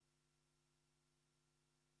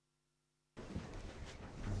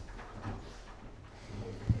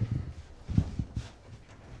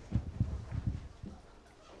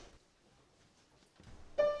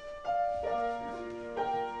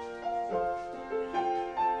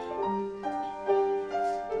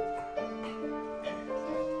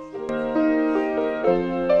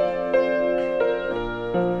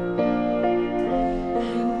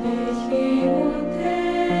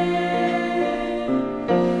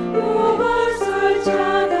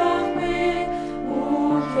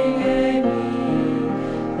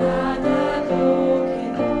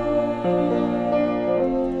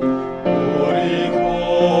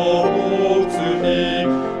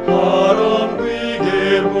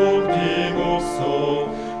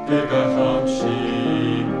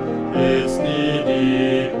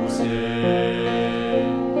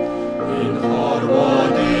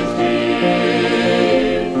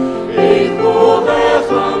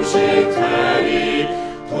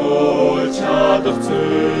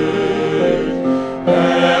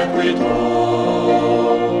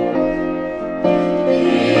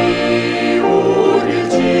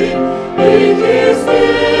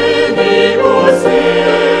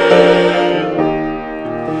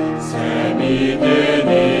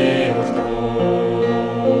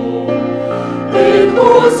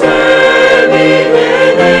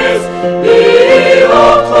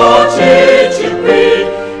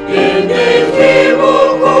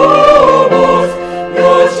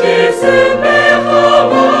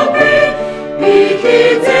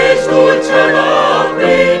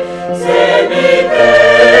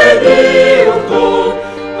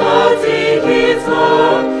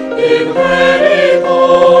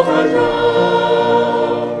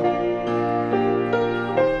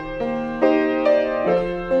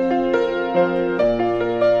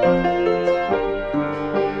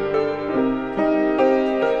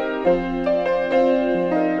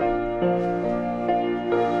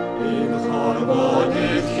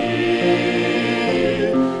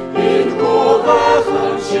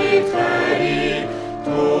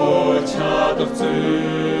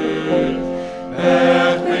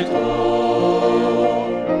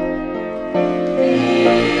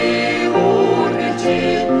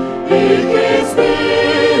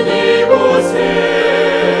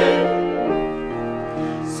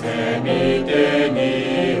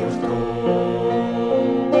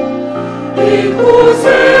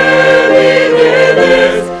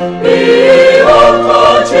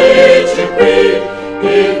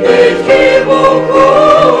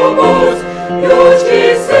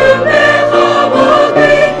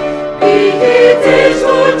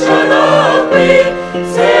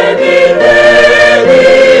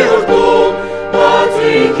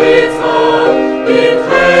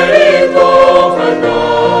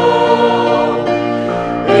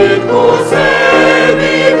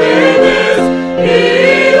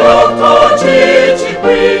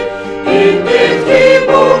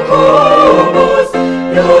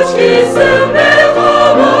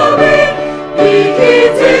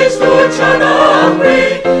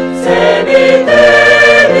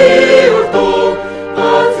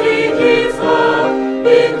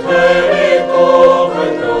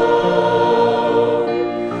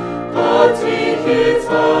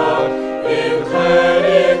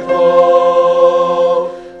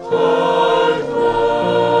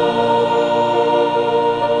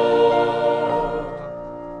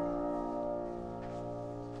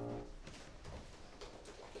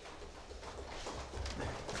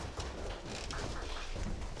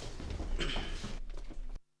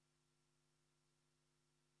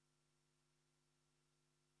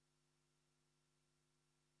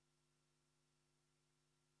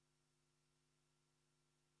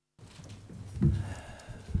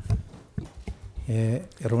예,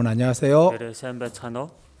 여러분 안녕하세요.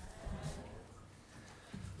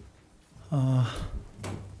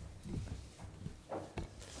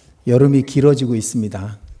 여름이 길어지고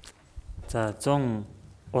있습니다. 자, 좀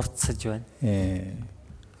уртсаж. 예,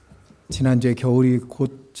 지난번에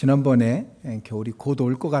겨울이 곧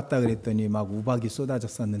올 것 같다 그랬더니 막 우박이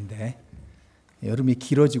쏟아졌었는데 여름이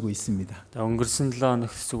길어지고 있습니다. өнгөрсөн 7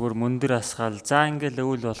 хоног зүгээр мөндөр асгаал за ингээл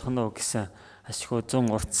өвөл болох нь уу гэсэн ашгүй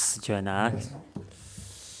зун уртсаж байна.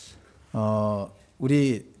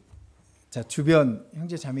 우리 자 주변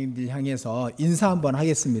형제 자매님들 향해서 인사 한번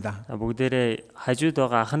하겠습니다. 자, бүгдээрээ хажууд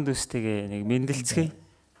байгаа ахын дүүстэйгээ нэг мэндэлцгээе.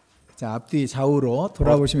 자, 앞뒤 좌우로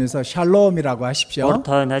돌아보시면서 샬롬이라고 하십시오. урд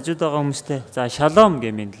хойно хажууд байгаа хүмүүстэй за шалом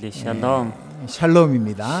гэж мэдлээ. шалом.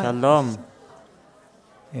 샬롬입니다. шалом.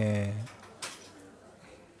 예.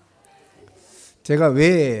 제가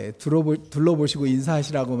왜 둘러보시고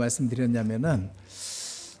인사하시라고 말씀드렸냐면은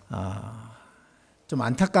좀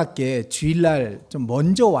안타깝게 주일날 좀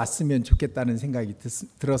먼저 왔으면 좋겠다는 생각이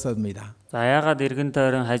들어서입니다. За яагаад эргэн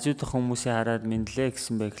тойрон хажуудах хүмүүсийг хараад мэдлээ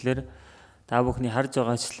гэсэн бэ гэхээр та бүхний харж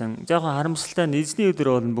байгаачлан жоохон харамсалтай эзний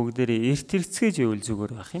өдөр бол бүгдээрээ эрт хэрцгээж ивэл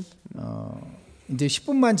зүгээр байх юм. 이제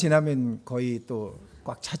 10분만 지나면 거의 또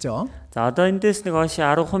꽉 차죠. За одоо эндээс нэг хойш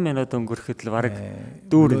 10 минут өнгөрөхөд л бараг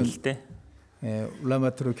дүүрэн л дээ.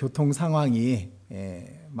 울라마트로 교통 상황이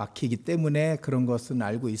막히기 때문에 그런 것은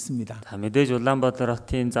알고 있습니다. За мэдээж Улаанбаатар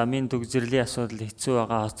хотын замын төгжрлийн асуудал хэцүү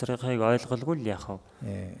байгаа хоцрогыг ойлголгүй л яах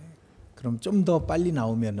вэ? 그럼 좀 더 빨리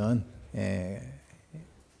나오면은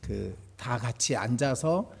그 다 같이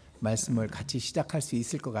앉아서 말씀을 같이 시작할 수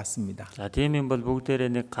있을 것 같습니다. За тийм юм бол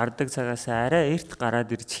бүгдээрээ нэг гардаг цагаас арай эрт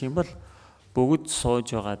гараад ирчих юм бол бүгд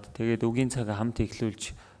сууж байгаад тэгээд үгийн цагаа хамт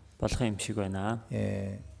эхлүүлж болох юм шиг байна.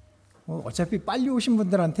 어차피 빨리 오신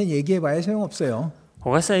분들한테 얘기해봐야 소용없어요.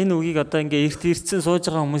 угаасаа энэ үгийг одоо ингээ эрт ирсэн сууж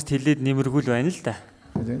байгаа хүмүүст хэлээд нэмэргүй л байна л да.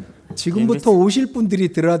 지금부터 오실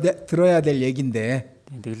분들이 들어야 될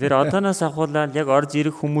얘긴데. Тэгэхээр одооноос ахуулаад яг орж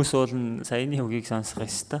ирэх хүмүүс бол саяны үгийг сонсох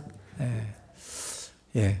ёстой.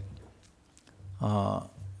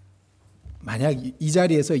 만약 이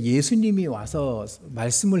자리에서 예수님이 와서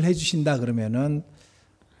말씀을 해주신다 그러면은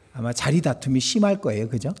아마 자리 다툼이 심할 거예요,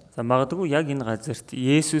 그죠? За магадгүй яг энэ газарт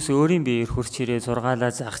Есүс өөрийн биеэр хурц ирээ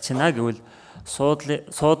сургаалаа загчна гэвэл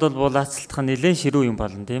суудал булаацалтах нь нэлээд ширүү юм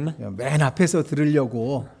болно, тийм ээ? 맨 앞에서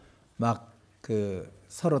들으려고 막 그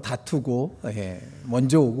서로 다투고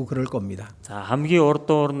먼저 오고 그럴 겁니다. За хамгийн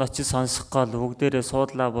урд дуур нь очиж сонсох гол бүгдээрээ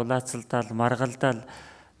суудлаа булаацалтаал маргалдаал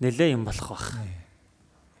нэлээд юм болох байх.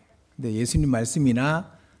 근데 예수님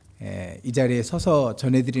말씀이나 이 자리에 서서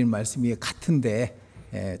전해드리는 말씀이 같은데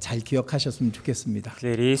잘 기억하셨으면 좋겠습니다.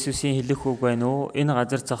 Тэгэхээр Есүсийн хэлэх үг байна уу? Энэ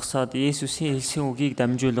газар зогсоод Есүсийн хэлсэн үгийг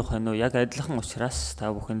дамжуулах байна уу? Яг адилхан учраас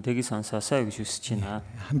та бүхэн тгий сонсоосоо гэж хүсэж байна.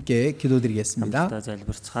 함께 기도드리겠습니다. хамтдаа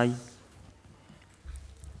залбирцгаая.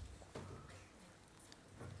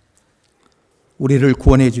 우리를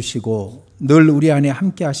구원해 주시고 늘 우리 안에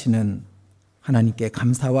함께 하시는 하나님께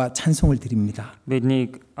감사와 찬송을 드립니다.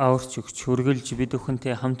 Биднийг аварч өгч хүргэлж бид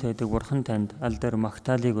бүхэнтэй хамт байдаг Бурхан танд алдар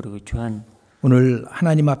магтаалыг өргөж байна. 오늘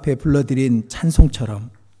하나님 앞에 불러드린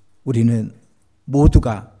찬송처럼 우리는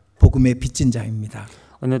모두가 복음의 빚진 자입니다.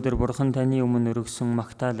 Өнөөдөр Бурхан таны өмнө өргөсөн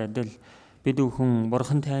магтаал адил бид бүхэн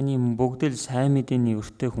Бурхан таны бүгд л сайн мэдээний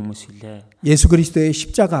өртөө хүмүүс илээ. 예수 그리스도의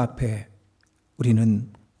십자가 앞에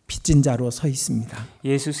우리는 빚진 자로 서 있습니다.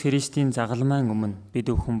 Есүс Христийн загалмайн өмнө бид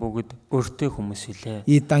бүхэн бүгд өртөө хүмүүс илээ.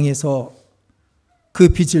 이 땅에서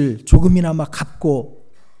그 빚을 조금이나마 갚고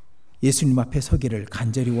예수님 앞에 서기를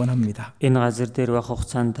간절히 원합니다. Энэ газар дээр байх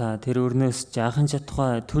хугацаанд та тэр өрнөөс жаахан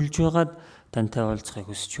чадхаа төлж байгаад тантай уулзахыг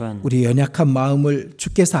хүсэж байна. 우리 연약한 마음을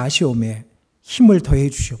주께서 아시오매 힘을 더해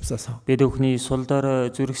주시옵소서. Бид бүхний сул дорой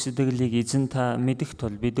зүрх сэтгэлийг эзэн та мэдэх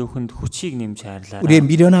тул бид бүхэнд хүчийг нэмж хайрлаарай. 우리의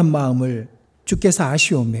미련한 마음을 주께서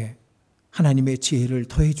아시오매 하나님의 지혜를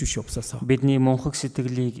더해 주시옵소서. Бидний мунхаг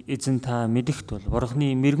сэтгэлийг эзэн та мэдэх тул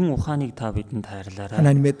Бурхны мэрэгэн ухааныг та бидэнд хайрлаарай.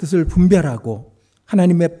 하나님의 뜻을 분별하고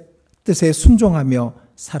하나님의 뜻에 순종하며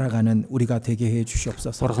살아가는 우리가 되게 해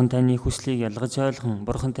주시옵소서. Бурхан таны хүслийг ялгаж ойлгон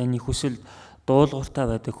Бурхан таны хүсэл дуулууртай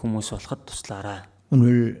байдаг хүмүүс болоход туслаарай.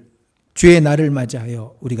 오늘 주의 날을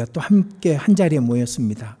맞이하여 우리가 또 함께 한 자리에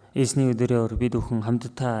모였습니다. Эзний өдрөөр бид бүхэн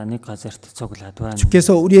хамтдаа нэг газарт цуглаад байна.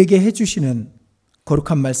 주께서 우리에게 해주시는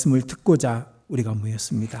거룩한 말씀을 듣고자 우리가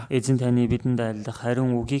모였습니다. 에전 таны бидэнд айлдах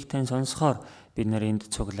хариун үгийг тань сонсохоор бид нар энд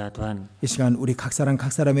цуглаад байна. 이 시간 우리 각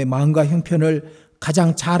사람의 마음과 형편을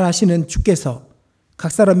가장 잘 아시는 주께서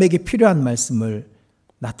각 사람에게 필요한 말씀을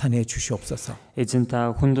나타내 주시옵소서. Эзэн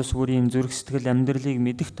та хүн тус бүрийн зүрх сэтгэл амьдралыг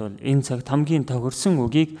мэдэх тул энэ цагт хамгийн тохирсон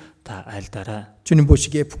үгийг та айлдаарай. 주님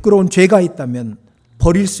보시기에 부끄러운 죄가 있다면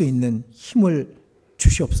버릴 수 있는 힘을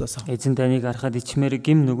주시옵소서. Эзэн таныг харахад ичмээр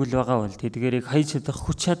гим нүгэл байгаа бол тэдгээрийг хайж чадах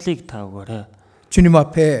хүч чадлыг та өгөөрэй. 주님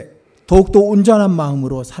앞에 더욱더 온전한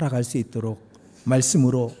마음으로 살아갈 수 있도록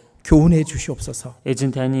말씀으로 교훈해 주시옵소서.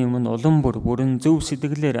 Эзэн таны өмнө улам бүрэн зөв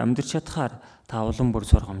сэтгэлээр амьдрч чадхаар та улам бүр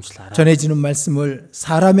сургамжлаарай. 전해지는 말씀을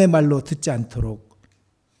사람의 말로 듣지 않도록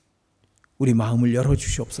우리 마음을 열어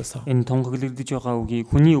주시옵소서. Энэ тунгаглагдж байгаа үгийг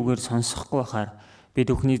хүний үгээр сонсохгүй байхаар бид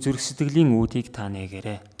бүхний зүрх сэтгэлийн үүдийг та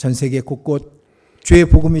нээгээрэй. 전 세계 곳곳 주의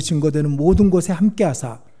복음이 증거되는 모든 곳에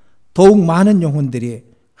함께하사 더욱 많은 영혼들이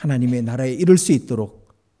하나님의 나라에 이를 수 있도록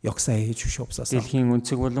역사해 주시옵소서. Дэлхийн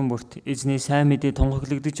өнцөг болон бүрт эзний сайн мэдээ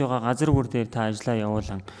тунгаглагдж байгаа газар бүр дээр та ажиллаа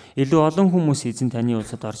явуулан илүү олон хүмүүс эзэн таны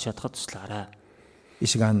улсад орж чадхад туслаарай. 이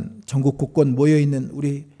시간 전국 곳곳 모여 있는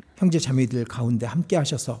우리 형제 자매들 가운데 함께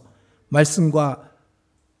하셔서 말씀과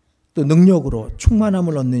또 능력으로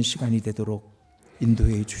충만함을 얻는 시간이 되도록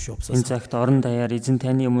인도해 Энэ 주시옵소서. цагт орон даяар эзэн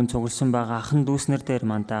таны өмнө цугласан байгаа ахын дүүснэр дээр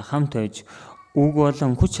мандаа хамт байж үг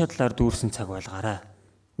болон хүч чадлаар дүүрсэн цаг байлгаарай.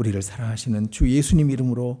 우리를 사랑하시는 주 예수님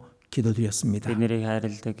이름으로 기도드렸습니다. Биднийг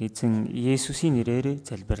хайрладаг эзэн Есүсийн нэрээр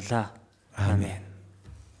залбирлаа. 아멘.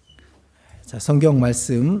 자, 성경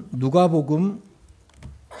말씀 누가복음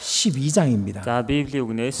 12장입니다. За Библийн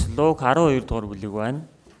үгнээс Луг 12 дугаар бүлэг байна.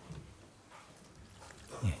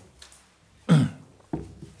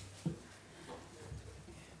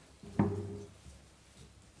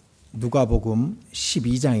 누가복음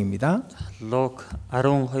 12장입니다. Луг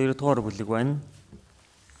 12 дугаар бүлэг байна.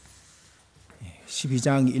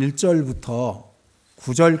 12장 1절부터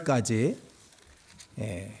 9절까지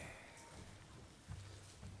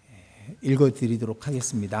읽어드리도록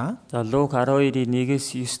하겠습니다. За Луг 12-ийн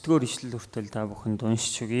 1-ээс 9-р ишлэл хүртэл та бүхэнд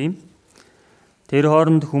уншиж өгье. Тэр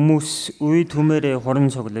хооронд хүмүүс үе түмээрээ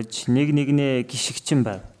хуран цуглаж нэг нэгнээ гიშгчин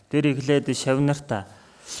байв. Тэр эхлээд шавнартаа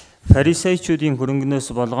фарисеучуудын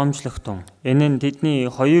хөрөнгнөөс болгоомжлогтун. Энэ нь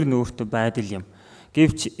тэдний хоёр нүүрт байдал юм.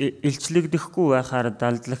 Гэвч илчлэгдэхгүй байхаар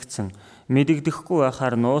далдлагдсан, мэдэгдэхгүй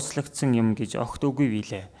байхаар нууцлагдсан юм гэж огт үгүй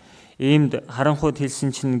билээ. Иймд харанхуйд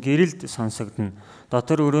хэлсэн чинь гэрэлд сонсогдно.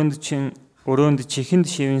 Дотор өрөөнд чихэнд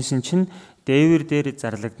шивэнсэн чинь дээвэр дээр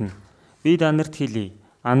зарлагдана. Би танарт хэлье.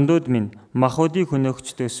 Андууд минь махуудыг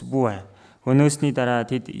хөнөөгчдөөс бүү. Хөнөөсний дараа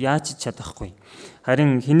тэд яаж чадахгүй.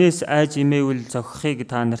 Харин хинээс айж имээвэл зогхохыг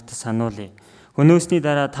та нарт сануулъя. Хөнөөсний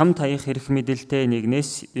дараа Тамд хаях эрх мэдэлтэй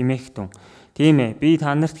нэгнээс эмээгтүн. Тийм ээ, би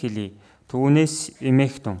та нарт хэлье. Түүнээс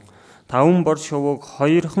эмээгтүн. 5 бор шувууг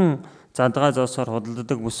 2хан задгаа зоосоор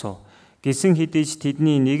худалддаг бүсөө. Гисэн хідэж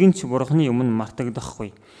тэдний нэгэн ч Бурхны өмнө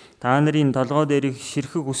мартагдахгүй. Та нарын толгой дээрх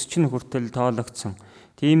ширхэг үсч нь хүртэл тоологдсон.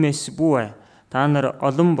 Тиймээс бүү. Та нар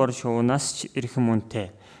олон бор шуунаас ч ирэх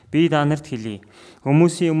мөнтэй. Би та нарт хэлье.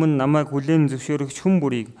 Хүмүүсийн өмнө намайг хүлээн зөвшөөрөгч хүн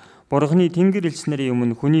бүрийг Бурхны тэнгэр элчнэрийн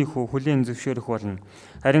өмнө хүний хүү хүлээн зөвшөөрөх болно.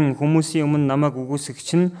 Харин хүмүүсийн өмнө намайг үгүйсгэгч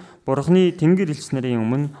нь Бурхны тэнгэр элчнэрийн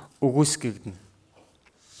өмнө үгүйсгэгдэнэ.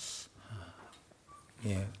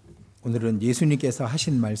 예, 오늘은 예수님께서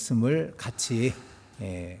하신 말씀을 같이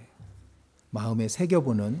마음에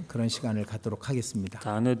새겨보는 그런 시간을 갖도록 하겠습니다.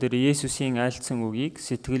 За өнөөдөр Есүсийн айлцсан үгийг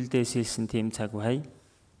сэтгэлдээ сэлсэн тийм цаг бай.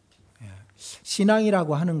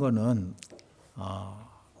 신앙이라고 하는 거는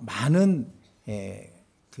많은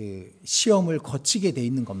그 시험을 거치게 돼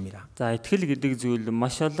있는 겁니다. За итгэл гэдэг зүйл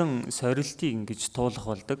маш олон сорилтыг ингэж туулах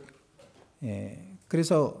болдог.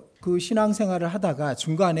 그래서 그 신앙생활을 하다가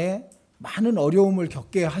중간에 많은 어려움을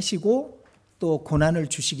겪게 하시고 또 고난을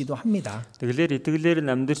주시기도 합니다. Тэгэлэр итгэлээр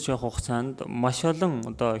амьдрч явах хугацаанд маш олон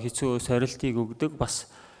одоо хэцүү сорилтыг өгдөг бас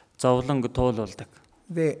зовлон туулуулдаг.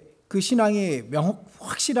 근데 그 신앙이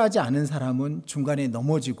확실하지 않은 사람은 중간에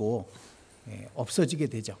넘어지고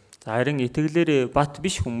없어지게 되죠. За харин итгэлээр бат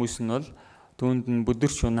биш хүмүүс нь бол түүнд нь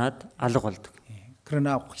бүдэрч унаад алга болдог.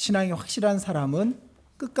 그러나 신앙이 확실한 사람은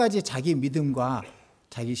끝까지 자기 믿음과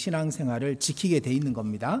자기 신앙생활을 지키게 돼 있는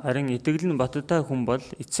겁니다. Харин итгэл нь баттай хүн бол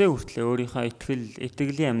эцээ хүртлээр өөрийнхөө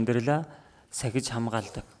итгэлийн амьдралаа сахиж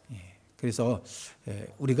хамгаалдаг. 그래서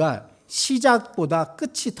우리가 시작보다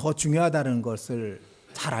끝이 더 중요하다는 것을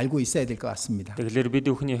잘 알고 있어야 될 것 같습니다. Тэгэлэр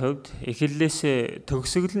бид бүхний хувьд эхлэлээс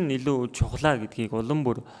төгсгөл нь илүү чухлаа гэдгийг улам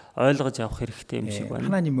бүр ойлгож авах хэрэгтэй юм шиг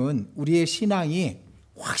байна. 하나님은 우리의 신앙이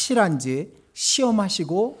확실한지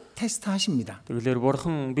시험하시고 테스트하십니다. Тэгэлэр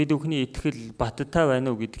бурхан бид бүхний итгэл баттай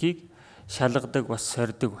байна уу гэдгийг шалгадаг бас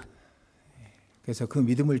сордог байна. 그래서 그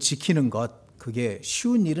믿음을 지키는 것 그게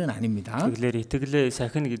쉬운 일은 아닙니다. Тэгэлэр итгэлээ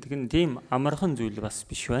сахина гэдэг нь тийм амархан зүйл бас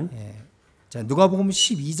биш байна. 자, 누가복음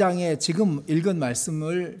 12장에 지금 읽은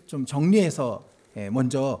말씀을 좀 정리해서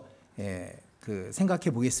먼저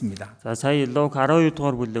생각해 보겠습니다. За сая Лук 12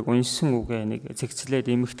 дугаар бүлэг уншсан үгээ нэг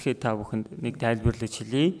зэгцлээд эмэгтгэхэд та бүхэнд нэг тайлбарлаж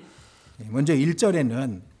хэлье. 먼저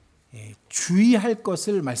 1절에는 주의할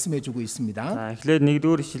것을 말씀해 주고 있습니다. За эхлээд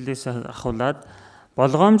нэгдүгээр ишлэлээс ахуулаад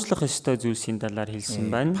болгоомжлох ёстой зүйлсийн талаар хэлсэн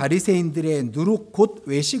байна. 바리새인들의 누룩 곧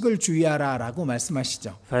외식을 주의하라라고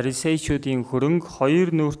말씀하시죠. Фарисеучуудын хөрөнгө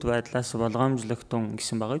хоёр нүрт байдлаас болгоомжлогтун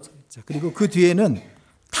гэсэн байгаа. 자, 그리고 그 뒤에는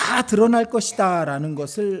다 드러날 것이다라는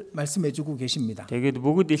것을 말씀해 주고 계십니다. Тэгээд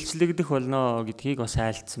бүгд илчлэгдэх болно гэдгийг бас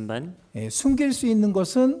айлтсан байна. 숨길 수 있는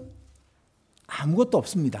것은 아무것도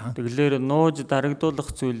없습니다. Тэгэлэр нууж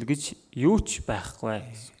дарагдуулах зүйл гэж юу ч байхгүй.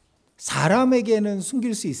 사람에게는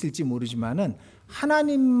숨길 수 있을지 모르지만은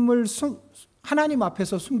하나님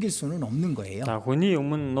앞에서 숨길 수는 없는 거예요. За хүний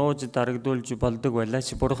өмнө нууж дарагдуулж болдог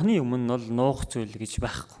байлаач бурхны өмнө бол нуух зүйл гэж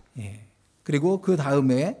байхгүй. 그리고 그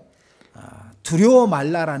다음에 두려워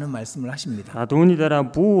말라라는 말씀을 하십니다. А түүний дараа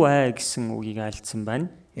бүү ай гэсэн үгийг айлтсан байна.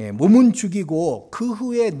 몸은 죽이고 그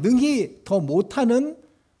후에 능히 더 못하는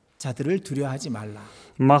자들을 두려워하지 말라.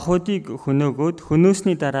 Махуудыг хөнөөгөөд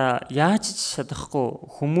хөнөөсний дараа яаж ч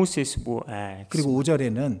чадахгүй хүмүүсээс бүү ай. 그리고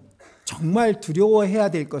 5절에는 정말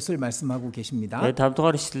두려워해야 될 것을 말씀하고 계십니다.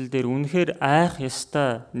 5-р ишлэлдэр үнэхээр айх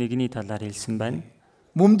ёстой нэгний талаар хэлсэн байна.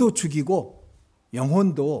 몸도 죽이고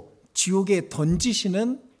영혼도 지옥에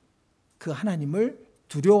던지시는 그 하나님을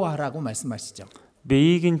두려워하라고 말씀하시죠.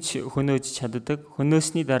 Биеийг нь ч хөнөөж чаддаг,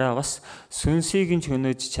 хөнөөсний дараа бас сүнсийг нь ч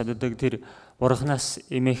хөнөөж чаддаг тэр бурхнаас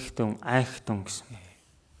эмээгтүн, айхтун гэсэн.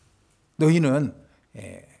 너희는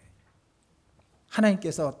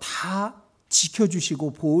하나님께서 다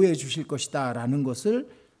지켜주시고 보호해 주실 것이다라는 것을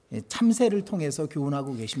참새를 통해서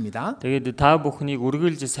교훈하고 계십니다. Тэгээд та бүхнийг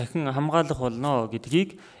үргэлж сахин хамгаалах болно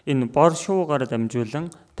гэдгийг энэ бор шуугаар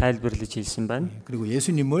дамжуулан тайлбарлаж хэлсэн байна. 그리고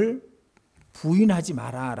예수님을 부인하지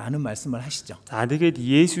마라라는 말씀을 하시죠. За тэгээд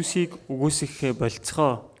Есүсийг үгүйсгэх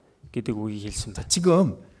болцгоо гэдэг үгийг хэлсэн байна.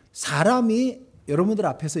 지금 사람이 여러분들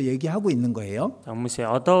앞에서 얘기하고 있는 거예요. Хүмүүсээ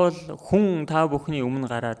одоо бол хүн та бүхний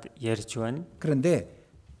өмнө гараад ярьж байна. 그런데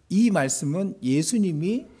이 말씀은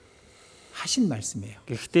예수님이 하신 말씀이에요.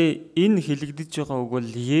 Гэхдээ энэ хэлэгдэж байгаа үг бол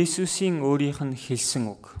Есүсийн өөрийнх нь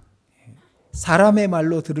хэлсэн үг. 사람의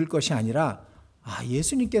말로 들을 것이 아니라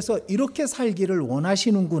예수님께서 이렇게 살기를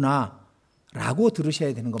원하시는구나 라고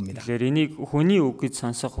들으셔야 되는 겁니다. Тэгэхээр энийг хүний үг гэж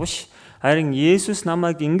сонсох биш. Харин Есүс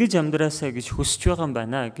намайг ингэж амьдраасаа гэж хүсэж байгаа юм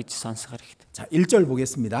байна гэж сонсох хэрэгтэй. 자, 1절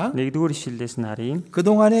보겠습니다. Нэгдүгээр ишлэлээс нь харъя.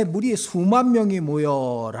 그동안에 무리 수만 명이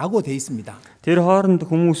모여라고 돼 있습니다. Тэр хооронд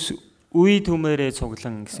хүмүүс үе түмээрээ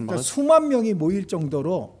цуглан гэсэн 그러니까 байна. 수만 명이 모일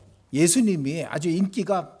정도로 예수님이 아주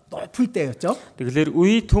인기가 높을 때였죠. Тэгэхээр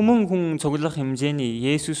үе түмэн хүн цуглах хэмжээний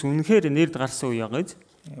Есүс үнэхээр нэрд гарсан үе ягж.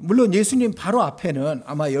 물론 예수님 바로 앞에는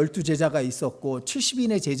아마 12제자가 있었고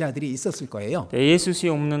 70인의 제자들이 있었을 거예요.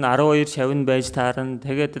 예수스ийн өмнө 12 шавн байж таарна.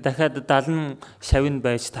 Тэгээд дахиад 70 шавн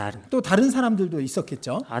байж таарна. 또 다른 사람들도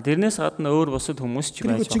있었겠죠. тэрнээс гадна өөр бусад хүмүүс ч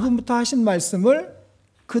그리고 байж байгаа. 지금부터 하신 말씀을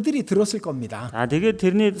그들이 들었을 겁니다. тэгээд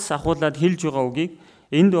тэрнээс ахуулаад хэлж байгаа үгийг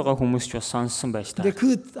энд байгаа хүмүүс ч бас сонссон байж 근데 таа.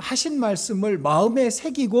 그 하신 말씀을 마음에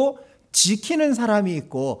새기고 지키는 사람이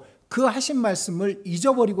있고 그 하신 말씀을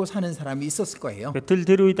잊어버리고 사는 사람이 있었을 거예요. гэтэл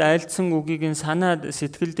тэр үед айлдсан үгийг нь санаад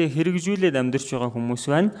сэтгэлдээ хэрэгжүүлээд амьдарч байгаа хүмүүс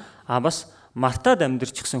байна. бас мартаад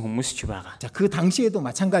амьдарчихсан хүмүүс ч байгаа. 자, 그 당시에도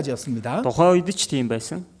마찬가지였습니다. тухайн үед ч тийм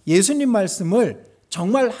байсан. 예수님 말씀을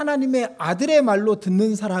정말 하나님의 아들의 말로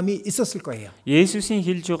듣는 사람이 있었을 거예요. 예수스ийн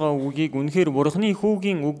хэлж байгаа үгийг үнэхээр бурхны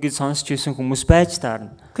хүүгийн үг гэж сонсч байсан хүмүүс байж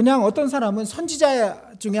таарна. 그냥 어떤 사람은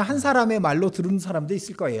선지자 중에 한 사람의 말로 들은 사람도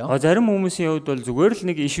있을 거예요. Зарим хүмүүсийн хувьд бол зүгээр л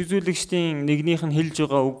нэг иш үзүүлэгчдийн нэгнийх нь хэлж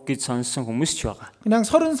байгаа үг гэж сонссон хүмүүс ч байгаа. 그냥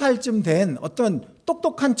 30살쯤 된 어떤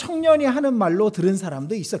똑똑한 청년이 하는 말로 들은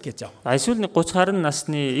사람도 있었겠죠. Эсвэл нэг 30 гаруй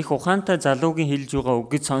насны их ухаантай залуугийн хэлж байгаа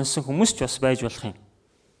үг гэж сонссон хүмүүс ч бас байж болох юм.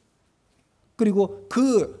 그리고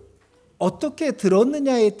그 어떻게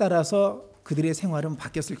들었느냐에 따라서 그들의 생활은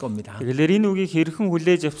바뀌었을 겁니다. Тэгэхээр энэ үгийг хэрхэн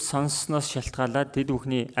хүлээж авч сонссноос шалтгаалаад тэд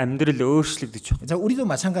бүхний амьдрал өөрчлөгдөж байна. 자, 우리도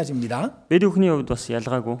마찬가지입니다. Бид бүхний хувьд бас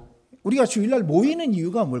ялгаагүй. 우리가 주일날 모이는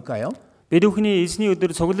이유가 뭘까요? Бид бүхний эзний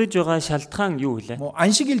өдөр цуглаж байгаа шалтгаан юу вэ? 뭐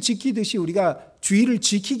안식일 지키듯이 우리가 주일을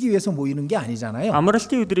지키기 위해서 모이는 게 아니잖아요.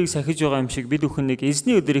 Амралтын өдрийг сахиж байгаа юм шиг бид бүхэн нэг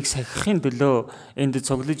эзний өдрийг сахихын төлөө энд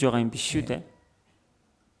цуглаж байгаа юм биш шүү дээ.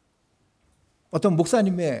 어떤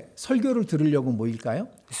목사님의 설교를 들으려고 모일까요?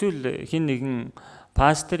 Эсвэл хин нэгэн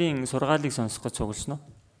пасторын сургаалыг сонсох гэж цугласноо?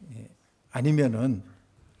 아니면은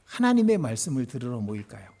하나님의 말씀을 들으러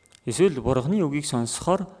모일까요? Эсвэл бурхны үгийг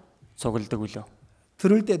сонсохоор цугладаг үлээ.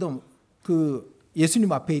 들을 때도 그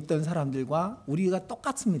예수님 앞에 있던 사람들과 우리가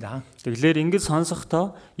똑같습니다. Тэгэхээр ингэж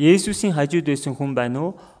сонсохдоо Есүсийн хажууд байсан хүн байна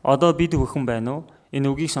уу? Одоо бид бүхэн байна уу? Энэ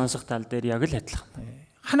үгийг сонсох тал дээр яг л адилхан.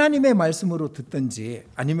 하나님의 말씀으로 듣든지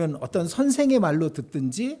아니면 어떤 선생의 말로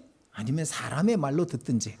듣든지 아니면 사람의 말로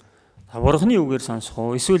듣든지 бурхны үгээр сонсох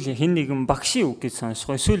уу? Эсвэл хэн нэгэн багшийн үг гэж сонсох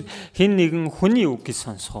уу? Эсвэл хэн нэгэн хүний үг гэж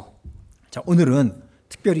сонсох уу? 자, 오늘은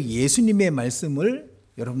특별히 예수님의 말씀을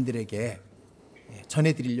여러분들에게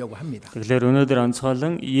전해드리려고 합니다. Тэгэхээр өнөөдөр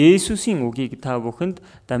онцгойлон Есүсийн үгийг та бүхэнд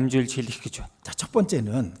дамжуулж хэлэх гэж байна. 자, 첫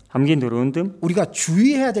번째는 хамгийн дөрөвдөм 우리가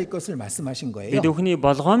주의해야 될 것을 말씀하신 거예요. бид бүхний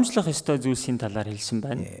болгоомжлох ёстой зүйлсийн талаар хэлсэн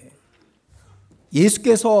байна.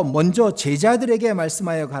 예수께서 먼저 제자들에게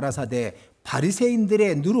말씀하여 가라사대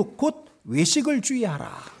바리새인들의 누룩 곧 외식을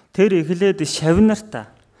주의하라. Тэр эхлээд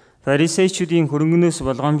шавнартаа фарисеучдын хөрөнгнөөс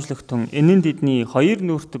болгоомжлогтон энэ нь тэдний хоёр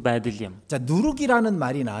нүрт байдал юм. 자, 누룩이라는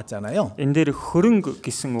말이 나왔잖아요. Энэ дээр хөрөнгө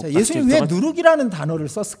гэсэн үг 자, 예수님 왜 누룩이라는 단어를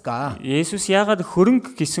썼을까? 예수스 яагаад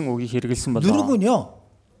хөрөнгө гэсэн үгийг хэрэглэсэн болов? 누룩은요,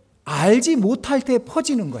 알지 못할 때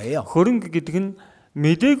퍼지는 거예요. хөрөнгө гэдэг нь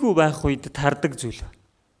мдээгүй байх үед тардаг зүйл.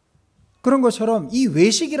 그런 것처럼 이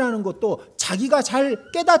외식이라는 것도 자기가 잘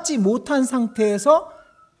깨닫지 못한 상태에서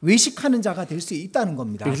외식하는 자가 될 수 있다는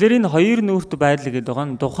겁니다. Тэгэхээр энэ хоёр нүрт байдал гэдэг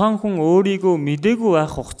нь тухайн хүн өөрийгөө мдээгүй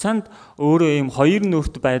байх хугацаанд өөрөө ийм хоёр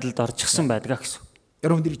нүрт байдалд орчихсон байдаг гэсэн.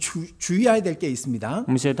 여러분들이 주의해야 될 게 있습니다.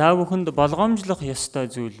 Хүмүүсээ та бүхэнд болгоомжлох ёстой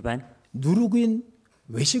зүйл байна. 누룩인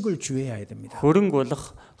외식을 주의해야 됩니다. хөрөнгө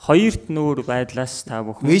болох хоёрт нүүр байдлаас та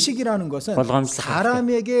бүхэн 외식이라는 것은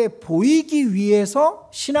사람에게 보이기 위해서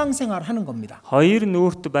신앙생활 하는 겁니다. хоёр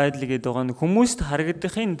нүрт байдал гэдэг нь хүмүүст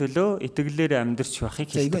харагдахын төлөө итгэлээр амьдарч байхыг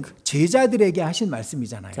자, 이건 хэлдэг. 제자들에게 하신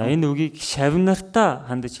말씀이잖아요. За энэ үгийг шавнартаа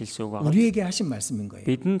хандаж хэлсэн үг байна. 우리에게 하신 말씀인 거예요.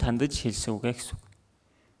 Бидэнд хандаж хэлсэн үг гэсэн.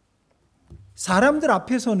 사람들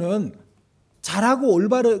앞에서는 잘하고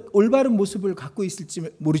올바른 모습을 갖고 있을지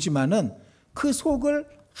모르지만은 그 속을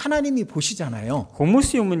하나님이 보시잖아요.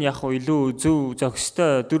 Хүмүүсийн өмнө яг илүү зөв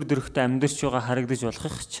зохистой дүр төрхтэй амьдарч байгаа харагдаж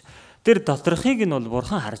болох ч тэр доторхыг нь бол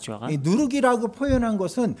бурхан харж байгаа. 이 누룩이라고 표현한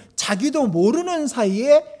것은 자기도 모르는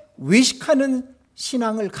사이에 외식하는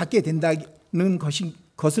신앙을 갖게 된다는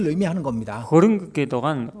것을 의미하는 겁니다. Хөрөнгө гэдэг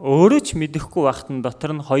нь өөрөө ч мэдэхгүй байхад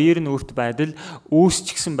дотор нь хоёр нүрт байдал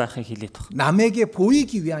үүсчихсэн байхыг хэлээд байна. 남에게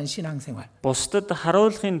보이기 위한 신앙생활. Бусдад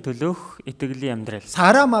харуулахын төлөөх итгэлийн амьдрал.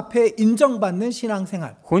 사람 앞에 인정받는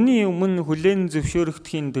신앙생활. Хүний өмнө хүлээн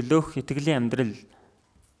зөвшөөрөгдөхийн төлөөх итгэлийн амьдрал.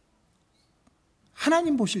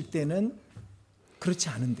 하나님 보실 때는 그렇지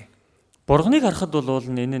않은데. Бурхныг харахад бол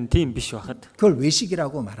энэ нь тийм биш байхад. 그걸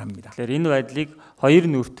외식이라고 말합니다. Тэгэхээр энэ байдлыг хоёр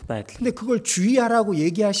нүрт байдал. 근데 그걸 주의하라고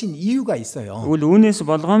얘기하신 이유가 있어요. Үл үүнээс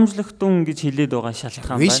болгоомжлогтун гэж хэлээд байгаа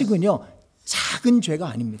шалтгаан байна. 외식은요, 작은 죄가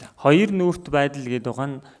아닙니다. Хоёр нүрт байдал гэдэг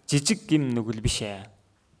нь жижиг гим нүгэл биш ээ.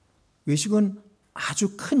 외식은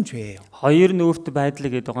아주 큰 죄예요. Хоёр нүүрт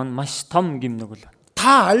байдал гэдэг нь маш том гимнүгэл.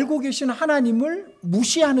 다 알고 계신 하나님을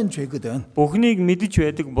무시하는 죄거든. Бүхнийг мэдж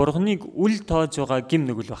байдаг Бурхныг үл тоож байгаа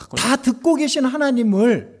гимнүгэл байхгүй. 다 듣고 계신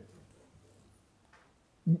하나님을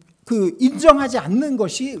인정하지 않는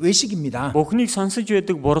것이 외식입니다. Бүхнийг сонсож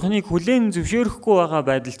байдаг Бурхныг хүлээн зөвшөөрөхгүй байгаа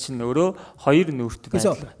байдал чинь өөрөө хоёр нүүрт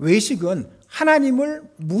그래서 байдал. 외식은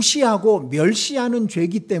하나님을 무시하고 멸시하는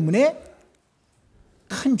죄이기 때문에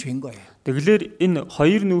큰 죄인 거예요. Тэгэлэр энэ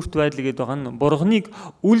хоёр нүүрт байдал гэдэг байгаа нь Бурхныг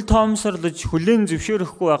үл тоомсорлож хүлээн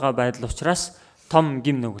зөвшөөрөхгүй байгаа байдал учраас том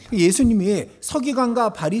гимнүгэл. 예수님이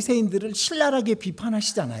서기관과 바리새인들을 신랄하게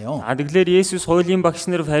비판하시잖아요. Тэгэлэр Есүс хуулийн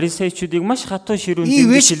багш нар фарисеучдыг маш хатуу ширүүн 이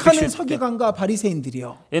дэмжиж 외식하는 шилдэг. 서기관과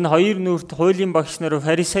바리새인들이요. Энэ хоёр нүүрт хуулийн багш нар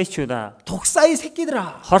фарисеучудаа 독사의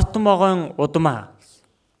새끼들아. хортмогоон удмаа.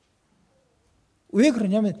 왜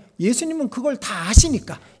그러냐면 예수님은 그걸 다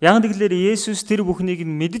아시니까. Яг тэгэлэр Есүс тэр бүхнийг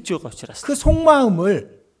нь мэдж байгаа учраас. 그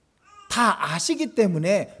속마음을 다 아시기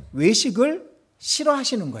때문에 외식을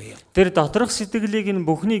싫어하시는 거예요. Тэр доторх сэтгэлийг нь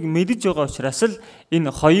бүхнийг мэдж байгаа учраас л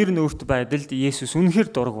энэ хоёр нүүрт байдалд Есүс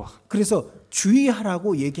үнэхээр дург баг. 그래서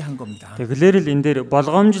주의하라고 얘기한 겁니다. Тэгэлэр л энэ дээр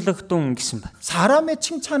болгоомжлогтун гэсэн байна. 사람의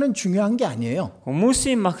칭찬은 중요한 게 아니에요.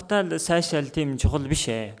 Хүмүүсийн магтаал сайшаал тийм чухал биш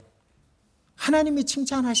ээ. 하나님이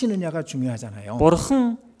칭찬하시느냐가 중요하잖아요.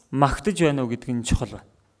 Бурхан магтаж байна уу гэдэг нь чухал байна.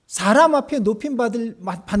 사람 앞에 높임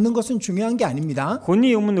받는 것은 중요한 게 아닙니다.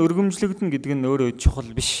 Хүний өмнө өргөмжлөгдөн гэдэг нь өөрөө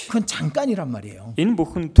чухал биш. 그건 잠깐이란 말이에요. Энэ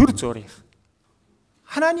бүхэн төр зурих.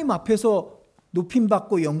 하나님 앞에서 높임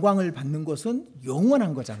받고 영광을 받는 것은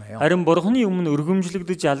영원한 거잖아요. Харин Бурханы өмнө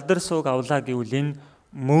өргөмжлөгдөж алдар сууг авлаа гэвэл энэ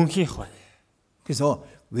мөнхийнх байна. 그래서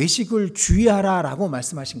외식을 주의하라라고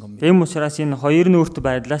말씀하신 겁니다. Тэм учраас энэ хоёр нүүрт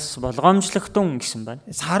байдлаас болгоомжлогтун гэсэн байна.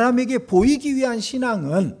 사람에게 보이기 위한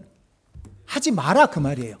신앙은 하지 마라 그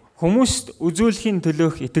말이에요. Хүмүүст үзүүлэхийн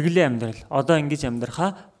төлөөх итгэлийн амьдрал одоо ингэж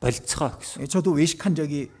амьдрахаа болцгоо гэсэн. 저도 외식한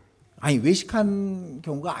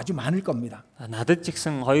경우가 아주 많을 겁니다. Надад ч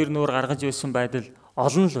гэсэн хоёр нүүр гаргаж байсан байдал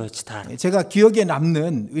олон л байж таар. 제가 기억에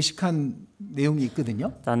남는 외식한 내용이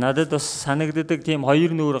있거든요. За надад бас санагддаг тийм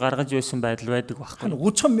хоёр нүүр гаргаж байсан байдал байдаг байхгүй. 한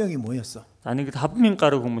 5천 명이 모였어. За нэг 5,000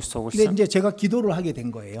 гаруй хүмүүс 근데 цугулсан. 이제 제가 기도를 하게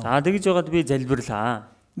된 거예요. За тэгж байгаад би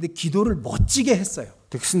залбирлаа. 근데 기도를 멋지게 했어요.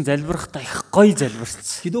 Тэгсэн залбирахтаа их гоё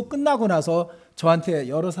залбирсан. 기도 끝나고 나서 저한테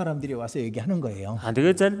여러 사람들이 와서 얘기하는 거예요.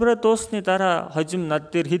 Тэгээ залбираа дуусны дараа хожим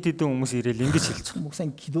над дээр хэд хэдэн хүмүүс ирээл ингэж хэлж байгаа.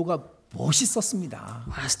 목사님 기도가 멋있었습니다.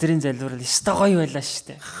 Пасторын залбирал өстой гоё байлаа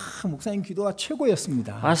штэ. 목사님 기도가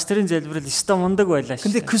최고였습니다. Пасторын залбирал өстой мундаг байлаа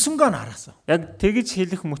근데 штэ. 그 순간 알았어. Яг тэгж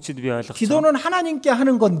хэлэх мөчөд би ойлгосон. 기도는 하나님께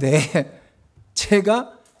하는 건데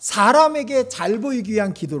제가 사람에게 잘 보이기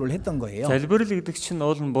위한 기도를 했던 거예요. Залбирал гэдэг чинь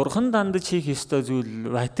уул нь бурхан дандаж хийх ёстой зүйл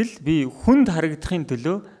байтал би хүнд харагдахын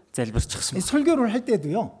төлөө залбирчихсан. 설교를 할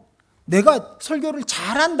때도요. 내가 설교를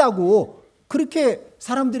잘한다고 그렇게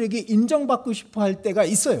사람들에게 인정받고 싶어 할 때가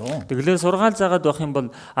있어요. Тэгэлээ сургаал заагаад байх юм бол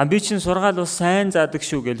би чинь сургаал бас сайн заадаг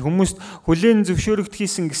шүү гэж хүмүүст хүлээн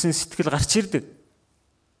зөвшөөрөгдөхийсэн гэсэн сэтгэл гарч ирдэг.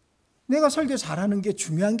 내가 설교 잘하는 게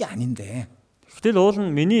중요한 게 아닌데. Гэтэл уул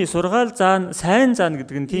нь миний сургаал заана сайн заана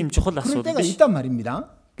гэдэг нь тийм чухал 그럴 асуудал 때가 биш. 있단 말입니다.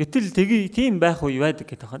 Гэтэл тийм байх үе байдаг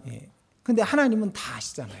гэдэг байна. 근데 하나님은 다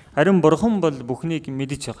아시잖아요. Харин бурхан бол бүхнийг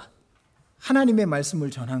мэдэж байгаа. 하나님의 말씀을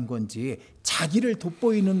전한 건지 자기를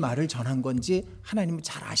돋보이는 말을 전한 건지 하나님은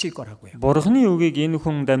잘 아실 거라고요. Бурханы үгийг энэ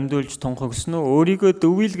хүн дамжуулж тунхагсан уу, өөрийгөө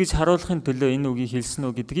дөвийлгэж харуулахын төлөө энэ үгийг хэлсэн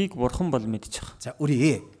үү гэдгийг бурхан бол мэдэж байгаа. 자,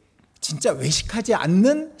 우리 진짜 외식하지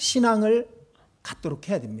않는 신앙을 갖도록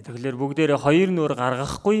해야 됩니다. Тэгэхээр бүгдээрээ хоёр нүүр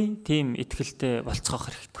гаргахгүй тийм итгэлтэй болцоох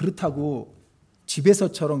хэрэгтэй. 그렇다고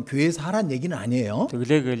집에서처럼 교회에서 하란 얘기는 아니에요.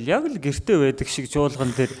 Тэглээгэл яг л гэртээ байдаг шиг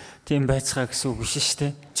жуулган дээр тийм байцгаа гэсэн үг биш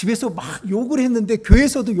шүү дээ. 집에서 막 욕을 했는데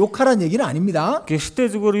교회에서도 욕하란 얘기는 아닙니다.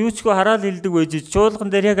 Гэртээ зүгээр юучгүй хараал хэлдэг байж жуулган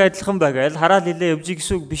дээр яг адилхан байгаал хараал хэлээ явж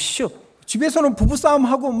гэсэн үг биш шүү. 집에서는 부부싸움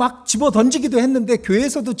하고 막 집어 던지기도 했는데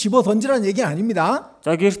교회에서도 집어 던지라는 얘기는 아닙니다.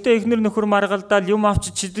 За гэртээ эхнэр нөхөр маргалдаал юм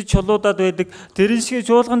авч чидэж чулуудаад байдаг. тэрэн шиг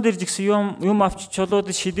жуулган дээр жигсэн юм авч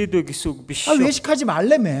чулуудад шидэд вэ гэсэн үг биш шүү. 외식하지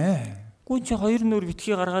말래매. Гүн чи хоёр нүүр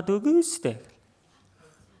битгий гаргаад өгөөстэй.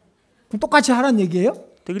 그럼 똑같이 하란 얘기예요?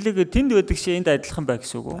 Тэглэг тэнд байдаг шиг энд адилхан бай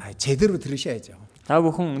гэсэн үг үү? 제대로 들으셔야죠. Та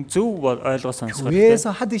бүхэн зөв ойлгоо сонсгоо.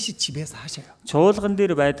 교회에서 하듯이 집에서 하셔요. Чуулган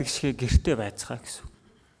дээр байдаг шиг гэртээ байцгаа гэсэн үг.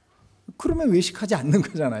 그러면 외식하지 않는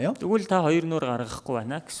거잖아요. Тэгвэл та хоёр нүүр гаргахгүй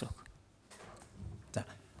байна гэсэн үг. 자,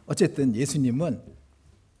 어쨌든 예수님은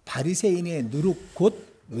바리새인의 누룩 곧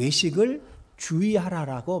외식을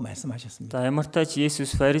주의하라라고 말씀하셨습니다. За ямар тач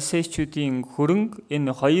Есүс фарисеучдын хөрөнгө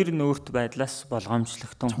энэ хоёр нүүрт байдлаас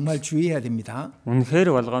болгоомжлогтун. 정말 주의해야 됩니다.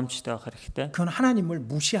 Үнэхээр болгоомжтой байх хэрэгтэй. 그건 하나님을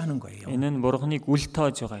무시하는 거예요. Энэ нь бурхныг үл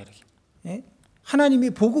тоож байгаа хэрэг. 예?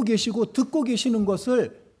 하나님이 보고 계시고 듣고 계시는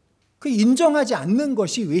것을 그 인정하지 않는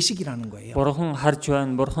것이 외식이라는 거예요. Бурхан харж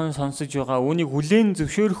байна, бурхан сонсож байгаа. Үүнийг хүлээн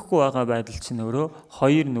зөвшөөрөхгүй байгаа байдал чинь өөрөө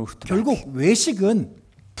хоёр нүрт. 결국 외식은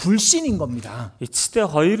불신인 겁니다. Эцэстээ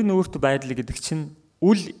хоёр нүрт байдал гэдэг чинь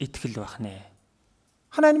үл итгэл байх нэ.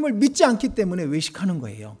 하나님을 믿지 않기 때문에 외식하는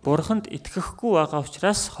거예요. Бурханд итгэхгүй байгаа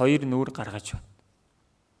учраас хоёр нүур гаргаж байна.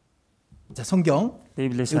 자, 성경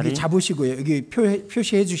Библиэс 여기 харъя. 잡으시고요. 여기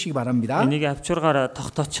표시해 주시기 바랍니다. Энийг авчиргаараа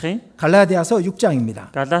тогтоочихъя. 갈라디아서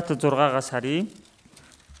 6장입니다. Галаат 6-аас харъя.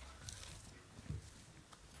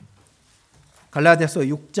 갈라디아서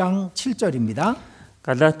 6장 7절입니다.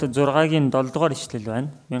 Галаат 6-гийн 7-р ишлэл байна.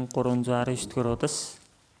 1319-р удас.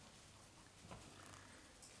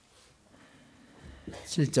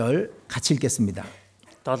 7절 같이 읽겠습니다.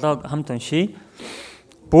 7-г хамт уншия.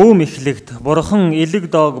 Бөөм эхлэгд бурхан элэг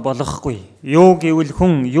доог болохгүй. Юу гэвэл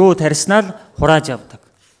хүн юу тарьснаа л хурааж явдаг.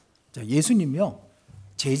 자, 예수님요.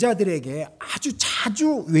 제자들에게 아주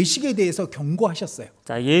자주 외식에 대해서 경고하셨어요.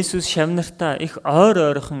 За Есүс шавнартаа их ойр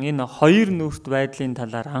ойрхон энэ хоёр нүрт байдлын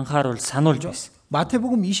талаар анхааруул сануулж байсан.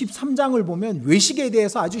 마태복음 23장을 보면 외식에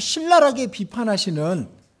대해서 아주 신랄하게 비판하시는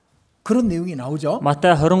그런 내용이 나오죠.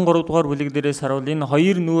 Матай 23 дугаар бүлэг дээрээс харуул энэ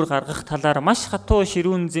хоёр нүур гаргах талаар маш хатуу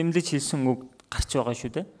ширүүн зэмлэж хэлсэн үг гарч байгаа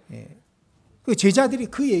шүү дээ. 그 제자들이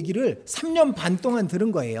그 얘기를 3년 반 동안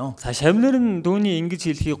들은 거예요. За шавнар нь дүүний ингэж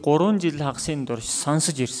хэлхийг 3 жил хагасын турш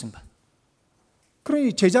сонсож ирсэн ба.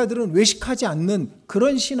 그러니 제자들은 외식하지 않는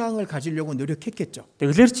그런 신앙을 가지려고 노력했겠죠.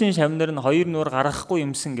 Тэгэлэр чин шавнар нь хоёр нүур гаргахгүй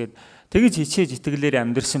юмсан гэд тэгж хичээж итгэлээр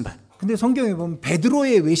амьдрсан ба. 근데 성경에 보면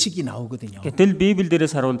베드로의 외식이 나오거든요. Гэтэл Библи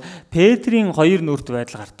дээрээс харуул Петрийн хоёр нүрт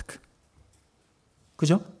байдал гардаг.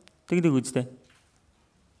 그죠? Тэгдэг үстэй.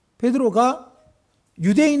 베드로가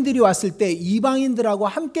유대인들이 왔을 때 이방인들하고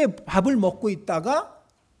함께 밥을 먹고 있다가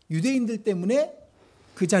유대인들 때문에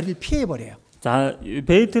그 자리를 피해 버려요. За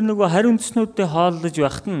Петр нөгөө хариу үндэстнүүдтэй хооллож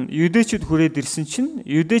байхад нь юдэчүүд хүрээд ирсэн чинь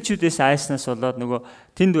юдэчүүдээс айснаас болоод нөгөө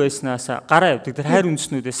тэнд байснаас гараа явдаг. Тэр хариу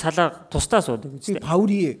үндэстнүүдээс салаа тусдаа суудаг үстэй.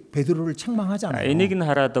 바울이 베드로를 책망하잖아요. Энийг нь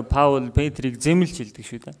хараад Паул Петрийг зэмлж хэлдэг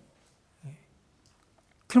шүү дээ.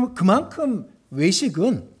 그럼 그만큼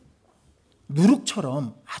외식은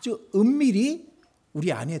누룩처럼 아주 은밀히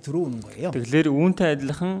우리 안에 들어오는 거예요. Тэгэхээр үүнтэй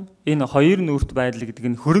адилхан энэ хоёр нүрт байдал гэдэг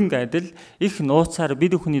нь хөрөнгө адил их нууцаар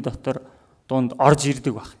бид хүний дотор дунд орж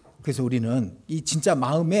ирдэг баг. 그래서 우리는 이 진짜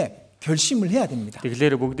마음에 결심을 해야 됩니다.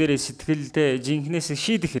 Тэгэхээр бүгдээрээ сэтгэлдээ жинхнээс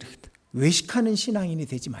шийдэх хэрэгтэй. 외식하는 신앙인이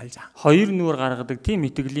되지 말자. Хоёр нүур гаргадаг тийм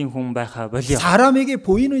итгэлийн хүн байхаа болио. 사람에게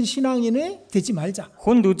보이는 신앙인이 되지 말자.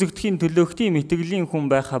 Хүнд үзэгдэхийн төлөөх тийм итгэлийн хүн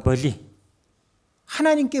байхаа болио.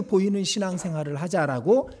 하나님께 보이는 신앙생활을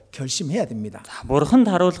하자라고 결심해야 됩니다. Бурханд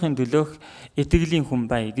харуулахын төлөөх итгэлийн хүн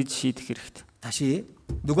бай гэж шийдэх хэрэгтэй. 다시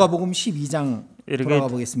누가복음 12장 돌아가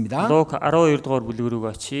보겠습니다. Лук 12 дугаар бүлэг рүү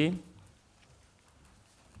очие.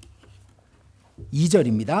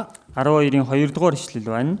 2절입니다. 12-ийн 2 дугаар ишлэл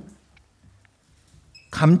байна.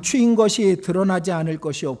 감추인 것이 드러나지 않을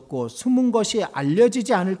것이 없고 숨은 것이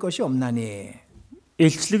알려지지 않을 것이 없나니.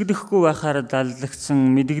 Илчлэгдэхгүй байхаар даллагдсан,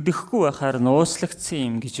 мэдэгдэхгүй байхаар нууцлагдсан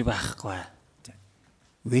юм гэж байхгүй.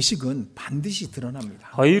 외식은 반드시 드러납니다.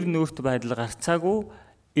 Хоёр нүрт байдал гарцаагүй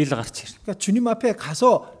ил гарч ирнэ. 그러니까 주님 앞에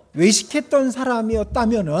가서 외식했던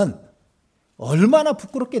사람이었다면은 얼마나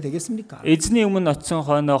부끄럽게 되겠습니까? Эзний өмнө очисон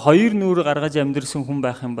хойно хоёр нүур гаргаж амьдрсан хүн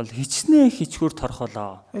байх юм бол хичнээн хичгүүр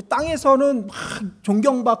торхолоо. 땅에서는 막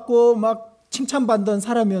존경받고 막 칭찬받던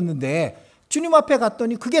사람이었는데 주님 앞에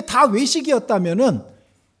갔더니 그게 다 외식이었다면은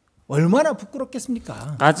얼마나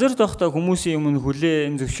부끄럽겠습니까? Газар дохдоо хүмүүсийн өмнө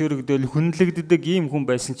хүлээн зөвшөөрөгдөөл хүндлэгддэг ийм хүн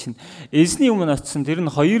байсан чинь эзний өмнө очисон тэр нь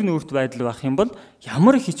хоёр нүрт байдал байх юм бол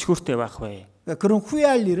ямар хичгүүртэй байх вэ? 그런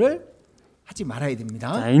후회할 일을 하지 말아야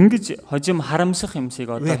됩니다. За ингэж хожим харамсах юмсыг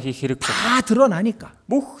одоо хийх хэрэггүй. 다 드러나니까.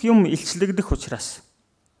 Бүх юм илчлэгдэх учраас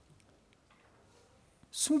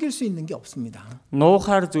숨길 수 있는 게 없습니다.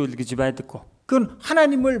 нуухаар зүйл гэж байдаггүй. 그건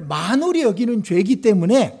하나님을 만홀히 여기는 죄이기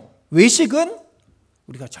때문에 외식은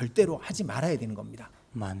우리가 절대로 하지 말아야 되는 겁니다.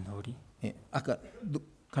 만홀히. 예, 아까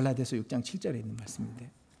갈라디아서 6장 7절에 있는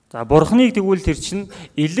말씀인데. За бурхныг тэгвэл тэр чинь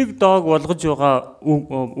элэг доог болгож байгаа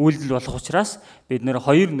үйлдэл болох учраас бид нэр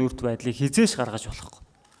хоёр нүрт байдлыг хизээш гаргаж болохгүй.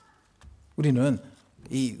 우리는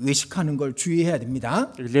이 외식하는 걸 주의해야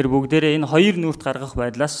됩니다. Тэгэхээр бүгдээрээ энэ хоёр нүрт гаргах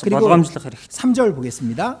байдлаас болгоомжлох хэрэгтэй. 3절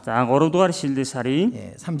보겠습니다. За 3 дугаар ишлэлээс харъя.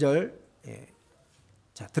 예, 3절. 예.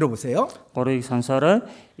 자, 들어보세요. 3-ыг сонсоорой.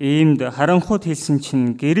 Иймд харанхуйд хэлсэн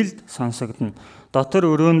чинь гэрэлд сонсогдно. Дотор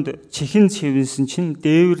өрөөнд чихэн цэвэнсэн чинь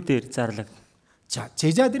дээвэр дээр зарлагдана. 자,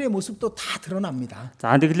 제자들의 모습도 다 드러납니다.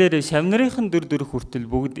 За тэгэхээр шавнырынхын дүр төрх хүртэл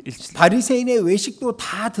бүгд илчлэг. 바리새인의 외식도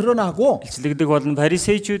다 드러나고 Илчлэгдэг болон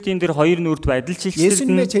фарисеучүүдийн тэр хоёр нүрт байдал ч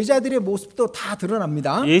예수님의 илчлэгдэн. 제자들의 모습도 다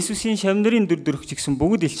드러납니다. Есүсийн шавнырын дүр төрх ч гэсэн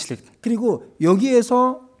бүгд илчлэгдэн. 그리고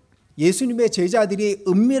여기에서 예수님의 제자들이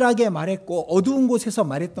은밀하게 말했고 어두운 곳에서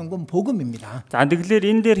말했던 건 복음입니다. За тэгэхээр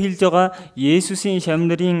энэ дээр хэлж байгаа Есүсийн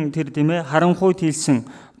шавнырын тэр тийм ээ харанхуйд хэлсэн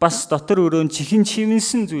бас дотор өрөөнд чихэн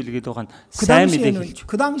чивэнсэн зүйл гэдэг байгаа нь сайн мэдээ хэлж.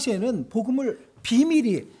 그 당시에는 복음을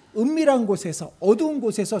비밀히 은밀한 곳에서 어두운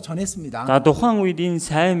곳에서 전했습니다. За тухайн үед энэ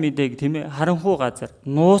сайн мэдээг тийм ээ харанхуй газар,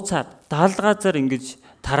 нууцаар, даалгазаар ингэж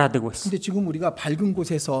тараадаг байсан. 근데 지금 우리가 밝은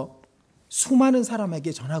곳에서 수많은 사람에게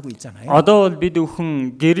전하고 있잖아요. Одоо бол бид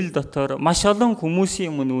өхөн гэрэл дотор маш олон хүмүүсийн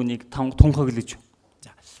өмнө үүнийг тунхаглаж.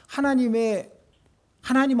 자,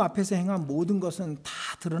 하나님 앞에서 행한 모든 것은 다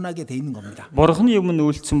드러나게 돼 있는 겁니다. Бурхны өмнө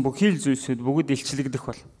үйлцсэн бүхий л зүйлсүүд бүгд илчлэгдэх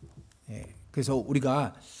бол. 그래서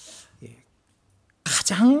우리가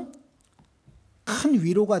가장 큰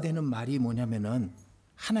위로가 되는 말이 뭐냐면은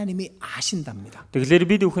하나님이 아신답니다. Тэгэхээр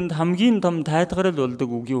бид өхөнд хамгийн том тайлгарал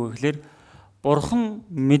болдог үг юу гэхээр Бурхан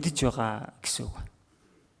мэдж байгаа гэсэн үг.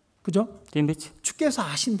 그죠? Тийм биз? 주께서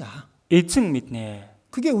아신다. Эзэн мэднэ.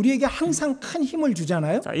 그게 우리에게 항상 큰 힘을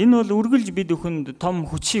주잖아요. За энэ бол үргэлж бид өхөнд том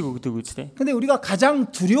хүчийг өгдөг үстэй. 근데 우리가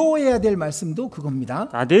가장 두려워해야 될 말씀도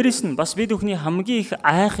그겁니다. За дээрэс нь бас бид өхний хамгийн их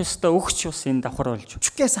айх ёстой өгч бас энэ давхар болж.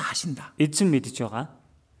 주께서 아신다. Эзэн мэдж байгаа.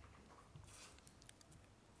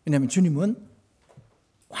 왜냐하면 주님은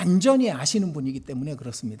완전히 아시는 분이기 때문에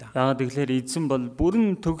그렇습니다. Яагаад гэвэл эзэн бол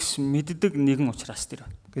бүрэн төгс мэддэг нэгэн учраас тэр.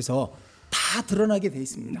 그래서 다 드러나게 돼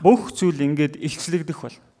있습니다. Бүх зүйл ингээд илчлэгдэх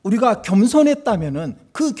бол. 우리가 겸손했다면은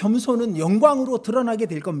그 겸손은 영광으로 드러나게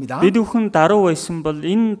될 겁니다. Бид өхөн даруй байсан бол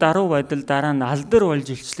энэ даруй байдал дараа нь алдар болж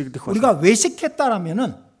илчлэгдэх бол. 우리가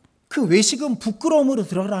외식했다라면은 그 외식은 부끄러움으로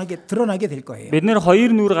드러나게 될 거예요. Бид нэр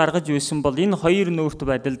хоёр нүур гаргаж байсан бол энэ хоёр нүрт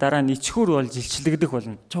байдал дараа нь ичхүр болж илчлэгдэх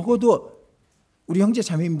болно. 적어도 우리 형제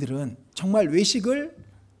자매님들은 정말 외식을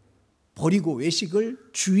버리고 외식을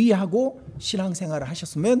주의하고 신앙생활을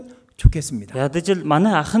하셨으면 좋겠습니다. Ядаж л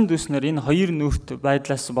манай ахын дүүснэр энэ хоёр нүрт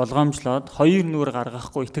байдлаас болгоомжлоод хоёр нүур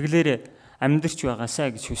гаргахгүй итгэлээрээ амьдарч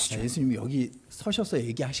байгаасаа гэж хүсэж байна. 예수님이 여기 서셔서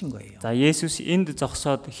얘기하신 거예요. За Есүс энд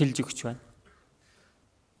зогсоод хэлж өгч байна.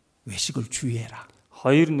 외식을 주의해라.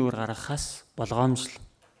 Хоёр нүур гаргахаас болгоомжл.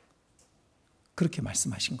 그렇게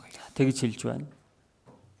말씀하신 거예요. Тэгж хэлж байна.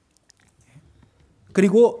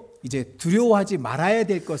 그리고 이제 두려워하지 말아야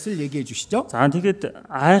될 것을 얘기해 주시죠. За тэгээд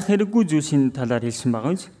айх хэрэггүй зүйлсийн талаар хэлсэн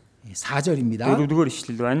байгаа биз? 4절입니다. 4-р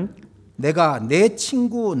ишлэл байна. 내가 내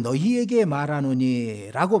친구 너희에게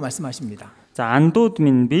말하노니라고 말씀하십니다. За андууд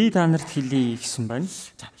минь би та нарт хэлье гэсэн байна.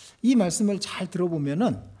 자, 이 말씀을 잘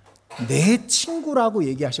들어보면은 내 친구라고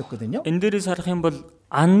얘기하셨거든요. Энэ дээрээс харах юм бол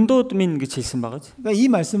андууд минь гэж хэлсэн байгаа. 그러니까 이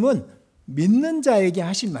말씀은 믿는 자에게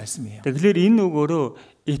하신 말씀이에요. Тэгэхээр энэ өгөөрөө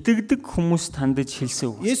итгэдэг хүмүүс тандж хэлсэн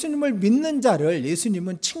үг. 예수님을 믿는 자를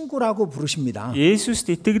예수님은 친구라고 부르십니다. Есүст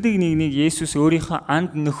итгэдэг нэгнийг Есүс өөрийнхөө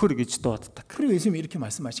анд нөхөр гэж дууддаг. 그리고 예수님이 이렇게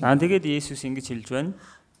말씀하신 Аа 거예요. тэгээд Есүс ингэж хэлж байна.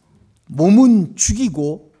 몸은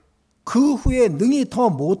죽이고 그 후에 능히 더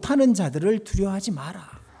못하는 자들을 두려워하지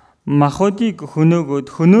마라. Махуудыг хөнөөгөөд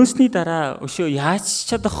хөнөөсний дараа өшөө яаж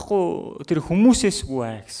чадахгүй тэр хүмүүсээс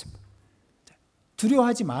гүй гэсэн.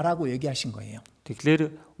 두려워하지 마라고 얘기하신 거예요.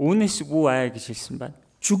 Тэгэхээр үүнээс гүй гэж хэлсэн байна.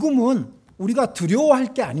 죽음은 우리가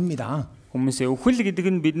두려워할 게 아닙니다. Хүмүүсээ өхөл гэдэг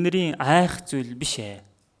нь бидний айх зүйл биш ээ.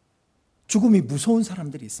 죽음이 무서운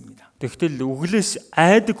사람들이 있습니다. Тэгтэл өглөөс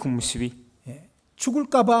айдаг хүмүүс бий.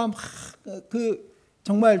 죽을까봐 그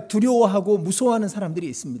정말 두려워하고 무서워하는 사람들이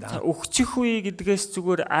있습니다. Өгчих үе гэдгээс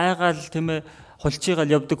зүгээр айгаал тийм ээ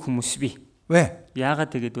холчигаал явдаг хүмүүс бий. 왜?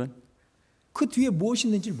 Яагаад тэгээд вэ? 그 뒤에 무엇이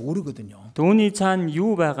있는지 모르거든요. Түүний цаана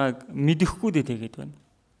юу байгааг мэдэхгүй дээ тэгээд байна.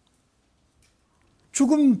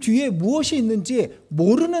 죽음 뒤에 무엇이 있는지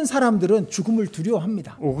모르는 사람들은 죽음을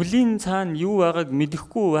두려워합니다. Өглийн цаана юу байгааг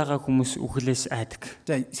мэдэхгүй байгаа хүмүүс өглөөс айдаг.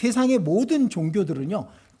 자, 세상의 모든 종교들은요.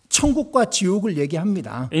 천국과 지옥을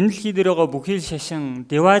얘기합니다. Энэ дэлхий дээр байгаа бүхий л шашин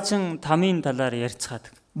дэважин тамийн талаар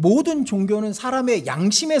ярьцгаадаг. 모든 종교는 사람의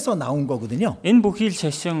양심에서 나온 거거든요. Энэ бүхий л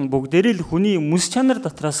шашин бүгдээрээ л хүний мэс чанар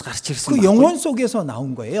дотроос гарч ирсэн 그 байна. 영혼 속에서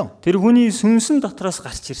나온 거예요. Тэр хүний сүнсэн дотроос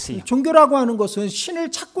гарч ирсэн юм. 종교라고 하는 것은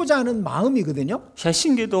신을 찾고자 하는 마음이거든요.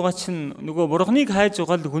 Шашин гэдэг байгаа чинь нөгөө бурхныг хайж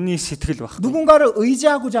байгаа л хүний сэтгэл баг. 누군가를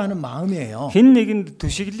의지하고자 하는 마음이에요. Хэн нэгэнд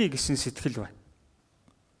түшиглэе гэсэн сэтгэл байна.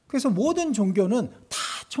 그래서 모든 종교는 다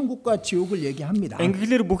천국과 지옥을 얘기합니다.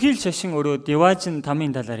 Инглээр бүхий л шашин өөрөө дэважин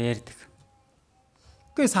тамийн талаар ярьдаг.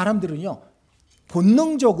 그 사람들은요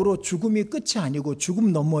본능적으로 죽음이 끝이 아니고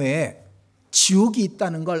죽음 너머에 지옥이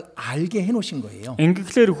있다는 걸 알게 해놓으신 거예요.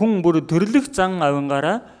 Ингэхлээр хүн бүр төрлөх зан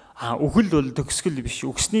авангаараа үхэл бол төгсгөл биш.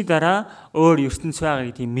 Өгсний дараа өөр ертөнц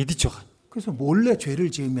байгаа гэдгийг мэдж байгаа. 그래서 몰래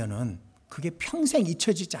죄를 지으면은 그게 평생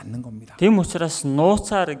잊혀지지 않는 겁니다. Тэм учраас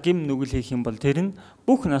нууцаар гим нүгэл хийх юм бол тэр нь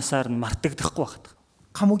бүх насаар нь мартагдахгүй байна.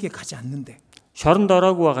 감옥에 가지 않는데, Шоронд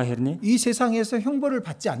ороогүй байгаа хэрнээ. 이 세상에서 형벌을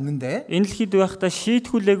받지 않는데 Энэ л хэд байхдаа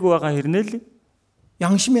шийтгүүлээгүй байгаа хэрнээ л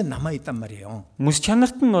양심에 남아 있단 말이에요. мэс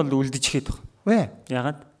чанарт нь бол үлдчихээд байна. 왜?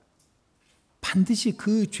 Ягаад? 반드시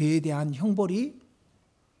그 죄에 대한 형벌이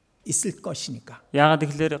있을 것이니까. Ягаад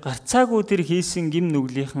гэвэл гарцаагүй тэр хийсэн гим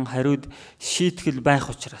нүглийнхэн хариуд шийтгэл байх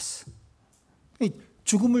учраас.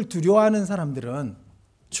 죽음을 두려워하는 사람들은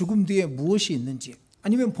죽음 뒤에 무엇이 있는지,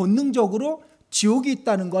 아니면 본능적으로 지옥이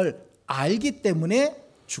있다는 걸 알기 때문에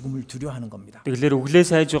죽음을 두려워하는 겁니다. Тэгэхээр өглөөс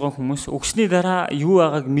хайж байгаа хүмүүс өгсний дараа юу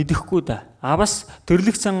байгааг мэдэхгүй да. Бас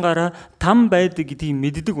төрлөх цангаараа там байдаг гэдгийг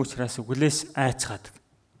мэддэг учраас өглөөс айцгаадаг.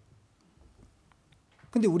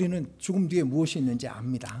 근데 우리는 죽음 뒤에 무엇이 있는지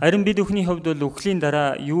압니다. Харин бид өхний хувьд бол өглийн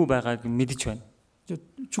дараа юу байгааг мэдж байна.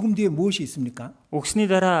 죽음 뒤에 무엇이 있습니까? Өгсний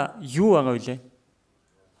дараа юу байгаа вэ?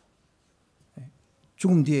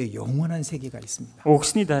 죽음 뒤에 영원한 세계가 있습니다.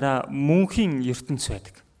 Өгсний дараа мөнхийн ертөнц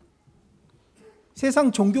байдаг.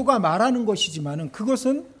 세상 종교가 말하는 것이지만은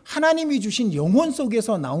그것은 하나님이 주신 영혼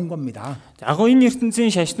속에서 나온 겁니다. Яг энэ ертөнцийн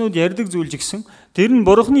шашнууд ярьдаг зүйл гэсэн тэр нь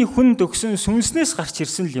бурхны хүн төгсөн сүнснээс гарч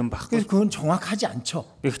ирсэн л юм 그래서 байхгүй. 그건 정확하지 않죠.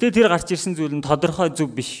 Гэхдээ тэр гарч ирсэн зүйл нь тодорхой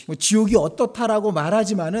зөв биш. 지옥이 어떻다라고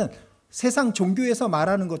말하지만은 세상 종교에서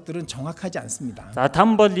말하는 것들은 정확하지 않습니다. За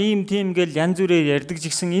там бол ийм тийм гэл янз бүрээр ярьдаг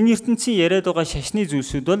гэсэн энэ ертөнцийн яриад байгаа шашны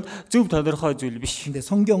зүйлсүүд бол зөв тодорхой зүйл биш. 근데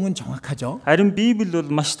성경은 정확하죠. Харин Библи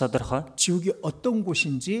бол маш тодорхой. 지옥이 어떤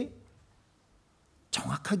곳인지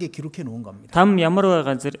정확하게 기록해 놓은 겁니다. Там ямар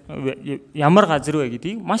газар вэ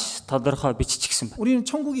гэдгийг маш тодорхой биччихсэн байна. 우리는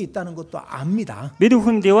천국이 있다는 것도 압니다. Бид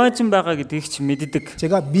бүхэн деважин байгаа гэдгийг ч мэддэг.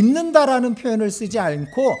 제가 믿는다라는 표현을 쓰지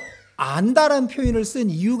않고 안다라는 표현을 쓴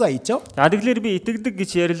이유가 있죠. За тэгэхээр би итгэдэг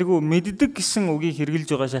гэж ярилгүй мэддэг гэсэн үгийг хэрэглэж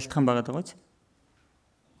байгаа шалтгаан байгаа даа.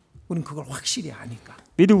 우리는 그걸 확실히 아니까.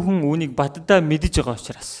 Бид бүхэн үүнийг баддаа мэдж байгаа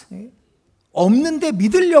учраас. 없는데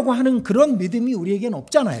믿으려고 하는 그런 믿음이 우리에겐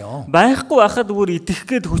없잖아요. Байхгүй байхад бүр итгэх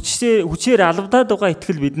гээд хүчээр албадаад байгаа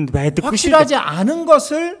итгэл бидэнд байдаггүй шүү. 확실하지 않은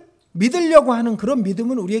것을 믿으려고 하는 그런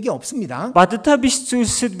믿음은 우리에게 없습니다. Баддаа биш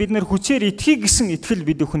зүйлсэд бид нэр хүчээр итгэх гэсэн итгэл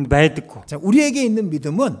бид бүхэнд байдаггүй. 자, 우리에게 있는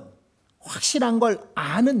믿음은 확실한 걸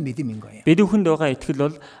아는 믿음인 거예요. Бид бүхэнд байгаа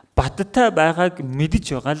итгэл бол баддаа байгааг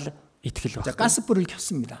мэдж байгаа л итгэл 자, байна. 가스불을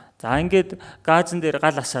켰습니다. За ингээд газан дээр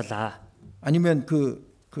гал асаалаа. 아니면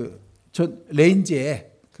저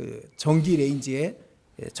레인지에 전기 레인지에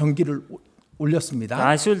전기를 올렸습니다.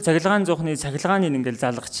 За эсвэл цахилгаан зуухны цахилгааныг ингээл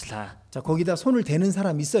залгачлаа. 자, 거기다 손을 대는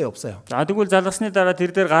사람 있어요, 없어요? За тэгвэл залгасны дараа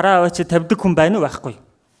тэр дээр гараа аваач тавьдаг хүн байна уу байхгүй?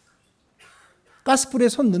 가스불에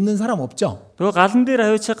손 넣는 사람 없죠? Тэгээ галан дээр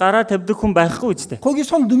аваач гараа тавьдаг хүн байхгүй үстэй. 거기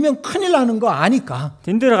손 넣으면 큰일 나는 거 아니까.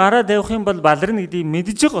 Тэн дээр гараа тавих юм бол баларна гэдгийг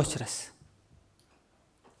мэдж байгаа учраас.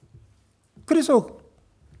 그래서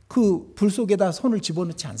그 불 속에다 손을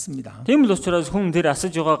집어넣지 않습니다. Тийм л учраас хүн тэр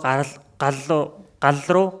асаж байгаа гал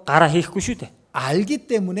руу гараа хийхгүй шүү дээ. 알기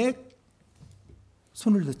때문에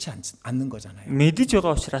손을 넣지 않는 거잖아요. Мэдж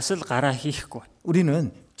байгаа учраас л гараа хийхгүй.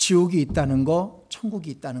 우리는 지옥이 있다는 거, 천국이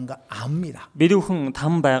있다는 거 압니다. Бид бүхэн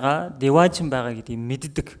там байгаа, деважин байгаа гэдгийг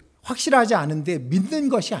мэддэг. 확실하지 않은데 믿는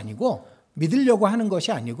것이 아니고 믿으려고 하는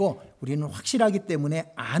것이 아니고 우리는 확실하기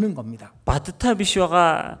때문에 아는 겁니다. Бадтай биш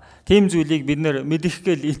байгаа тийм зүйлийг бид нэр мэдэх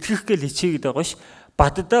гээл итгэх гээл хичээгээд байгаа ш.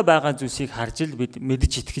 Бадтай байгаа зүйлсийг харж л бид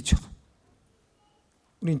мэдж итгэж байгаа.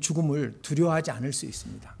 우리는 죽음을 두려워하지 않을 수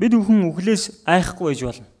있습니다. Бид бүхэн өглөөс айхгүй байж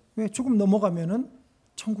болно. 왜? 죽음 넘어가면은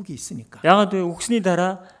천국이 있으니까. Ягаад вэ? Өгсний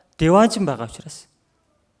дараа деважин байгаа учраас.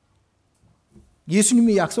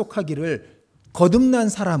 예수님이 약속하기를 거듭난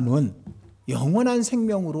사람은 영원한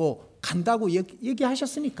생명으로 간다고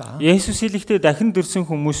얘기하셨으니까. Есүс хэлэхдээ дахин дөрсөн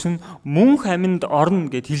хүмүүс нь мөнх амьд орно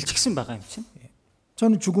гэд хэлчихсэн байгаа юм чинь.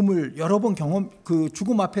 저는 죽음을 여러 번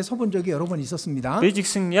죽음 앞에 서본 적이 여러 번 있었습니다. Би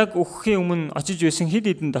жигсэн яг өгөхийн өмнө очиж байсан хэд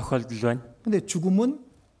хэдэн тохиолдол байна. 근데 죽음은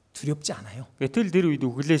두렵지 않아요. Гэтэл тэр үед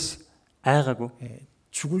өглөөс айгаагүй.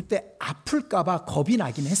 죽을 때 아플까봐 겁이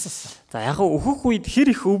나긴 했었어. За яг өөхөх үед хэр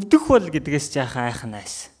их өвдөх бол гэдгээс жаахан айхан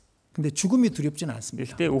найс. 근데 죽음이 두렵지는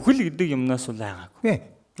않습니다. Гэхдээ үхэл гэдэг юмнаас бол айгаагүй.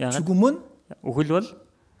 왜? 야간? 죽음은 Үхэл бол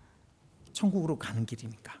천국으로 가는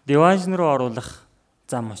길이니까. деважин руу оруулах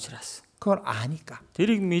зам учраас. 그걸 아니까.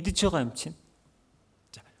 Тэрийг мэдж байгаа юм чинь.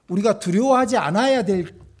 자, 우리가 두려워하지 않아야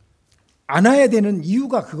되는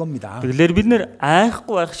이유가 그겁니다. Тэгэхээр бид нэр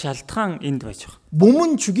айхгүй байх шалтгаан энд байж байгаа.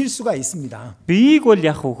 몸은 죽일 수가 있습니다. Биеийг бол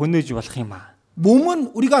яг хөнөөж болох юм аа.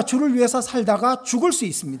 몸은 우리가 주를 위해서 살다가 죽을 수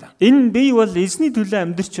있습니다. Энэ бие бол эзний төлөө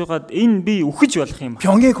амьдарч байгаад энэ бие үхэж болох юм.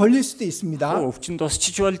 병에 걸릴 수도 있습니다. өвчин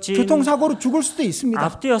тосчиж болж, 교통사고로 죽을 수도 있습니다.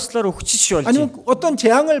 автын ослоор үхчих болж. 아니면 어떤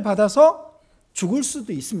재앙을 받아서 죽을 수도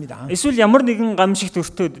있습니다. эсвэл ямар нэгэн гамшигт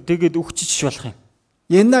өртөөд тэгээд үхчих болох юм.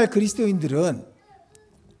 옛날 그리스도인들은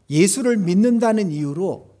예수를 믿는다는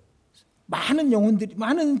이유로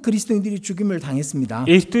많은 그리스도인들이 죽임을 당했습니다.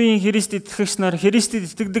 Эвтүийн Христ итгэгч нар Христэд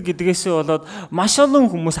итгэдэг гэдгээсээ болоод маш олон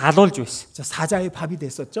хүмүүс алуулж байсан. 사자의 밥이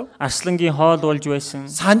됐었죠. Арслангийн хоол болж байсан.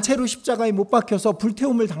 산채로 십자가에 못 박혀서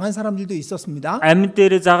불태움을 당한 사람들도 있었습니다. Амьд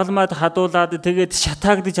дээр загалмаад хадуулаад тэгээд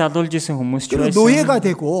шатаагдж алуулж исэн хүмүүс ч 그리고 байсан. 노예가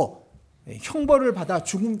되고 형벌을 받아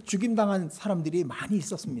죽임 당한 사람들이 많이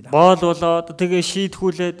있었습니다. Боол болоод тэгээд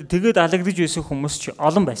шийтгүүлээд тэгээд алагдж байсан хүмүүс ч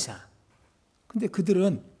олон байсан. 근데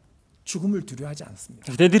그들은 죽음을 두려워하지 않습니다.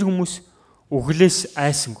 Тэгээд тэр хүмүүс өглөөс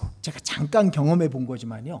айсангүй. 제가 잠깐 경험해 본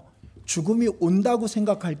거지만요. 죽음이 온다고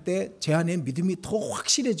생각할 때 제 안에 믿음이 더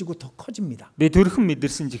확실해지고 더 커집니다. Би төрхөн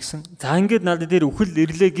мэдэрсэн ч гэсэн за ингээд надад дээр үхэл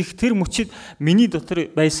ирлээ гэх тэр мөчид миний дотор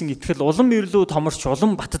байсан итгэл улам ирлүү томорч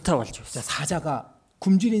улам батттай болж байсан. 사자가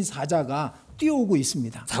굶주린 사자가 뛰어오고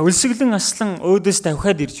있습니다. Завилсэглэн аслан өөдөөс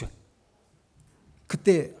давхаад ирж байна.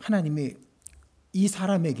 그때 하나님이 이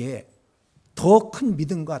사람에게 더 큰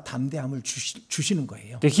믿음과 담대함을 주시는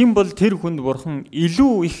거예요. Тэгхийн бол тэр хүнд бурхан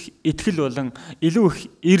илүү их итгэл болон илүү их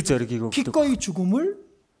эр зоригийг өгдөг. 기꺼이 죽음을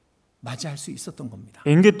맞이할 수 있었던 겁니다.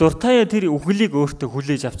 Ингээд дуртаяа тэр үхлийг өөртөө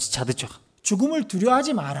хүлээж авч чадаж байгаа. 죽음을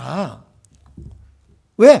두려워하지 마라.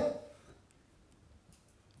 왜?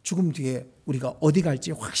 죽음 뒤에 우리가 어디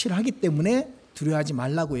갈지 확실하기 때문에 두려워하지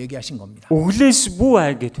말라고 얘기하신 겁니다. Өглөөс бүү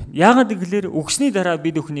ай гэдэг. Яагаад гэвэл өгсний дараа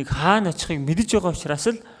бид өхнийг хаана очихыг мэдэж байгаа учраас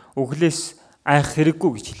л өглөөс айх хэрэггүй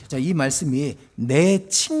гэж хэлээ. 자, 이 말씀이 내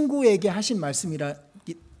친구에게 하신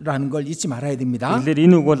말씀이라는 걸 잊지 말아야 됩니다. Тэгэхээр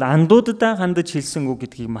энэ үг бол андуудаа хандаж хэлсэн үг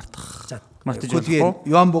гэдгийг мартаж 그 뒤에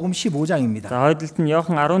болохгүй. 요한복음 15장입니다. За ойдлт нь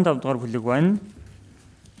Иохан 15 дугаар бүлэг байна.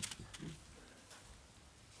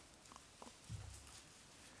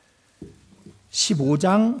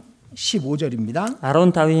 15장 15절입니다.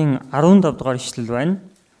 15-ийн 15 дугаар ишлэл байна.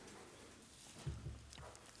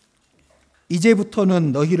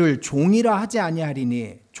 이제부터는 너희를 종이라 하지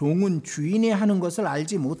아니하리니 종은 주인이 하는 것을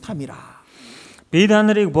알지 못함이라. Би та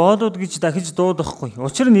нарыг боолууд гэж дахиж дуудахгүй.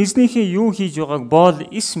 Учир нь эзнийхээ юу хийж байгааг боол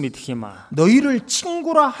ис мэдэх юм аа. 너희를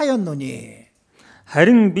친구라 하였노니.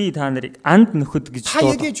 Харин би та нарыг анд нөхөд гэж 다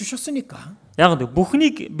дуудав. 얘기해 주셨으니까. Яг л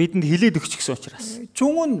бүхнийг бидэнд хэлээд өгч гисэн учраас.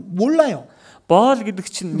 종은 몰라요. Боол гэдэг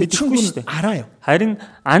чинь 근데 мэдэхгүй шүү 친구는 дээ. 알아요. Харин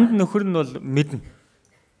анд нөхөр нь бол мэднэ.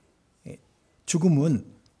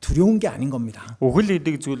 죽음은 두려운 게 아닌 겁니다. Үхэл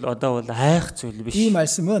гэдэг зүйл одоо бол айх зүйл биш. 이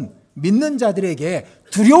말씀은 믿는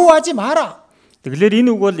자들에게 두려워하지 마라. Тэгэхээр энэ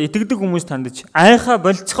үг бол итгэдэг хүмүүс тандж айхаа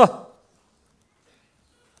болцгоо.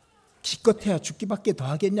 기껏해야 죽기밖에 더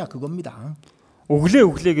하겠냐 그겁니다. Өглөө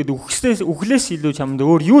гэд үхлээс илүү чамд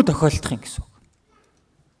өөр юу тохиолдох юм гэсэн үг.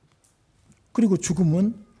 그리고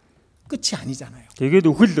죽음은 끝이 아니잖아요. Тэгээд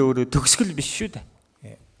үхэл өөрөө төгсгөл биш шүү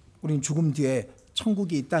дээ. 우린 죽음 뒤에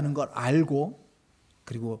천국이 있다는 걸 알고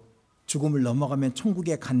그리고 죽음을 넘어가면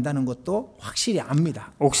천국에 간다는 것도 확실히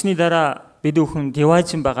압니다. Өгсний дараа бид өхөн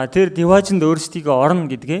диваажин байгаа. Тэр диваажинд өөрсдийгөө орно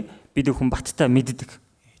гэдгээ бид өхөн баттай мэддэг.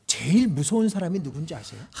 제일 무서운 사람이 누군지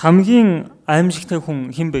아세요? Хамгийн аимшигтай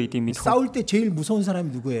хүн хэн бэ гэдгийг мэдэх үү? 싸울 때 제일 무서운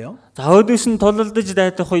사람이 누구예요? За өөдөөс нь тололдож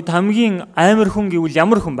дайдах үед хамгийн аимар хүн гэвэл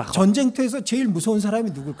ямар хүн байх вэ? 전쟁터에서 제일 무서운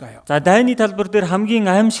사람이 누굴까요? За дайны талбар дээр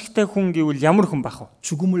хамгийн аимшигтай хүн гэвэл ямар хүн байх вэ?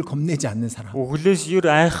 죽음을 겁내지 않는 사람. Өглөөс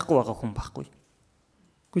юр айхгүй байгаа хүн байхгүй.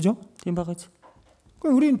 그죠? Тийм байгаач.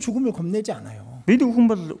 우리는 죽음을 겁내지 않아요. Бид хүн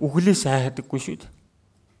бол өглөөс айхдаггүй шүү дээ.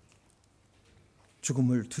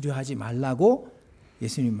 죽음을 두려워하지 말라고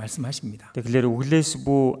예수님 말씀하십니다. Тэгэхээр өглөөс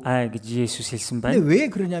бүү ай гэж Есүс хэлсэн 근데 байна. 왜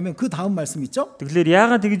그러냐면 그 다음 말씀 있죠? Тэгэхээр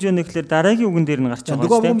яагаад тэгж байна гэхээр дараагийн үгэн дээр нь гарч 자, байгаа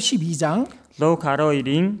누가복음 юм. 12장 Лук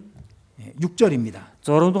 12-ийн 6절입니다.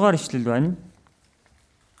 6 дугаар ишлэл байна.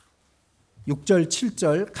 6절,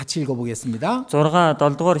 7절 같이 읽어보겠습니다. 6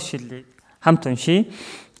 7 дугаар ишлэлийг хамт уншийе.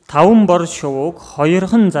 5 бор шувууг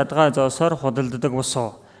 2хан задгаа зоосоор худалддаг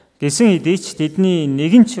босоо гэсэн хэдий ч тэдний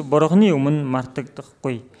нэгэн ч бурхны өмнө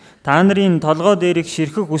мартагдахгүй. Та нарын толгой дээрх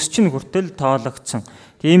ширхэг ус чинь хүртэл тоологдсон.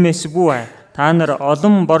 Тиймээс бүү ай. Та нар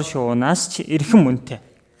олон бор шуунаас ч эрхэм үнэтэй.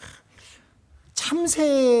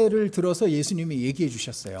 참새를 들어서 예수님이 얘기해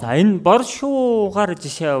주셨어요. За энэ бор шуугаар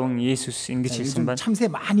жишээ аван Есүс ингэж хэлсэн 요즘 байна. 참새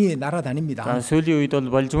많이 날아다닙니다. За сүүлийн үед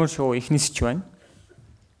бол болжмор шуу ихнэсч байна.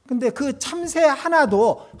 근데 그 참새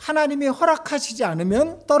하나도 하나님이 허락하시지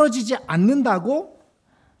않으면 떨어지지 않는다고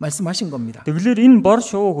말씀하신 겁니다. Тэгэлэр энэ бор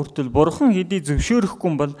шувуу хүртэл бурхан хэдий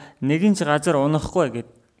зөвшөөрөхгүй бол нэгэн ч газар унахгүй гэд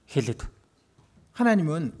хэлээд.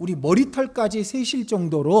 하나님은 우리 머리털까지 세실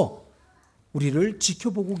정도로 우리를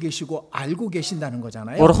지켜보고 계시고 알고 계신다는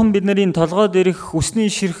거잖아요. Бурхан бидний толгойд ирэх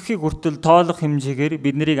үсний ширхгийг хүртэл тоолох хэмжээгээр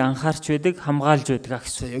биднийг анхаарч байдаг, хамгаалж байдаг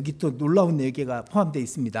гэсэн. 자, 여기 또 놀라운 얘기가 포함되어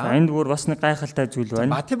있습니다. Энд бүр бас нэг гайхалтай зүйл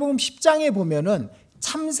байна. 마태복음 10장에 보면은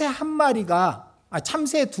참새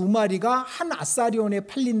두 마리가 한 아사리온에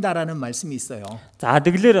팔린다라는 말씀이 있어요. За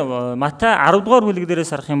тэгэлэр Матай 10 дугаар бүлэг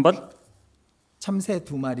дээрээс харах юм бол 참새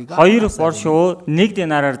두 마리가 хоёр боршуу 1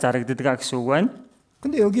 динараар зарагддаг гэсэн үг байна.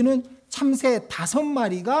 근데 여기는 참새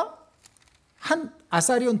 5마리가 한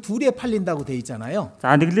아사리온 둘에 팔린다고 돼 있잖아요.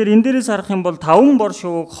 За тэгэлэр энэ дээрээс харах юм бол 5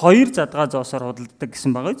 боршууг 2 задгаа зоосоор худалддаг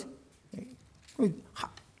гэсэн багаж.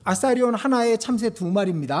 아사리온 하나에 참새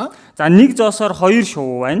 2마리입니다. За нэг зоосоор 2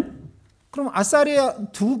 шувуу байна. 그럼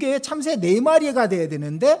아사리온 2개에 참새 4마리가 돼야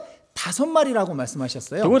되는데 5마리라고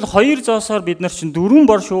말씀하셨어요. Тэгвэл 2 зоосоор бид нар чинь 4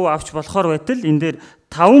 боршуу авч болохоор байтал энэ дээр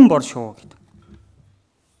 5 боршуу гэдэг.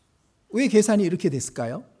 왜 계산이 이렇게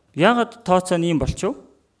됐을까요? Яагаад тооцоо ийм болчихв?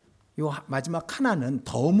 요 마지막 하나는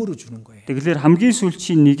덤으로 주는 거예요. Тэгэлэр хамгийн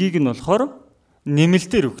сүүлчийн нэгийг нь болохоор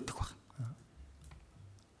нэмэлтээр өгдөг баг.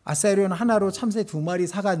 아사리온 하나로 참새 2마리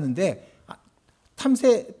사갔는데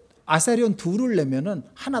아사리온 2를 내면은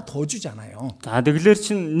하나 더 주잖아요. За тэгэлэр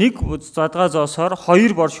чинь нэг задгаа зоосоор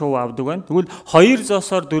 2 боршуу авдаг байна. Тэгвэл 2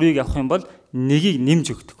 зоосоор 4-ийг авах юм бол нэгийг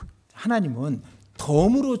нэмж өгдөг. 하나님은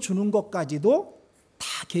덤으로 주는 것까지도 다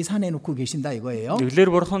계산해 놓고 계신다 이거예요. Тэгэлэр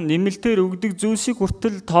бурхан нэмэлтээр өгдөг зүйлсийг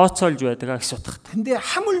хүртэл тооцоолж байдаг гэсэн утгатай. 근데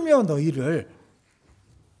하물며 너희를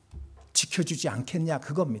지켜주지 않겠냐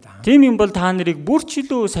그겁니다. Тийм юм бол та нарыг бүр ч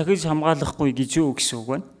илүү сахиж хамгаалахгүй гэж юу гэсэн үг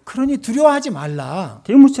байна? 그러니 두려워하지 말라.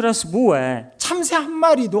 Тийм учраас бүү ээ. 참새 한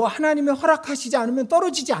마리도 하나님의 허락하시지 않으면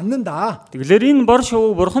떨어지지 않는다. Тэгэлэр энэ бор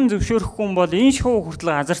шувуу бурхан зөвшөөрөхгүй бол энэ шувуу хүртэл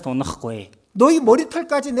газарт унахгүй. 너희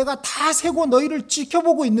머리털까지 내가 다 세고 너희를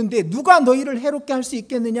지켜보고 있는데 누가 너희를 해롭게 할 수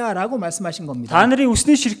있겠느냐라고 말씀하신 겁니다. Та нарын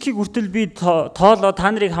үсний ширхгийг хүртэл би тоолоо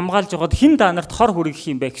та нарыг хамгаалж байгаад хэн та нарт хор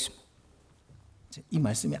хүргэх юм бэ гэсэн. 이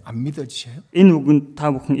말씀이 안 믿어지셔요? Энэ үгэнд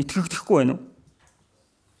та бүхэн итгэхгүй байна уу?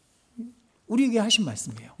 우리에게 하신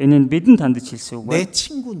말씀이에요. Энэ нь бидэнд хандаж хэлсэн үг 내 байна.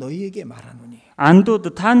 친구 너희에게 말하노니.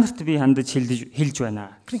 Андууд та нарт би хандаж хэлж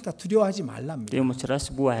байна. 그러니까 두려워하지 말랍니다. Тийм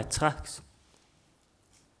учраас бүү айцгаа гэсэн.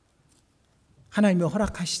 하나님이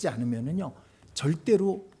허락하시지 않으면은요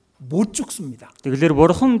절대로 못 죽습니다. Тэгэлэр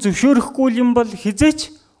бурхан зөвшөөрөхгүй юм бол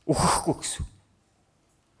хизээч өгөхгүй гэсэн.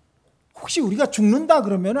 혹시 우리가 죽는다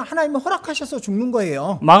그러면 하나님이 허락하셔서 죽는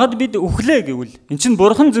거예요. Магад бид өглөө гэвэл эн чинь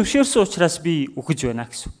бурхан зөвшөөрсөн учраас би өгөж байна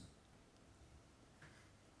гэсэн.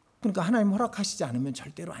 그러니까 하나님 허락하시지 않으면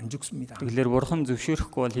절대로 안 죽습니다. Тэгэлэр бурхан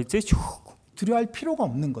зөвшөөрөхгүй бол хизээч өгөхгүй. 두려워할 필요가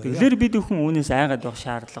없는 거예요. Тэгэлэр бид бүхэн үүнээс айгаад байх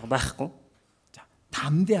шаардлага байхгүй. 자,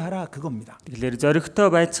 담대하라 그겁니다. Тэгэлэр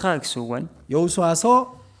зоригтой байцгаа гэсэн үг байна.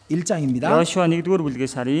 여호수아서 1장입니다. Йошуа 1-р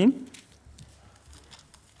бүлгээс харъя.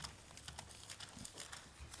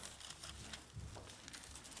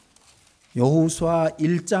 여호수아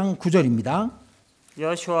 1장 9절입니다.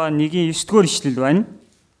 Йошуа 1-ийн 9-р ишлэл байна.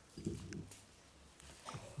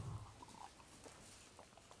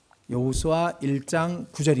 여호수아 1장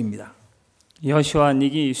 9절입니다. Йошуа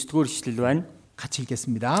 1-ийн 9-р ишлэл байна. 같이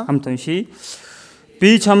읽겠습니다. Хамт уншия.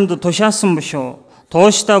 Би чамд тушаасан биш үү?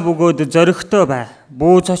 Тууштай бөгөөд зоригтой бай.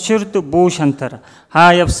 Бүү цочирд бүү шантар.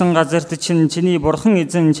 Хаа явсан газарт чинь чиний бурхан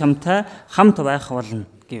эзэн чамтай хамт байх болно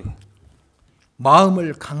гэв.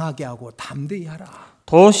 마음을 강하게 하고 담대히 하라.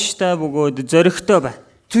 Тууштай бөгөөд зоригтой бай.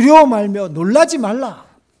 두려워 말며 놀라지 말라.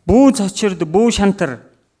 Бүү цочирд бүү шантар.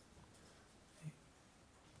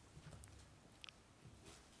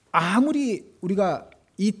 아무리 우리가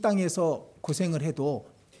이 땅에서 고생을 해도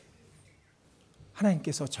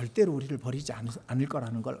하나님께서 절대로 우리를 버리지 않을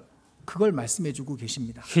거라는 걸 그걸 말씀해 주고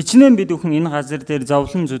계십니다. Хичнээн бид бүхэн энэ газар дээр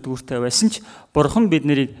зовлон зүдгүүртэй байсан ч бурхан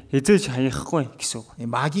биднийг эзэж хаяхгүй гэсэн үг.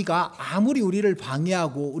 마귀가 아무리 우리를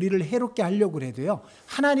방해하고 우리를 해롭게 하려고 해도요.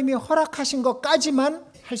 하나님이 허락하신 것까지만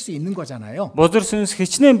할 수 있는 거잖아요. Бузар сүнс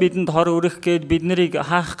хичнээн бидэнд хор өрөх гээд биднийг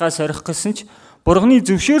хаахгаа сорих гэсэн ч бурханы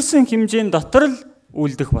зөвшөөрсөн хэмжээнд дотор л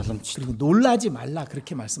үлдэх боломжтой. 그리고 놀라지 말라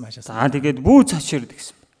그렇게 말씀하셨어요. За тэгээд бүү цочирд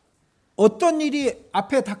гэсэн. 어떤 일이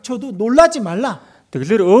앞에 닥쳐도 놀라지 말라.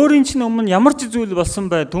 Тэгэлэр өөрийн чинь өмнө ямар ч зүйл болсон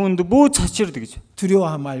бай түүнд бүү цочирд гэж.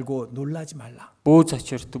 두려워 말고 놀라지 말라. Бүү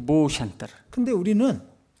цочирд бүү шантар. 근데 우리는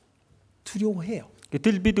두려워해요.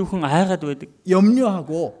 Гэтэл бид бүхэн айгаад байдаг.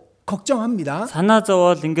 염려하고 걱정합니다. Санаа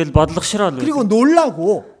зовоол ингээл бодлогошрол. 그리고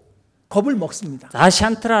놀라고 겁을 먹습니다. За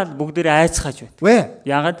шантраад бүгдээрээ айцгааж байдаг. 왜?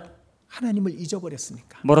 Яагаад? 하나님을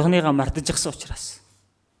잊어버렸으니까. Бурханыгаа мартажсан учраас.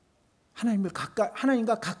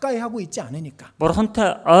 하나님과 가까이 하고 있지 않으니까.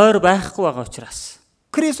 Бурхантай ойр байхгүй байгаа учраас.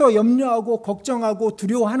 그래서 염려하고 걱정하고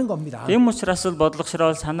두려워하는 겁니다. Тийм учраас л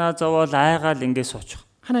бодлогошрол санаа зовоол айгаал ингэ суучих.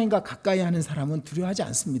 하나님과 가까이 하는 사람은 두려워하지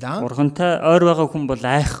않습니다. Бурхантай ойр байгаа хүн бол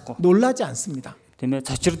айхгүй. 놀라지 않습니다. Тийм ээ,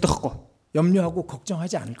 цочирдохгүй. 염려하고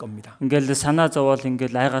걱정하지 않을 겁니다. Ингээл санаа зовоол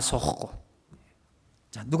ингээл айгаа суухгүй.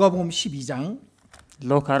 자, 누가복음 12장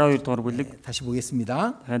Лук 12 дугаар бүлэг 다시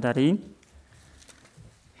보겠습니다. дарий.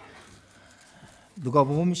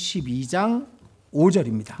 누가복음 12장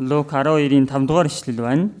 5절입니다. Лук 12-ийн 5 дугаар ишлэл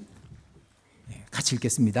байна. 같이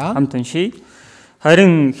읽겠습니다. Хамт уншийе.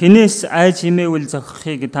 Харин хинээс айж имээвэл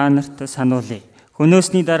зохихыг та нарт сануулъя.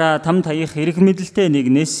 Хөнөөсний дараа тамд хаях эрх мэдэлтэй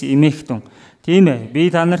нэгнээс эмээгтүн. Тийм ээ,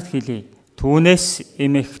 би та нарт хэлье. Түүнээс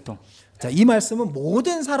эмээгтүн. 자, 이 말씀은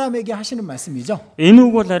모든 사람에게 하시는 말씀이죠. Энэ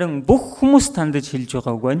үг бол харин бүх хүмүүс тандж хэлж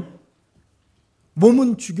байгаа үг байна.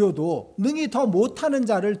 몸은 죽여도 능히 더 못하는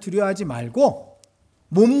자를 두려워하지 말고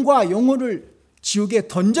몸과 영혼을 지옥에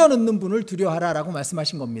던져넣는 분을 두려워하라라고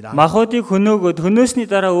말씀하신 겁니다. Махуудыг хөнөөгөөд хөнөөсний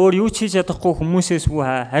дараа өөр юу ч хийж чадахгүй хүмүүсээс үгүй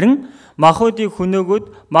харин махуудыг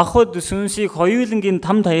хөнөөгөөд махууд сүнсийг хоёулангийн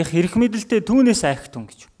тамд хаях эрх мэдэлтэй түүнээс айхтун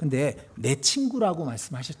гэж. 근데 내 친구라고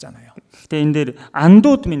말씀하셨잖아요. Гэтэ энэ дээр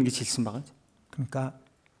андууд минь гэж хэлсэн байгаа. 그러니까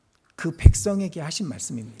그 백성에게 하신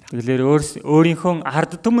말씀입니다. Тэгэхээр өөрийнхөө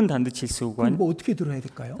ард түмэн тандж хэлсэн үг байна. 뭐 어떻게 들어야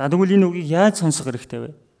될까요? За тэгвэл энэ үгийг яаж сонсох хэрэгтэй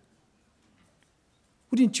вэ?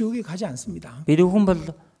 우린 지옥에 가지 않습니다. Бид хүн бол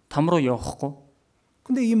там руу явахгүй.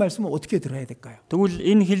 근데 이 말씀은 어떻게 들어야 될까요? Тэгвэл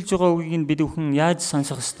энэ хэлж байгаа үгийг нь бид хүн яаж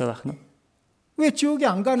сонсох хэрэгтэй байх нь? 왜 지옥에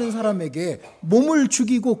안 가는 사람에게 몸을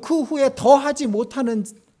죽이고 그 후에 더 하지 못하는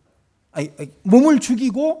몸을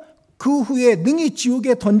죽이고 그 후에 능히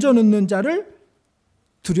지옥에 던져넣는 자를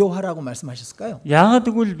두려워하라고 말씀하셨을까요?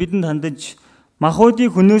 Яагаад гэвэл бидэнд хандаж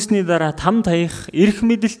махуудыг хөнөөсний дараа там таях эрх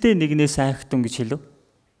мэдэлтэй нэгнээс айхтун гэж хэлв.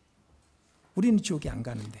 우리는 지옥에 안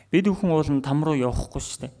가는데. Бид хүн уулын там руу явахгүй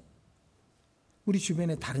шүү дээ. 우리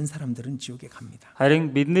주변에 다른 사람들은 지옥에 갑니다.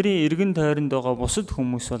 Харин бидний эргэн тойронд байгаа бусад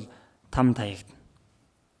хүмүүс бол там таягдана.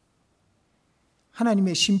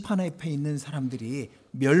 하나님의 심판 앞에 있는 사람들이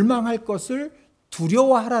멸망할 것을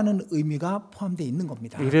두려워하라는 의미가 포함되어 있는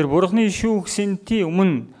겁니다. Тэгэхээр Бурхны шүүгсэнти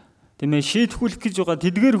өмнө тийм ээ шийтгүүлэх гэж байгаа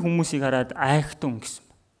тэдгээр хүмүүсийг хараад айхтун гэсэн.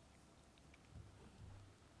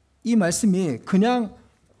 이 말씀이 그냥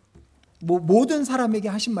모든 사람에게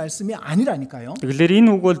하신 말씀이 아니라니까요. Тэгэхээр энэ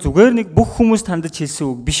үг бол зүгээр нэг бүх хүмүүст хандаж хэлсэн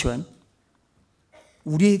үг биш байна.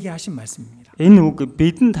 우리에게 하신 말씀입니다. Энэ үг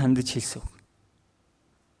бидэнд хандаж хэлсэн үг.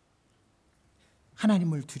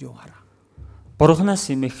 하나님을 두려워하라. Бурханаас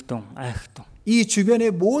эмээгтун, айхтун. 이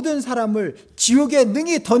주변의 모든 사람을 지옥에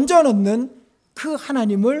능히 던져넣는 그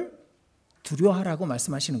하나님을 두려워하라고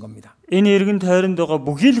말씀하시는 겁니다. Энэ эргэн тойронд байгаа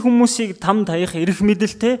бүхий л хүмүүсийг там таях эрх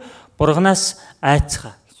мэдэлтэй Бурханаас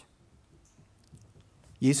айцгаа.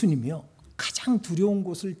 예수님이요 가장 두려운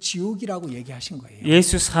곳을 지옥이라고 얘기하신 거예요.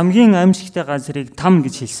 Есүс хамгийн аимшигтай газрыг там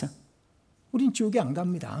гэж хэлсэн. 우린 지옥에 안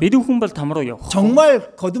갑니다. Бид хүн бол там руу явах.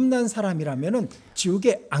 정말 거듭난 사람이라면은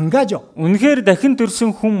지옥에 안 가죠. Үнэхээр дахин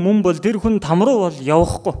төрсөн хүн мөн бол тэр хүн там руу бол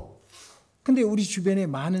явахгүй. 근데 우리 주변에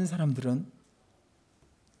많은 사람들은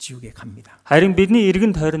지옥에 갑니다. Харин бидний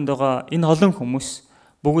эргэн тойронд байгаа энэ олон хүмүүс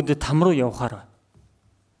бүгд там руу явахаар.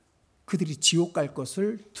 그들이 지옥 갈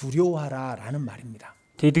것을 두려워하라라는 말입니다.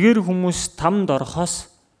 Тэдгээр хүмүүс тамд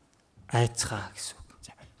орохоос айцгаа гэсэн үг.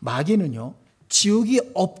 마귀는요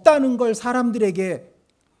지옥이 없다는 걸 사람들에게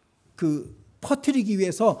퍼뜨리기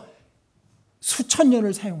위해서 수천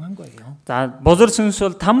년을 사용한 거예요. За бозор сүнс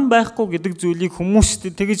бол там байхгүй гэдэг зүйлийг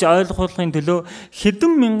хүмүүст тэгж ойлгуулахын төлөө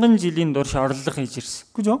хэдэн мянган жилийн турш орлого хийж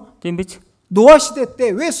ирсэн. 그죠? Тийм биз? 노아 시대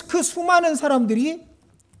때 왜 그 수많은 사람들이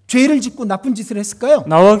죄를 짓고 나쁜 짓을 했을까요?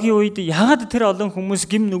 Новагийн үед яагаад тэр олон хүмүүс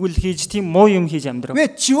гим нүгэл хийж тийм муу юм хийж амьдрав?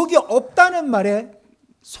 왜 지옥이 없다는 말에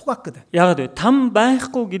속았거든. Яагаад вэ? Там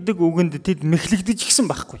байхгүй гэдэг үгэнд тэд мэхлэгдэж гисэн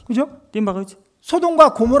байхгүй. 그죠? Тийм байгаа биз?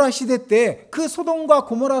 소돔과 고모라 시대 때 그 소돔과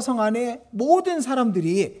고모라 성 안에 모든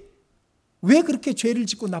사람들이 왜 그렇게 죄를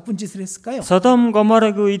짓고 나쁜 짓을 했을까요? Содом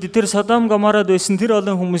Гоморагийн үед тэр Содом Гоморад байсан тэр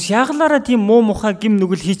олон хүмүүс яаглаараа тийм муу мухай гим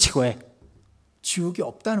нүгэл хийчих вэ? 지옥이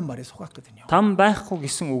없다는 말에 속았거든요. Там байхгүй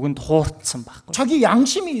гэсэн үгэнд хуурдсан байхгүй. 자기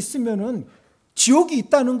양심이 있으면은 지옥이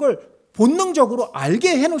있다는 걸 본능적으로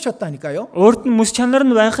알게 해놓으셨다니까요. Өөрт нь мэс чанар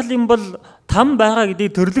нь байх юм бол там байгаа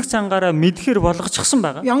гэдгийг төрлөх цангаараа мэдхээр болгочихсон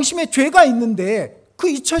байгаа. 양심에 죄가 있는데 그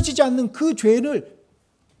잊혀지지 않는 그 죄를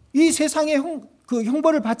이 세상의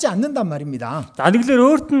형벌을 받지 않는단 말입니다. За тэгэхээр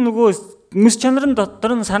өөрт нь нөгөө мэс чанарын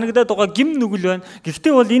дотор нь санагдаад байгаа гим нүгэл байна.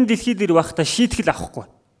 Гэхдээ бол энэ дэлхий дээр байхдаа шийтгэл авахгүй.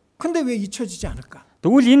 근데 왜 잊혀지지 않을까?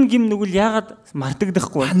 Тэгвэл энэ гим нүгэл яагаад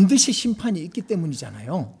мартагдахгүй вэ? 반드시 심판이 있기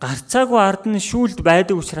때문이잖아요. Гарцаагүй ард нь шүүлд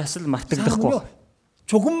байдаг учраас л мартагдахгүй.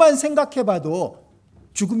 조금만 생각해봐도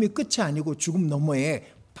죽음이 끝이 아니고 죽음 너머에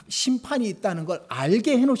심판이 있다는 걸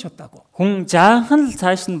알게 해놓으셨다고. Хүн жаахан л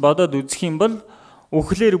цааш нь бодоод үзэх юм бол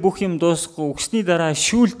өглөөр бүх юм дуусахгүй өгсний дараа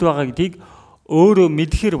шүүлт байгаа гэдгийг өөрөө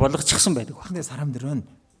мэдхээр болгочихсон байдаг ба. 근데 사람들은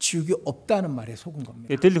지옥이 없다는 말에 속은 겁니다.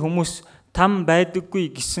 Гэтэл хүмүүс там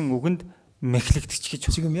байдаггүй гэсэн үгэнд мэхлэгдэж гэж.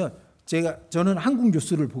 지금요. 저는 한국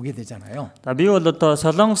뉴스를 보게 되잖아요. Би бол одоо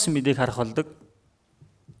Солонгос мэдийг харах болдог.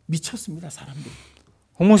 미쳤습니다, 사람들이.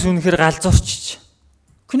 Хүмүүс үнэхээр галзуурчиж.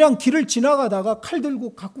 그냥 길을 지나가다가 칼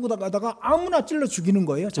들고 갖고 가다가 아무나 찔러 죽이는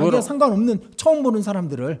거예요. 자기가 상관없는 처음 보는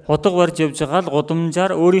사람들을. Хотго барьж явж байгаа л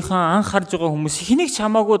гудамжаар өөрийнхөө анх харж байгаа хүмүүс хэнийг ч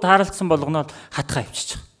хамаагүй таарлцсан болгоноор хатгаа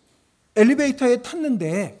авчиж байгаа. 엘리베이터에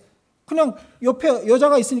탔는데 그냥 옆에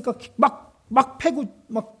여자가 있으니까 막 패고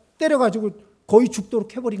막 때려가지고 거의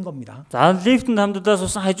죽도록 해버린 겁니다. За лифтэнд хамтдаа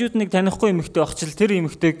суусан хажууд нэг танихгүй эмэгтэй очил тэр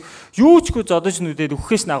эмэгтэйг юу ч гүй зодож нүдээд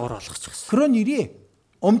үхээс наагур болгочихсон. 그런 일이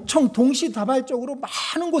엄청 동시다발적으로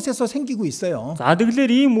많은 곳에서 생기고 있어요. За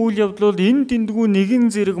тэгэлэр ийм үйл явдал бол энэ дэндгүү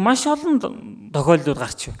нэгэн зэрэг маш олон тохиолдол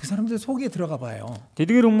гарч байна. 그 사람들 속에 들어가 봐요.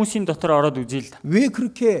 Тэдгээр хүмүүсийн дотор ороод үзье л. 왜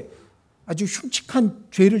그렇게 아주 흉측한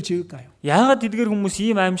죄를 지을까요? Яагаад тэдгээр хүмүүс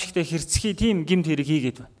ийм аимшигтай хэрцгий тийм гэмт хэрэг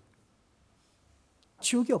хийгээд байна?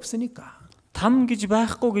 지옥이 없으니까. Там гэж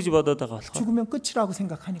байхгүй гэж бодоод байгаа болохоор. 죽으면 끝이라고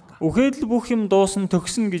생각하니까. Үхээд л бүх юм дуусна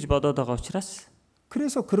төгснө гэж бодоод байгаа учраас.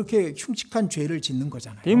 그래서 그렇게 흉측한 죄를 짓는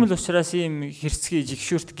거잖아요. Тийм л учраас ийм хэрцгий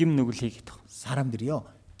жигшүүрт гим нүгэл хийгээд байгаа. 사람들이요.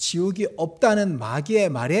 지옥이 없다는 마귀의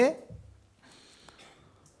말에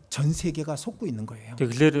전 세계가 속고 있는 거예요.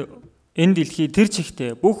 Тэгэхээр энэ дэлхий тэр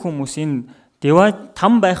чигтээ бүх хүмүүс энэ 대화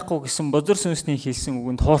там байхгүй гэсэн бозор сүнсний хэлсэн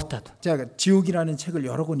үгэнд хууртаад. 제가 지옥이라는 책을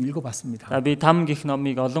여러 권 읽어봤습니다. Би там гих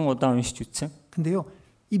номыг олон удаа уншиж үзсэн. 근데요,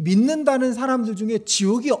 이 믿는다는 사람들 중에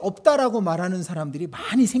지옥이 없다라고 말하는 사람들이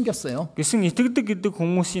많이 생겼어요. Гэсэн итгэдэг гэдэг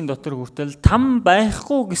хүмүүсийн дотор хүртэл там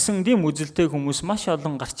байхгүй гэсэн тийм үзэлтэй хүмүүс маш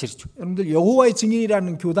олон гарч ирж байна. 여러분들 여호와의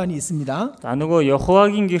증인이라는 교단이 있습니다. За нөгөө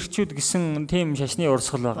Йоховагийн гэрчүүд гэсэн тийм шашны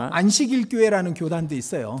урсгал байгаа. 안식일 교회라는 교단도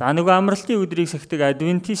있어요. За нөгөө амралтын өдрийг сахидаг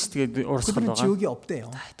адвентист гэдэг урсгал 그들은 байгаа. 지옥이 없대요.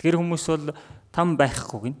 Тэгэхээр хүмүүс бол там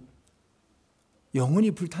байхгүй гин.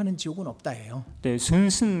 영원히 불타는 지옥은 없다예요. Тэгээ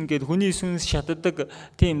сүнсэн гэдэг хүний сүнс шатдаг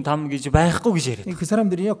тийм там гэж байхгүй гэж яриад. 그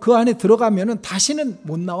사람들이요, 그 안에 들어가면은 다시는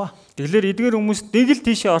못 나와. Тэгэхээр эдгээр хүмүүс нэг л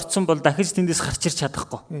тийшээ орцсон бол дахиж тэндээс гарч ирч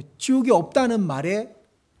чадахгүй. 지옥이 없다는 말에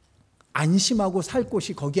안심하고 살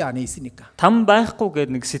곳이 거기 안에 있으니까. Там байхгүй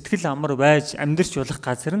гэдэг нэг сэтгэл амар байж амьдрч болох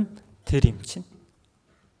газар нь тэр юм чинь.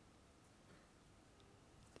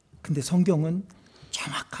 근데 성경은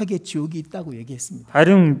정확하게 지옥이 있다고 얘기했습니다.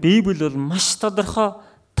 Харин Библи бол маш тодорхой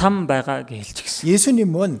там байгаа гэж хэлж гисэн.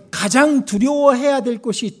 예수님은 가장 두려워해야 될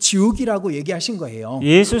곳이 지옥이라고 얘기하신 거예요.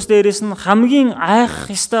 Есүс дээрээс нь хамгийн айх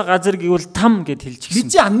ёстой газар гэвэл там гэж хэлж гисэн.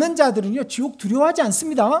 믿지 않는 자들은요, 지옥 두려워하지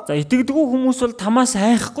않습니다. За итгэдэггүй хүмүүс бол тамаас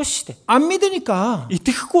айхгүй шүү дээ. 안 믿으니까.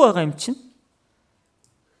 Итгэхгүй байгаа юм чинь.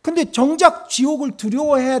 근데 정작 지옥을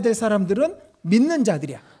두려워해야 될 사람들은 믿는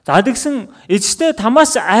자들이야. За тэгсэн эцэстээ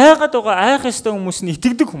тамаас айгаад байгаа айх ёстой хүмүүс нь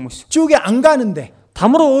итгэдэг хүмүүс. 지옥에 안 가는데.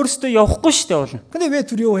 Там руу өөрсдөө явахгүй шүү дээ болно. 근데 왜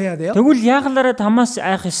두려워해야 돼요? Тэгвэл яагалаараа тамаас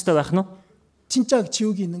айх ёстой байх нь? 진짜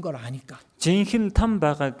지옥이 있는 걸 아니까. Жинхэнэ там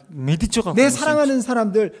байгааг мэдж байгаа 내 хүмүүс. 사랑하는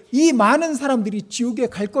사람들, 이 많은 사람들이 지옥에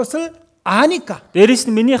갈 것을 아니까. Дээрээс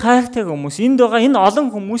нь миний хайртай хүмүүс, энд байгаа энэ олон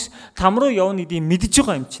хүмүүс там руу явна гэдгийг мэдж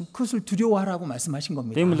байгаа юм чинь. 그것을 두려워하라고 말씀하신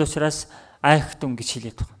겁니다. Тийм л учраас айхтун гэж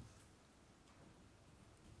хэлээд байгаа.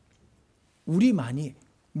 우리만이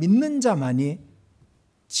믿는 자만이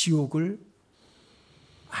지옥을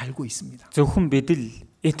알고 있습니다. Зөвхөн бид л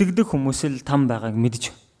итгэдэг хүмүүс л там байгааг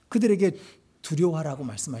мэдж байна. 그들에게 두려워하라고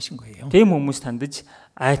말씀하신 거예요. Тийм хүмүүс тандаж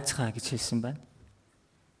айцгаа гэж хэлсэн байна.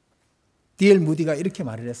 D.L. 무디가 이렇게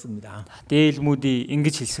말을 했습니다. D.L. 무디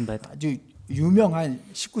ингэж хэлсэн байна. 아주 유명한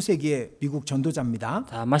 19세기의 미국 전도자입니다.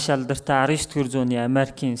 За маш алдартай 19-р зууны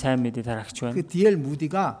Америкийн сайн мэдээ тараагч байна. 그 D.L.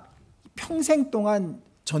 무디가 평생 동안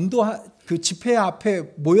전도 그 집회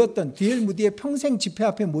앞에 모였던 D.L. 무디의 평생 집회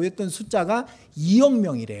앞에 모였던 숫자가 2억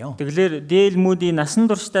명이래요. Тэгэхээр D.L. 무디 насан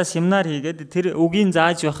туршдаа семинар хийгээд тэр үгийн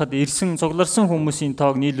зааж байхад ирсэн цугларсан хүмүүсийн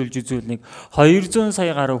тоог нийлүүлж үзвэл нэг 200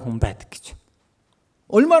 сая гаруй хүн байдаг гэж.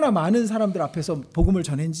 얼마나 많은 사람들 앞에서 복음을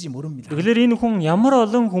전했는지 모릅니다. Тэгэхээр энэ хүн ямар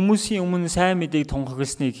олон хүмүүсийн өмнө сайн мэдээг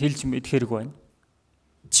тунхагласныг хэлж мэдхэрэг байна.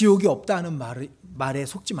 지옥이 없다는 말에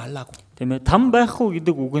속지 말라고. Тийм ээ, там байхгүй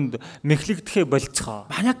гэдэг үгэнд мэхлэгдэхээ болцгоо.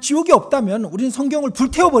 만약 지옥이 없다면 우리는 성경을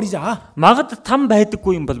불태워 버리자. Магад там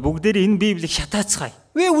байдаггүй юм бол бүгдээр энэ Библийг шатаацгаая.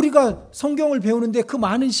 왜 우리가 성경을 배우는데 그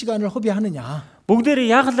많은 시간을 허비하느냐?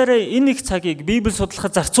 бүгдээрээ яагалаараа энэ их цагийг Библи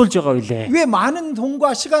судлахад зарцуулж байгаа билээ. 왜 많은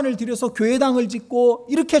돈과 시간을 들여서 교회당을 짓고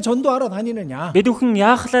이렇게 전도하러 다니느냐? Бид бүхэн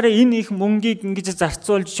яагалаараа энэ их мөнгийг ингэж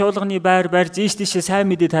зарцуулж чуулганы байр барьж ийш тийшээ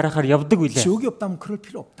сайн мэдээ тарахаар явдаг билээ. 지옥이 없다면 그럴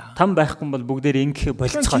필요 없다. Там байхгүй бол бүгдээрээ ингэхэ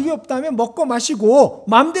болцгоо. 지옥이 없다면 먹고 마시고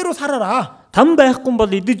마음대로 살아라. Там байхгүй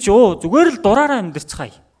бол идэж юу зүгээр л дураараа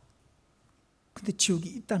амьдарцгаая. 근데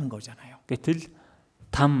지옥이 있다는 거잖아요. Гэтэл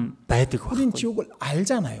там байдаг 우린 байхгүй. 지옥을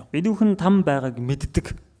알잖아요. Бид бүхэн там байгааг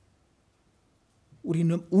мэддэг.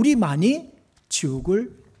 우리만이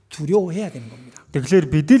지옥을 두려워해야 되는 겁니다.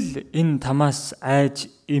 Тэгэхээр бид л энэ тамаас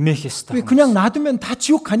айж эмээх ёстой. 왜 그냥 놔두면 다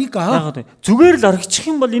지옥 가니까. Яагаад вэ? Зүгээр л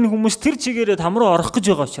орчих юм бол энэ хүмүүс тэр чигээрээ там руу орох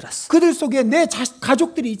гэж байгаа учраас. 그들 속에 내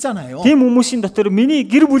가족들이 있잖아요. Тийм хүмүүсийн дотор миний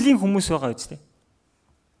гэр бүлийн хүмүүс байгаа үстэй.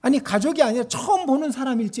 아니 가족이 아니라 처음 보는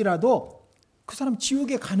사람일지라도 그 사람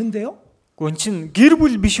지옥에 가는데요? Гүн чин гэр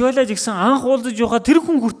бүл биш байлаа гэсэн анх уулзаж байгаа тэр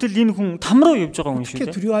хүн хүртэл энэ хүн там руу явж байгаа хүн шүү 어떻게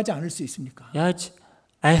дээ. 두려워하지 않을 수 있습니까? Яаж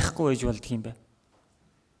айхгүй байж болдго юм бэ?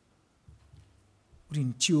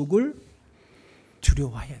 우린 지옥을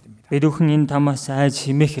두려워해야 됩니다. Бид бүхэн энэ тамаас айж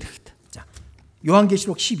хэмээх хэрэгтэй. 자,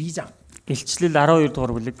 요한계시록 12장. Илчлэл 12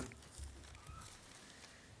 дугаар бүлэг.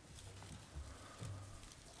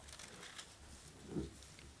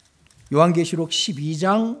 요한계시록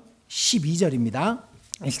 12장 12절입니다.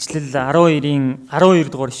 Илчлэл 12-ийн 12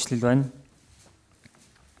 дугаар ишлэл байна.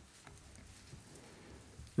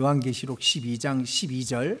 요한계시록 12장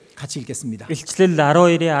 12절 같이 읽겠습니다. Илчлэл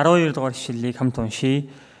 12-ийн 12 дугаар ишлэлийг хамт уншийе.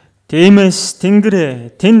 Тиймээс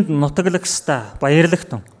тэнгэрээ тэнд нутаглагста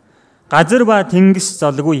баярлагтун. Газар ба тэнгис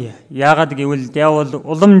золгүй. Яагад гэвэл диавол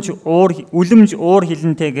үлэмж уур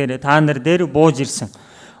хилэнтэйгээр та нар дээр бууж ирсэн.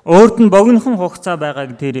 Өөрт нь богинохон хугацаа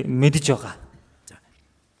байгааг тэр мэдж байгаа.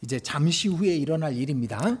 이제 잠시 후에 일어날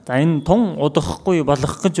일입니다. За энэ тун удахгүй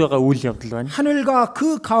болох гэж байгаа үйл явдал байна. 하늘과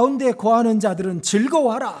그 가운데 거하는 자들은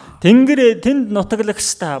즐거워하라. Тэнгэрээ тэнд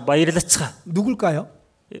нутаглагста баярлацгаа. 누굴까요?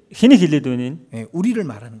 Хэнийг хэлээд байна энэ? 네, 우리를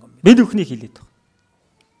말하는 겁니다. Бид бүхнийг хэлээд байна.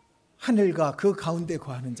 하늘과 그 가운데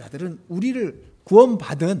거하는 자들은 우리를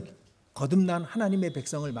구원받은 거듭난 하나님의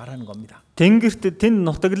백성을 말하는 겁니다. Тэнгэрт тэнд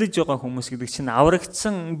нутаглаж байгаа хүмүүс гэдэг чинь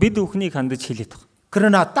аврагдсан бид бүхнийг хандаж хэлээд байна.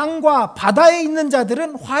 그러나 땅과 바다에 있는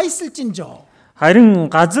자들은 화 있을진저. Харин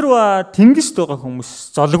газар와 тэнгист байгаа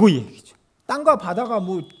хүмүүс золгүй гэж. 땅과 바다가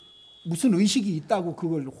무슨 의식이 있다고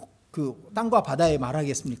그걸 그 땅과 바다에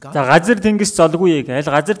말하겠습니까? За газар тэнгис золгүй гээл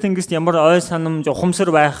газар тэнгист ямар ой санамж ухамсар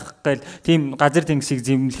байх гээл тийм газар тэнгисийг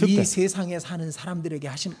зэмлэх 이 үү. 세상에 사는 사람들에게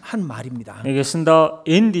한 말입니다. Нэгэсэндээ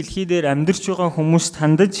энэ дэлхий дээр амьдарч байгаа хүмүүст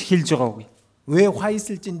хандаж хэлж байгаа үг. 왜 화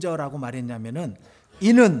있을진저라고 말했냐면은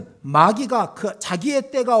이는 마귀가 그 자기의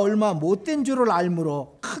때가 얼마 못된 줄을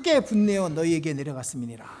알므로 크게 분내어 너희에게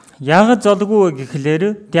내려갔음이니라. Ягд золгүй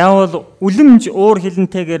гэхлээр диавол үлэмж уур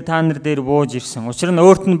хилэнтэйгээр та нар дээр бууж ирсэн. Учир нь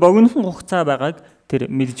өөрт нь богинохон хугацаа байгааг тэр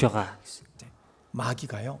мэдж байгаа гэсэн.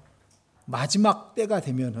 마귀가요. 마지막 때가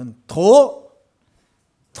되면은 더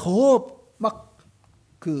막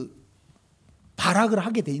그 발악을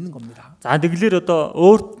하게 돼 있는 겁니다. За тэгэлэр одоо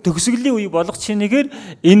өөр төгсгөлийн үе болох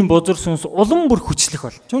чинээгээр энэ бузар сүнс улам бүр хүчлэх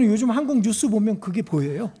бол. 저는 요즘 한국 뉴스 보면 그게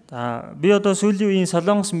보여요. За би одоо сүүлийн үеийн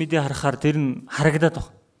солонгос медиа харахаар тэр нь харагдаад байна.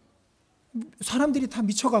 사람들이 다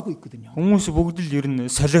미쳐가고 있거든요. Хүмүүс бүгд л ер нь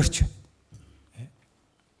солиорч байна.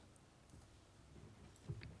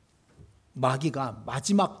 마귀가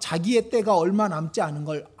마지막 자기의 때가 얼마 남지 않은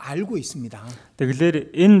걸 알고 있습니다.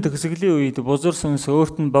 Тэгэлэр энэ төгсгөлийн үед бузар сүнс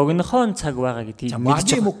өөрт нь богинохон цаг байгаа гэдгийг мэдж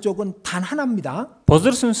마귀의 байгаа. 목적은 단 하나입니다.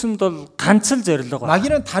 Бузар сүнсэнд бол ганц л зорилго байна.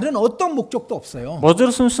 마귀는 다른 어떤 목적도 없어요.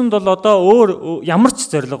 Бузар сүнсэнд бол одоо өөр ямар ч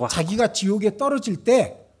зорилго байна. 자기가 지옥에 떨어질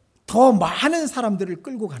때 더 많은 사람들을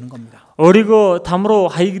끌고 가는 겁니다. Өөрийгөө там руу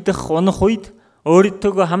хаягдах унах үед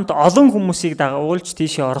өөртөөгөө хамт олон хүмүүсийг дагуулж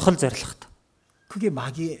тийшээ орохол зорилготой. 그게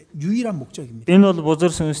마귀의 유일한 목적입니다. Энэ бол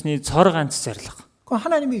бузар сүнсний цор ганц зорилго. 그럼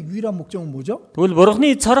하나님의 유일한 목적은 뭐죠? Тэгвэл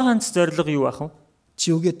бурхны цор ганц зорилго юу ах вэ?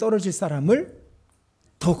 지옥에 떨어질 사람을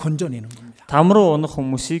더 건져내는 겁니다. Там руу унах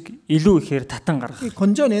хүмүүсийг илүү ихээр татан гаргах.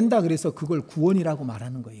 건져낸다 그래서 그걸 구원이라고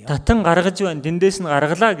말하는 거예요. Татан гаргаж байна, дэндээс нь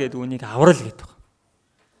гаргалаа гэдэг үнийг аврал гэдэг.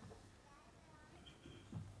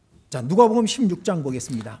 자, 누가복음 16장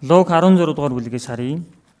보겠습니다. Луг 16 дугаар бүлгээс харъя.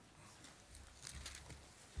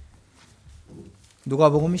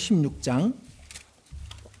 누가복음 16장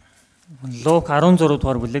Луг 16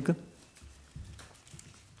 дугаар бүлэг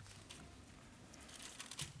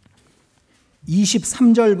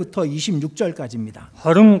 23절부터 26절까지입니다.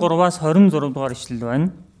 23-аас 26 дугаар ишлэл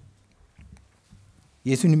байна.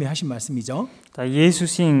 예수님이 하신 말씀이죠. За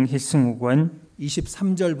Есүсийн хэлсэн үг байна.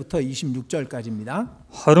 23절부터 26절까지입니다.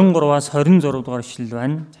 23-аас 26 дугаар ишлэл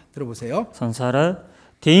байна. 들어보세요. Сонсоорой.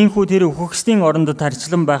 Тээнхүү тэр үхэгсдийн оронд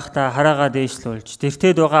тарчлан байхдаа хараагаа дээшлүүлж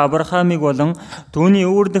тэртээд байгаа Авраамыг болон түүний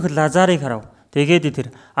өвөрдөх Лазарыг харав. Тэгээд тэр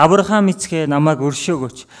Авраам эцгээ намайг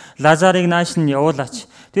өршөөгөөч. Лазарыг нааш нь явуулаач.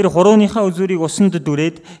 Тэр хурууныхаа үзүүрийг усанд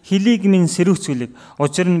дүрээд хөлийг минь сэрүүцүүлэг.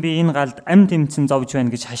 Учир нь би энэ галд амьд эмцэн зовж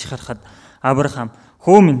байна гэж хашгирахад Авраам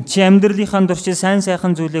хөөмин чи амьдралынхаа туршид сайн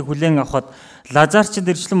сайхан зүйлийг хүлээн авахад Лазар ч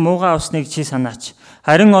дэрчлэн муугаа авсныг чи санаач.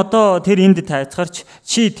 Харин одоо тэр энд тайцгарч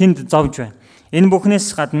чи тэнд зовж байна. Энэ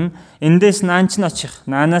бүхнээс гадна эндээс наанч нь очих,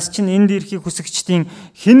 наанаас ч энд ирэхийг хүсэгчдийн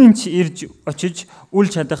хэн ч ирж очиж үл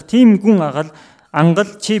чадах тийм гүн ангал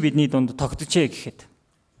чи бидний дунд тогтжээ гэхэд.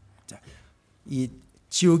 자, 이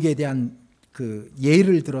지옥에 대한 그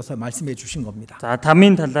예를 들어서 말씀해 주신 겁니다. За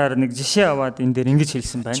тамийн талаар нэг жишээ аваад энэ дээр ингэж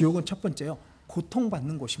хэлсэн байна. 지옥은 첫 번째요.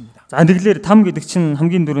 고통받는 곳입니다. За тэгэлэр там гэдэг чинь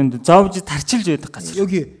хамгийн дөрөнд зовж тарчилж байдаг газар.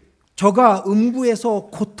 여기 저가 음부에서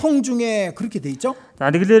고통 중에 그렇게 돼 있죠? За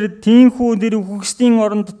тэгэлэр тийхүү дэр үхэгсдийн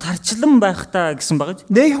оронд тарчлан байхдаа гэсэн багаж.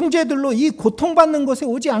 내 형제들로 이 고통받는 곳에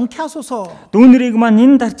오지 않게 하소서. Дүүнэрийг маань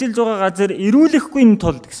энэ тарчилж байгаа газар ирүүлэхгүй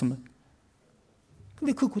тулд гэсэн байна.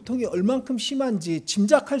 근데 그 고통이 얼만큼 심한지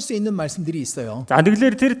짐작할 수 있는 말씀들이 있어요. За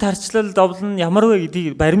тэгэлэр тэр тарчлал довлон ямар вэ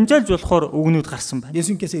гэдгийг баримжаалж болохоор үгнүүд гарсан байна.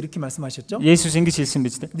 예수님께서 이렇게 말씀하셨죠? Есүс ингэж хэлсэн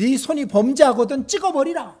биз дээ. 네 손이 범죄하거든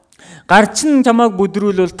찍어버리라. Гарчин чамааг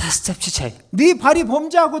бүдрүүлвэл тас цавчиж хай. 네 발이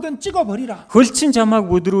범죄하거든 찍어버리라. Хөлчин чамааг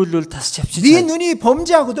бүдрүүлвэл тас цавчиж 네 хай. 눈이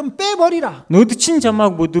범죄하거든 빼버리라. Нүдчин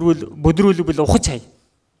чамааг бүдрүүлвэл ухаж хай.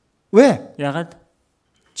 왜? Ягаад?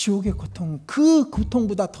 지옥의 고통, 그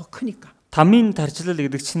고통보다 더 크니까. Тамийн тарчлал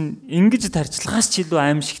гэдэг чинь ингэж тарчлагаас ч илүү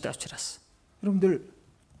аимшигтай учраас. 여러분들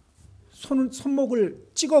손목을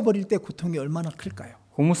찍어버릴 때 고통이 얼마나 클까요?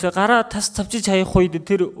 Хүмүүсээ гараа тас цавчиж хаях үед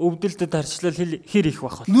тэр өвдөлтөд тарчлал хэр их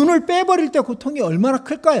байх вэ? 눈을 빼버릴 때 고통이 얼마나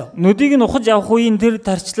클까요? Нүдийг нь ухаж авах үеийн тэр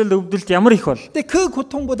тарчлал өвдөлт ямар их бол? 근데 그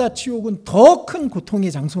고통보다 지옥은 더 큰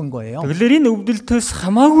고통의 장소인 거예요. Тэгэлэр энэ өвдөлтөөс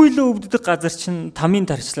хамаагүй л өвддөг газар чинь тамийн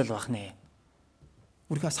тарчлал байх нэ.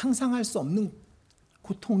 우리가 상상할 수 없는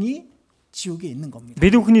고통이 지옥에 있는 겁니다.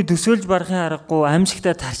 Бид бүхний төсөөлж барахын аргагүй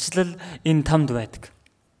аимшигтай тарчлал энэ тамд байдаг.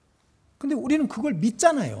 근데 우리는 그걸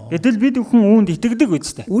믿잖아요. Гэтэл бид бүхэн үүнд итгэдэг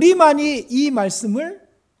үстэй. 우리만이 이 말씀을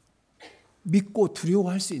믿고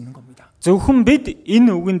두려워할 수 있는 겁니다. Зөвхөн бид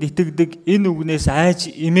энэ үгэнд итгэдэг, энэ үгнээс айж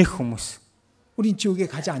эмээх хүмүүс. 우린 지옥에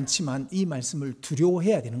가지 않지만 이 말씀을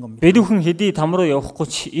두려워해야 되는 겁니다. Бид бүхэн хэдий там руу явахгүй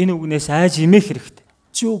ч энэ үгнээс айж эмээх хэрэгтэй.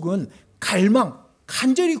 지옥은 갈망,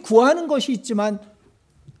 간절히 구하는 것이 있지만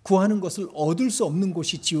구하는 것을 얻을 수 없는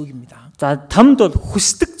곳이 지옥입니다. За тамд бол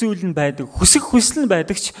хүсдэг зүйл нь байдаг, хүсэх хүсэл нь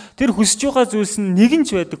байдаг ч тэр хүсэж байгаа зүйлс нь нэгэн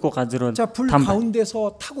ч байдаггүй газар бол 자, 불 там.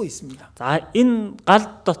 가운데서 타고 있습니다. За энэ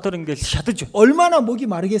гал дотор ингээл шатаж байна. 얼마나 목이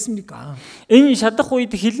마르겠습니까? Энэ шатах үед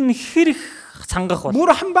хил нь хэр их цангах бол. 물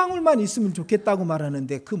한 방울만 있으면 좋겠다고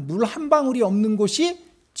말하는데 그 물 한 방울이 없는 곳이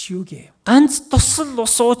지옥이에요. Ганц тусал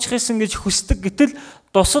ус уучих гэсэн гэж хүсдэг гэтэл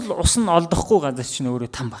тусал ус нь олдохгүй газар чинь өөрөө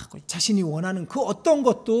там байхгүй. 자신이 원하는 그 어떤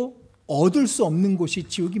것도 얻을 수 없는 곳이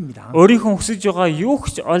지옥입니다. Өөрийнхөө хүсэж байгаа юу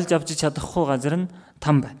ч олж авч чадахгүй газар нь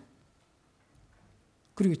там байна.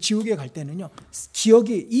 그리고 지옥에 갈 때는요,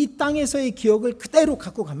 기억이 이 땅에서의 기억을 그대로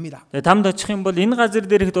갖고 갑니다. Тамд очих юм бол энэ газар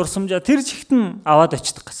дээрх дурсамжаа тэр чигт нь аваад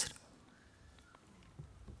очдог газар.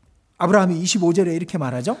 아브라함이 25절에 이렇게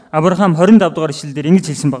말하죠. Авраам 25 дугаар ишлэлээр ингэж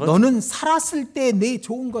хэлсэн байгаа. 너는 살았을 때 내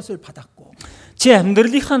좋은 것을 받았고. Чи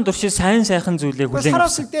амьдралынхаа туршид сайн сайхан зүйлээ хүлээн авсан.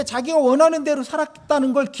 살았을 때 자기가 원하는 대로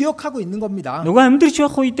살았다는 걸 기억하고 있는 겁니다. Нөгөө амьдрч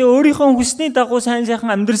явах үедээ өөрийнхөө хүсний дагуу сайн сайхан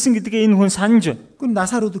амьдрсан гэдгээ энэ хүн санаж байна. 그럼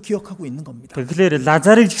나사로도 기억하고 있는 겁니다. Тэгэхээр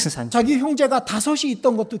Лазарыг ч гэсэн санаж. 자기 형제가 5이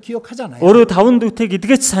있던 것도 기억하잖아요. Өөрөө 5 дүүтэй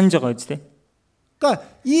гэдгээ ч санаж байгаа үстэй. 그러니까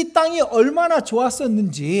이 땅이 얼마나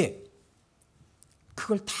좋았었는지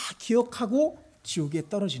그걸 다 기억하고 지옥에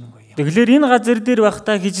떨어지는 거예요. Тэгэхээр энэ газар дээр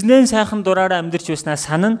байхдаа хижнээн сайхан дураараа амьдрч байснаа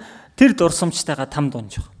санана тэр дурсамжтайгаа тамд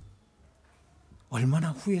унж байгаа. 얼마나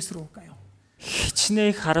후회스러울까요?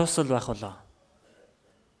 Хичнээн харуулсал байх болоо.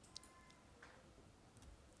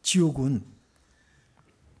 지옥은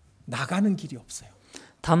나가는 길이 없어요.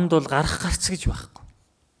 Тамд бол гарах гарц гэж байхгүй.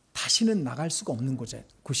 다시는 나갈 수가 없는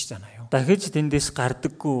곳이잖아요. Дахиж тэндээс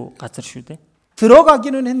гардаггүй газар шүү дээ.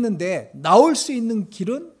 들어가기는 했는데 나올 수 있는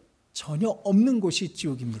길은 전혀 없는 곳이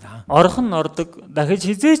지옥입니다. Орхон ордог, дахиж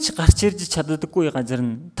хизээч гарч ирж чаддаггүй газар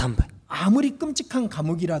нь там байна. 아무리 끔찍한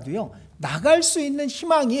감옥이라도요, 나갈 수 있는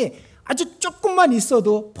희망이 아주 조금만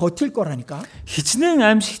있어도 버틸 거라니까. Хичнээн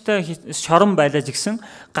аимшигтай шорон байлаа гэсэн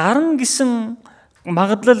гарна гэсэн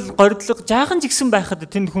магадлал гордлого жаахан ч гэсэн байхад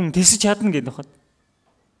тэнд хүн тэсэж чадна гэдэг байна.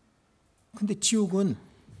 근데 지옥은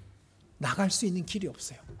나갈 수 있는 길이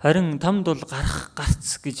없어요. Харин тамд бол гарах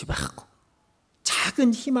гарц гэж байхгүй.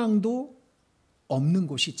 작은 희망도 없는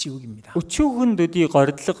곳이 지옥입니다. Өчүүхэн төдий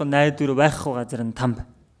гордлого найдвар байхгүй газар нь там.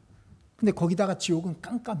 근데 거기다가 지옥은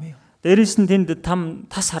깜깜해요. Дээрээс нь тэнд там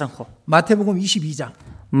тас харанхуй. 마태복음 22장.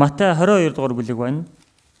 Матай 22 дугаар бүлэг байна.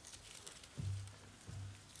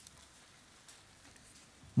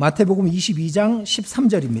 마태복음 22장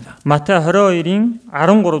 13절입니다. Матай 22-ийн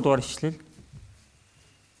 13 дугаар ишлэл.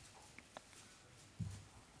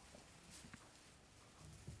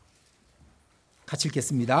 같이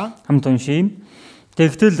읽겠습니다. Хамт уншийе.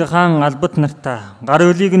 Тэгтэл хаан албат нартаа гар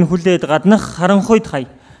үлийг нь хүлээд гаднах харанхуйд хай.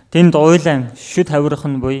 Тэнд уйлан шүд хавирах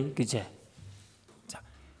нь буй гэжээ.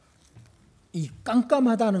 이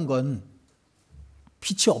깜깜하다는 건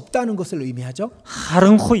빛이 없다는 것을 의미하죠.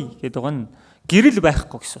 하ранхуй гэдэг нь гэрэл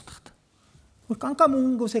байхгүй гэсэн утгатай.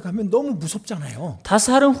 깜깜한 곳에 가면 너무 무섭잖아요.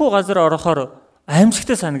 Тас харанхуй газар орохоор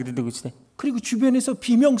аимшигтай санагддаг үстэй. 그리고 주변에서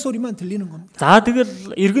비명 소리만 들리는 겁니다. За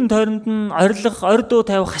тэгэл эргэн тойронд нь орилох, ордуу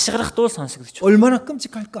тавих, хашгирах дуул сонсогдож байна. 얼마나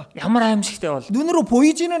끔찍할까? Ямар аимшигтай бол. 눈으로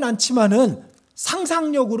보이지는 않지만은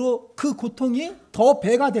상상력으로 그 고통이 더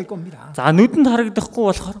배가 될 겁니다. За нүдэнд харагдахгүй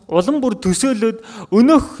болохоор улам бүр төсөөлөд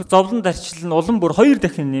өнөөх зовлон дарчил нь улам бүр 2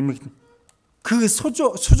 дахин нэмэгдэнэ. 그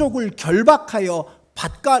수족을 결박하여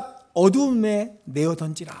바깥 어둠에 내어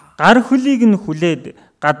던지라. Гар хөлийг нь хүлээд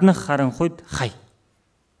гаднах харанхуйд хай.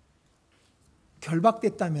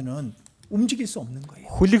 결박됐다면은 움직일 수 없는 거예요.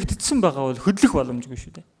 Хүлэгдсэн байгаа бол хөдлөх боломжгүй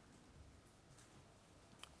шүү дээ.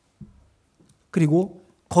 그리고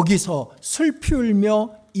거기서 슬피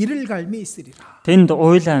울며 이를 갈미 있으리라. Тэнд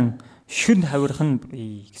уйлан шүд хавирах нь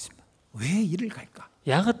бий гэсэн байна. 왜 이를 갈까?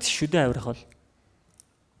 Ягд шүдэ хавирах бол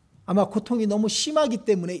아마 고통이 너무 심하기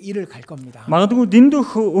때문에 이를 갈 겁니다. магадгүй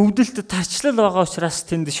дэндөх өвдөлт тарчлал байгаа учраас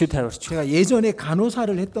тэнд шүд хавирч. 제가 예전에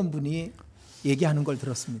간호사를 했던 분이 얘기하는 걸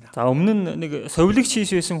들었습니다. За өмнө нь нэг совлигч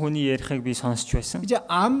хийс байсан хүний ярихыг би сонсч байсан. 이제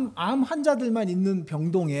암 환자들만 있는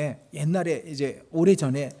병동에 옛날에 이제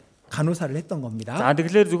오래전에 간호사를 했던 겁니다. За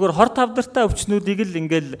тэгэхээр зүгээр хор тавдартай өвчнүүдийг л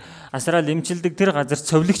ингээл асраал эмчилдэг тэр газар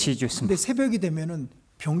совлигч хийж байсан. 근데 새벽이 되면은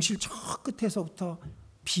병실 저 끝에서부터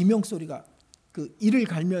비명 소리가 그 이를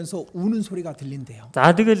갈면서 우는 소리가 들린대요.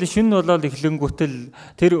 За тэгэл шүн болоод эхлэнгүүтэл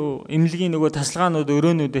тэр эмнэлгийн нөгөө тасалгаанууд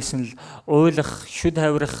өрөөнүүдээс нь л уйлах, шүд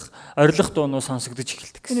хавирах, орилох дуунууд сонсогдож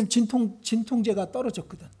эхэлдэг. 왜냐면 진통제가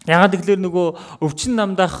떨어졌거든. Ягаад гэвэл нөгөө өвчин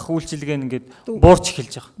намдаах үйлчилгээ нь ингээд буурч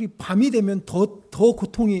эхэлж байгаа. 우리 밤이 되면 더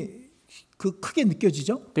고통이 크게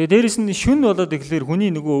느껴지죠. Тэгээ дээрэс нь шүн болоод эхлэхээр хүний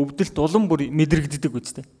нөгөө өвдөлт улам бүр мэдрэгддэг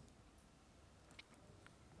үстэй.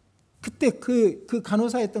 그때 그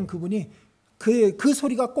간호사였던 그분이 그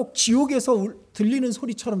소리가 꼭 지옥에서 들리는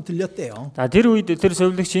소리처럼 들렸대요. За тэр үед тэр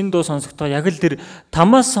совлигч энэ дуу сонсохдоо яг л тэр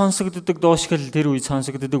тамаас сонсогддог дуу шиг л тэр үед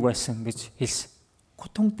сонсогддог байсан гэж хэлсэн.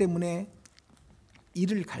 고통 때문에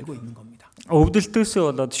이를 갈고 있는 겁니다.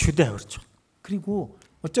 өвдөлтөөсөө болоод шүдэ хавирч. 그리고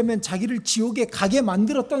어쩌면 자기를 지옥에 가게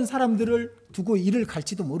만들었던 사람들을 두고 이를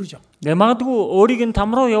갈지도 모르죠. Магадгүй өөрийг нь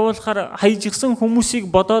там руу явуулахаар хайжигсан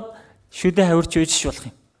хүмүүсийг бодоод шүдэ хавирч байж болох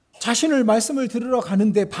юм. 자신을 말씀을 들으러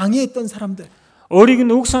가는데 방해했던 사람들. Өөрийг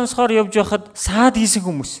нь үг сонсохоор явж байхад саад хийсэн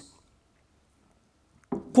хүмүүс.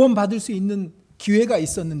 구원받을 수 있는 기회가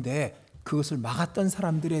있었는데 그것을 막았던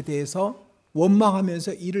사람들에 대해서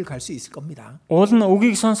원망하면서 이를 갈 수 있을 겁니다. Уул нь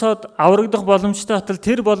үгийг сонсоод аврагдах боломжтой батал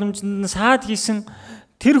тэр боломжинд нь саад хийсэн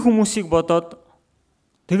тэр хүмүүсийг бодоод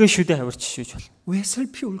тэгээ шүдэ хавирч шүүж болно. 왜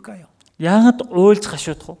슬피 울까요? Яагаад уйлж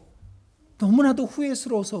гашуудах вэ? 너무나도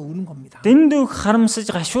후회스러워서 우는 겁니다. Дэндүү харамсаж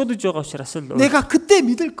гашуудж байгаа учраас л 내가 그때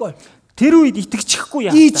믿을 걸. тэр үед итгэчихгүй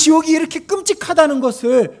яа. 이 지옥이 이렇게 끔찍하다는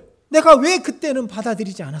것을 내가 왜 그때는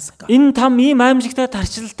받아들이지 않았을까? Энэ там ийм аимшигтай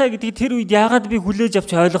тарчилтай гэдгийг тэр үед яагаад би хүлээж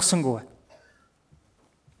авч ойлгосонгүй вэ?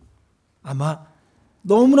 아마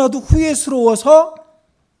너무나도 후회스러워서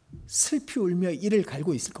슬피 울며 이를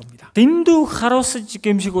갈고 있을 겁니다. Дэндүү харуусаж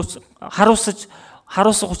гэмшиг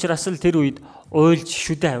харуусах учраас л тэр үед уйлж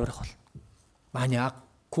шүдэ авирах бол. 만약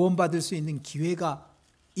구원받을 수 있는 기회가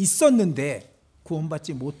있었는데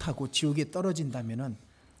구원받지 못하고 지옥에 떨어진다면은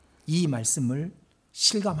이 말씀을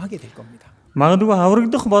실감하게 될 겁니다. Магадгүй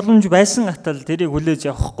аврагдах боломж байсан атал тэрийг хүлээж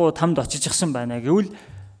авахгүй тамд очижчихсан байна гэвэл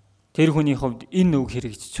тэр хүний хувьд энэ үг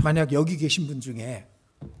хэрэгжиж байна. 만약 여기 계신 분 중에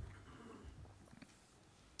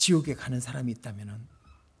지옥에 가는 사람이 있다면은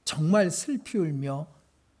정말 슬피 울며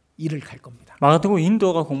이를 갈 겁니다. Магадгүй энд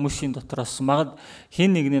байгаа хүмүүсийн дотроос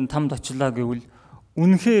хэн нэг нь тамд очлаа гэвэл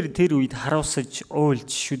үнэхээр тэр үед харуусаж уйлж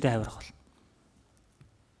шүдэ авирах бол.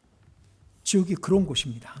 지옥이 그런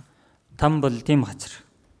곳입니다. Там бол тийм газар.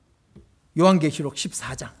 요한계시록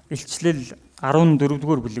 14장. Илчлэл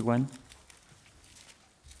 14-р бүлэг байна.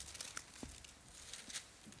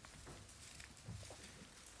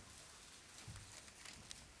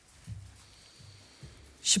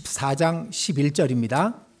 14장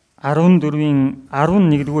 11절입니다. 14-ийн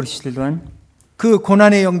 11-р ишлэл байна. 그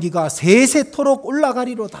고난의 연기가 세세토록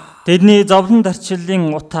올라가리로다. Тэдний зовлон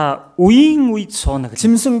дарчлалын утаа үеийн үед суунаа гэж.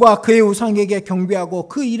 짐승과 그의 우상에게 경배하고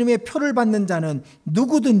그 이름의 표를 받는 자는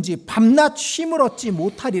누구든지 밤낮 쉼을 얻지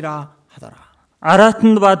못하리라 하더라.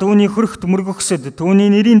 Аратанд ба түүний хөрөгт мөргөхсөд түүний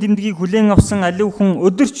нэрийн тэмдгийг хүлээн авсан алив хүн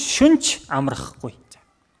өдөрч шөнч амрахгүй.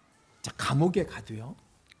 자, 감옥에 가도요.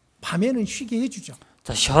 밤에는 쉬게 해주죠.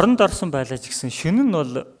 За шоронд орсон байлаа ч гэсэн шөнө нь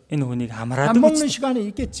бол энэ хүнийг 밥 хамраадаг 먹는 үст. 시간이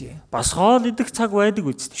있겠지. Бас хоол идэх цаг байдаг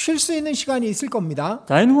үст. 쉴 수 있는 시간이 있을 겁니다.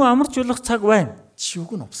 За энэ хүн амарч болох цаг байна.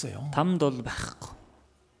 지옥은 없어요. Тамд бол байхгүй.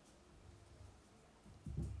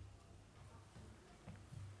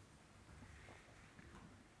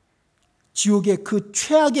 지옥의 그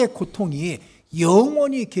최악의 고통이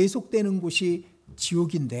영원히 계속되는 곳이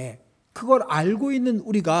지옥인데 그걸 알고 있는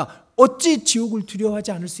우리가 어찌 지옥을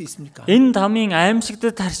두려워하지 않을 수 있습니까? Энэ тамийн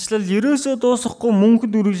аимшигтад тарчлал ерөөсөө дуусахгүй мөнхөд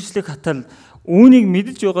үргэлжлэх хатал үүнийг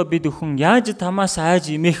мэдж байгаа бид өхөн яаж тамаас айж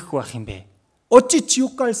имэхгүй байх юм бэ? 어찌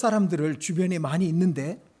지옥 갈 사람들을 주변에 많이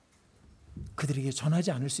있는데 그들에게 전하지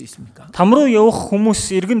않을 수 있습니까? Там руу явах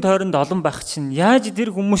хүмүүс эргэн тойронд олон байх чинь яаж тэр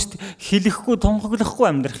хүмүүст хэлэхгүй тунхаглахгүй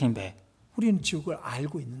амьдрах юм бэ? 우리는 지옥을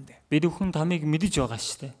알고 있는데 Бид өхөн тамыг мэдж байгаа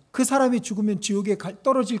шүү дээ. 그 사람이 죽으면 지옥에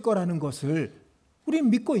떨어질 거라는 것을 우리는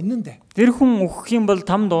믿고 있는데 Тэр хүн өгөх юм бол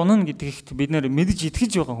тамд унана гэдэгт бид нэр мэдж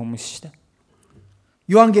итгэж байгаа хүмүүс шүү дээ.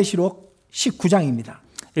 요한계시록 19장입니다.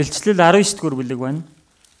 Илчлэл 19-р бүлэг байна.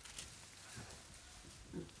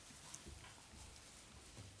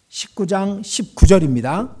 19장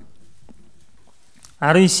 19절입니다.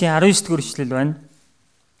 19-р ишлэл байна.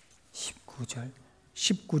 19절.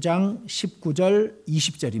 19장 19절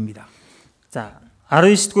 20절입니다. За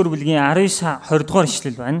 19-р бүлгийн 19-20-р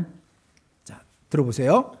ишлэл байна. 자,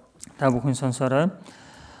 들어보세요. Та бүхэн сонсоорой.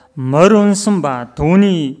 Морь унсан ба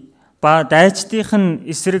түүний ба дайчдынх нь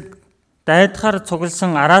эсрэг дайдахаар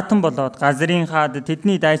цугласан араатан болоод газрын хаад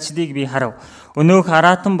тэдний дайчдыг би харав. Өнөөх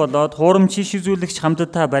араатан болоод хуурамч иш үзүүлэгч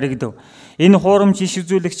хамтдаа баригдав. Энэ хуурамч иш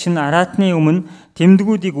үзүүлэгч нь араатны өмнө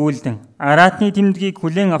тэмдгүүдийг үйлдэн араатны тэмдгийг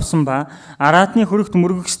хүлээн авсан ба араатны хөрөгт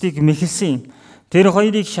мөргөхсдийг мэхэлсэн юм. Тэр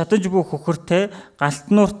хоёрыг шатаж бух хөхөртэй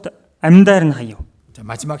галтнуурт амьдаар нь хаяв. 자,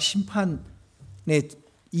 마지막 심판에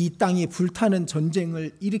이 땅이 불타는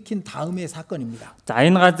전쟁을 일으킨 다음의 사건입니다. За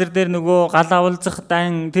энэ газар дээр нөгөө гал авалзах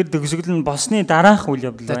дан тэр төгсгөл нь босны дараах үйл 자,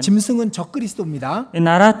 явдал байна. 짐승은 적그리스도입니다. Энэ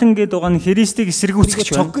араатан гэдэг байгаа нь Христийг эсэргүүцэж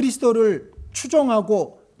그리고 байна. 적그리스도를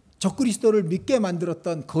추종하고 적그리스도를 믿게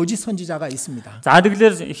만들었던 거짓 선지자가 있습니다. За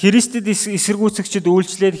тэгэхээр Христэд эсэргүүцэгчд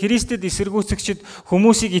үйлчлээд Христэд эсэргүүцэгчд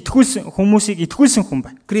хүмүүсийг итгүүлсэн хүн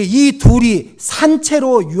байна. 그래 이 둘이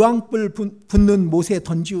산채로 유황불 붙는 못에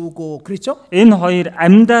던지우고 그랬죠? Энэ хоёр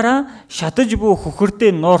амьдараа шатаж буй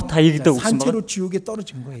хөхөртэй нуур таягдаг гэсэн байна. 산채로 지옥에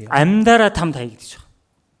떨어진 거예요. Амьдараа там таягдаж байна.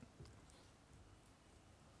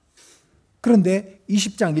 그런데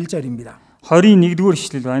 20장 1절입니다. 21-р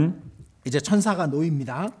ишлэл байна. 이제 천사가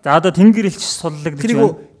놓입니다. За одоо тэнгэр элч суллагдаж байна.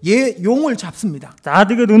 그리고 얘 용을 잡습니다. За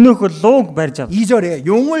тэгээд өнөөх лууг барьж ав. 2절에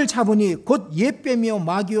용을 잡으니 곧 옛뱀이요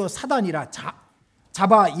마귀요 사단이라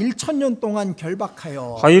잡아 1000년 동안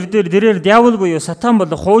결박하여. Хоёр дээр дээрээр диавол буюу сатан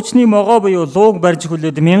бол хуучны могоо буюу лууг барьж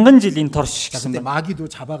хүлээд 1000 жилийн турш 근데 гэсэн байна. 마귀도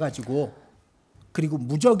잡아가지고 그리고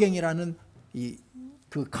무저갱이라는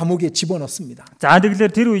그 감옥에 집어넣습니다. За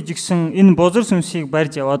тэгэхээр тэр үе жигсэн энэ бузар сүнсийг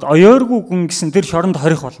барьж яваад оёоргүй гүн гэсэн тэр шоронд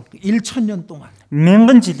хорих болно. 1000년 동안.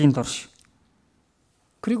 1000 жилийн турш.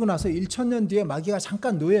 그리고 나서 1000년 뒤에 마귀가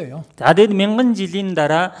잠깐 놓여요. За тэгээд 1000 жилийн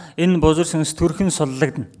дараа энэ бузар сүнс төрхөн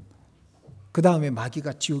суллагдана. 그 다음에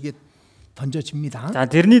마귀가 지옥에 던져집니다. За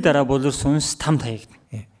тэрний дараа бузар сүнс там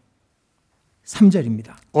таягдана.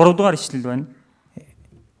 3절입니다. 3 дугаар ишлэл байна.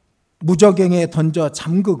 무저갱에 던져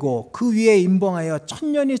잠그고 그 위에 임봉하여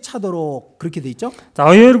 1000년이 차도록 그렇게 돼 있죠? За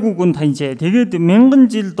оёоргүй гүн таньжээ. Тэгээд 1000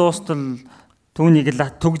 жил дуустал түүнийг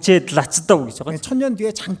түгжээд лацдав гэж байгаа. 1000년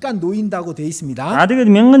뒤에 잠깐 놓인다고 돼 있습니다. За тэгээд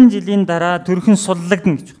 1000 жилийн дараа төрхөн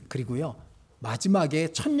суллагдана гэж. 그리고요. 마지막에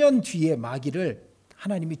 1000년 뒤에 마귀를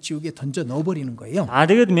하나님이 지옥에 던져 넣어버리는 거예요. А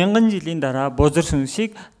тэгээд 1000 жилийн дараа бузар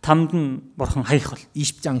сүнсийг тамд нь бурхан хаях бол.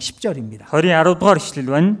 20장 10절입니다. 20 10 дугаар ишлэл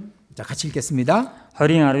байна. 자, 같이 읽겠습니다.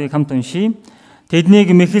 20-10-ыг хамт уншийе.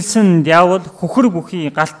 Тэднийг мэхэлсэн диавол хөхөр бүхий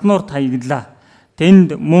галтнуур таяглаа.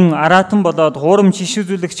 Тэнд мөн араатан болоод хуурамч иш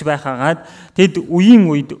үзүүлэгч байхаагаад тэд үеийн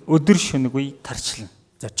үед өдөр шөнөгүй тарчлана.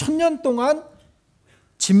 자, 1000년 동안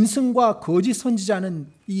짐승과 거짓 선지자는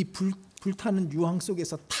이 불타는 유황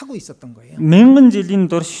속에서 타고 있었던 거예요. 1000 жилийн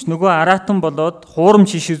турш нөгөө араатан болоод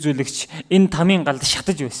хуурамч иш үзүүлэгч энэ тамийн галд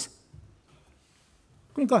шатаж байсан.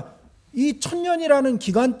 그러니까 이 1000년이라는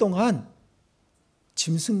기간 동안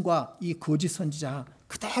짐승과 이 거짓 선지자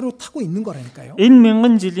그 그대로 타고 있는 거라니까요. Энэ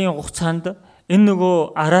мянган жилийн хугацаанд энэ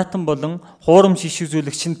нөгөө аратан болон хуурамч иш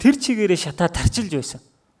үзүүлэгч нь тэр чигээрээ шатаа тарчилж байсан.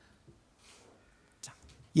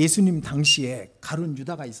 예수님 당시에 가룟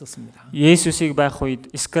유다가 있었습니다. 예수스ийг байх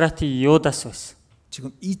үед Искариотын Юдас байсан.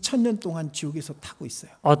 지금 2000년 동안 지옥에서 타고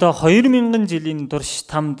있어요. Одоо 2000 жилийн турш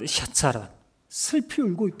тамд шатсаар байна. 슬피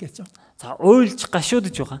울고 있겠죠. За уйлж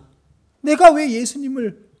гашуудж байгаа. 내가 왜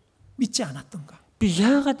예수님을 믿지 않았던가? Би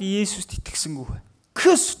яагаад Есүст итгэсэнгүй вэ?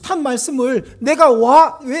 그 숱한 말씀을 내가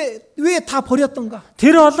왜 다 버렸던가?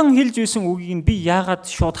 Тэр олон хэлж байсан үгийг нь би яагаад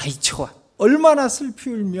шууд хайчих вэ? 얼마나 슬피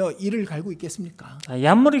울며 이를 갈고 있겠습니까?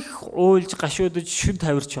 Ямар их уйлж гашуудж шүд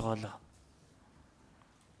тавирч байгаа лөө.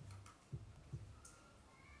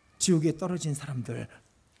 지옥에 떨어진 사람들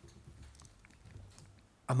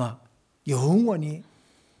아마 영원히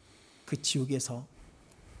그 지옥에서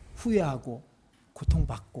후회하고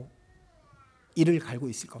고통받고 이를 갈고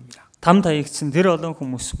있을 겁니다. Тамд хаягдсан тэр олон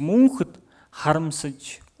хүмүүс мөнхөд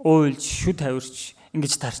харамсаж, уйлж, шүд тавирч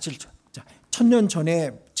ингэж тарчилж байна. 자, 1000년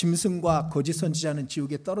전에 짐승과 거짓 선지자는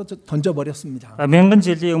지옥에 던져 버렸습니다. Мянган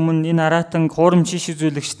жилийн өмнө энэ аратан хуурамч иш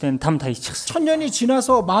үзүүлэгчтэй тамд хаягчихсан. 1000년이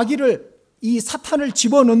지나서 마귀를 이 사탄을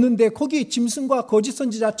집어넣는데 거기 짐승과 거짓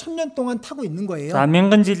선지자 1000년 동안 타고 있는 거예요. За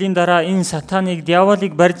мянган жилийн дараа энэ сатаныг,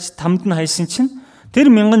 диаволыг барьж тамд нь хайсан чинь тэр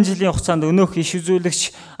мянган жилийн хугацаанд өнөөх иш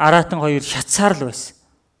үзүүлэгч аратан хоёр шатсаар л байсан.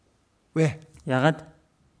 왜? Ягаад?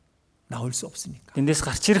 나올 수 없으니까. Эндээс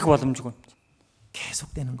гарч ирэх боломжгүй.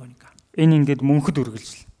 계속되는 거니까. Энэ ингээд мөнхөд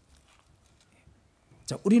үргэлжил.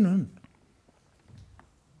 자, 우리는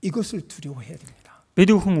이것을 두려워해야 됩니다.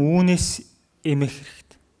 Бид бүхэн үүнээс эмэх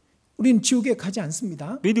хэрэгтэй. 우리는 지옥에 가지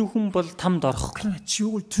않습니다. Бид бүхэн бол тамд орохгүй. 그러나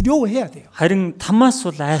지옥을 두려워해야 돼요. Харин тамаас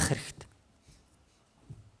бол айх хэрэгтэй.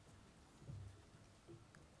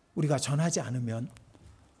 우리가 전하지 않으면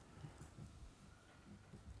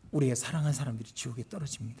우리의 사랑한 사람들이 지옥에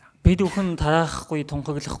떨어집니다. Бид бүхэн тараахгүй,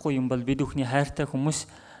 тунхаглахгүй юм бол бид бүхний хайртай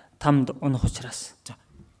хүмүүс тамд унах учраас. 자,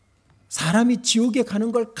 사람이 지옥에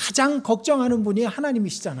가는 걸 가장 걱정하는 분이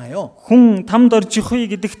하나님이시잖아요. Хүн тамд орж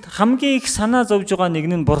ихүй гэдэгт хамгийн их санаа зовж байгаа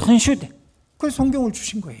нэг нь бурхан шүү дээ. 그래서 성경을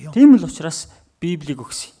주신 거예요. Тийм л учраас Библийг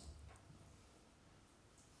өгсөн.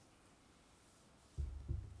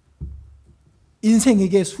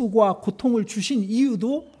 인생에게 수고와 고통을 주신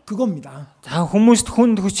이유도 그겁니다. За хүмүүст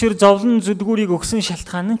хүнд хүчээр зовлон зүдгүүрийг өгсөн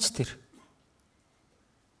шалтгаан нь ч тэр.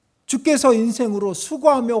 주께서 인생으로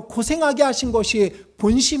수고하며 고생하게 하신 것이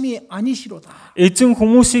본심이 아니시로다. Эзэн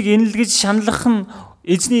хүмүүсийг инэлгэж шаналгах нь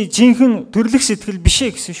эзний жинхэнэ төрлөх сэтгэл биш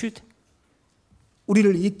ээ гэсэн шүү дээ.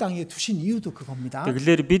 우리를 이 땅에 두신 이유도 그겁니다.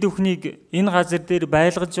 Тэгэлэр бид бүхнийг энэ газар дээр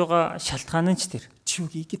байлгаж байгаа шалтгаан нь ч тэр.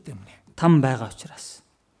 지옥이 있기 때문에. Там байгаа учраас.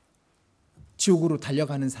 지옥으로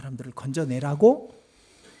달려가는 사람들을 건져내라고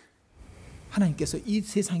하나님께서 이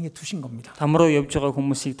세상에 두신 겁니다. Там руу явж байгаа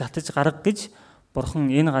хүмүүсийг татаж гарга гэж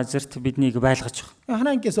бурхан энэ газарт биднийг байлгаж байгаа.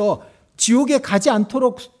 하나님께서 지옥에 가지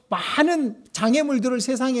않도록 많은 장애물들을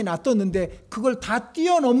세상에 놔뒀는데 그걸 다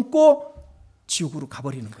뛰어넘고 지옥으로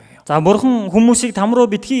가버리는 거예요. За бурхан хүмүүсийг там руу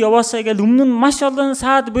битгий яваасаа гэж өмнө нь маш олон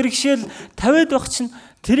саад бэрхшээл тавиад байх чинь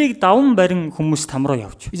тэрийг даван барин хүмүүс там руу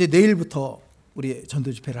явж. 이제 내일부터 우리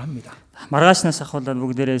전도 집회를 합니다. Маргаашнаас ахвал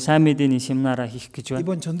бүгдээрээ сайн мэдээний семинараа хийх гэж байна.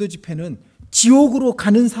 이번 전도 집회는 지옥으로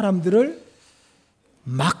가는 사람들을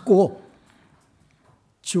막고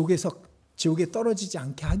지옥에 떨어지지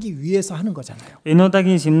않게 하기 위해서 하는 거잖아요. Энэ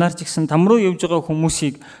удаагийн семинар ч гэсэн там руу явж байгаа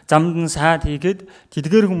хүмүүсийг замд нь саад хийгээд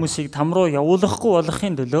тэдгээр хүмүүсийг там руу явуулахгүй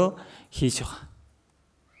болохын төлөө хийж байгаа.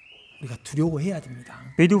 우리가 두려워해야 됩니다.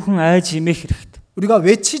 Бид бүхэн айж имэх хэрэгтэй. 우리가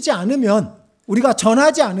외치지 않으면, 우리가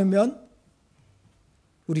전하지 않으면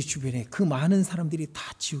우리 주변에 그 많은 사람들이 다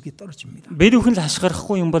지옥에 떨어집니다. Бид бүхэн л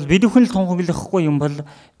хашгирахгүй юм бол, бид бүхэн л тунхаглахгүй юм бол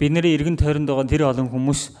бидний эргэн тойронд байгаа тэр олон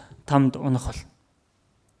хүмүүс тамд унах бол.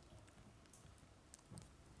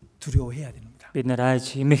 두려워해야 됩니다. Бид нэр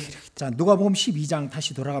айж имэх хэрэгтэй. 자, 누가복음 12장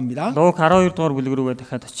다시 돌아갑니다. Луг 12 дугаар бүлэг рүүгээ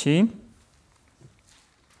дахиад очие.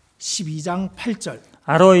 12장 8절.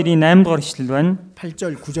 12-ийн 8 дугаар ишлэл байна.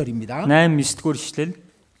 8절 9절입니다. 8, 9 дугаар ишлэл.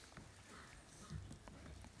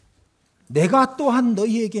 내가 또한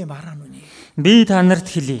너희에게 말하노니. Би та нарт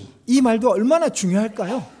хэлье. 이 말도 얼마나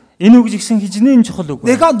중요할까요? Энэ үг жигсэн хижнээн чухал үг.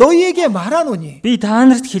 내가 너희에게 말하노니. Би та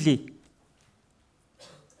нарт хэлье.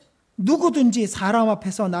 누구든지 사람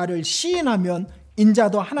앞에서 나를 시인하면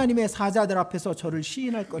인자도 하나님의 사자들 앞에서 저를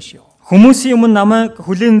시인할 것이요. Хүмүүсийн өмнө намайг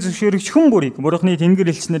хүлээн зөвшөөрөгч хүн бүрийг Бурхны тэнгэр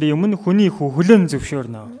элчнэрийн өмнө хүний хүлээн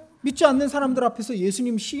зөвшөөрнө. 믿지 않는 사람들 앞에서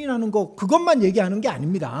예수님 시인하는 거 그것만 얘기하는 게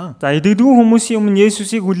아닙니다. За эдэгдүү хүмүүсийн өмнө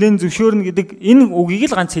Есүсийг хүлээн зөвшөөрнө гэдэг энэ үгийг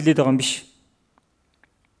л ганц хэлээд байгаа юм биш.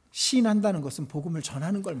 시인한다는 것은 복음을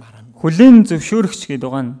전하는 걸 말하는 거예요. Хүлээн зөвшөөрөгч гэдэг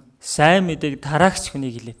байгаа нь сайн мэдээг тараагч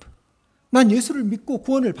хүнийг хэлээд. 난 예수를 믿고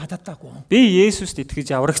구원을 받았다고. Би Есүст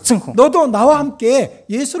итгэж аврагдсан хүн. 너도 나와 함께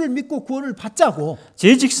예수를 믿고 구원을 받자고.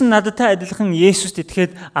 Жижигсэн надтай адилхан Есүст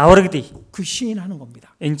итгээд аврагдъя. 그 시인하는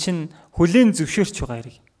겁니다. Эн чин хүлээн зөвшөөрч байгаа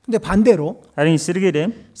хэрэг. 근데 반대로 харин эсэргээрээ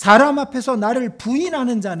사람 앞에서 나를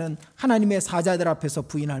부인하는 자는 하나님의 사자들 앞에서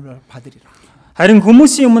부인함을 받으리라. харин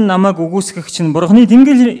хүмүүсийн өмнө намайг үгүйсгэгч нь Бурхны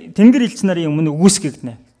тэнгэр элч нарын өмнө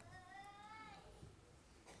үгүйсгэгдэнэ.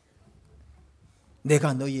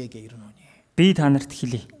 내가 너희에게 이르노니. Би та нарт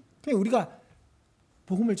хэлье. 우리가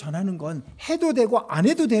복음을 전하는 건 해도 되고 안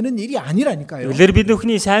해도 되는 일이 아니라니까요. Үлэр бид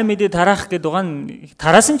өхний сайн мэдээ тараах гэдэг байгаа нь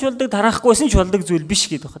тараасан ч болдог, тараахгүйсэн ч болдог зүйл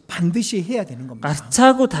биш гэдэг байна. 반드시 해야 되는 겁니다.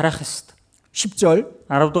 гарцаагүй тараах ёстой.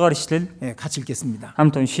 10절 10 дугаар ишлэл 같이 읽겠습니다.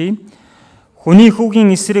 хамт уншийе. Хүний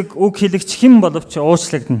хүүгийн эсрэг үг хэлэгч хэн боловч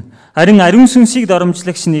уучлагдана. Харин ариун сүнсийг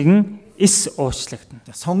доромжлагч нэгэн эс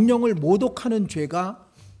уучлагдана. 성령을 모독하는 죄가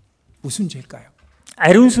무슨 죄일까요?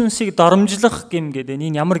 아리ун сүнсийг доромжлох гэм гэдэг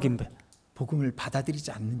энэ ямар гэм бэ? 복음을 받아들이지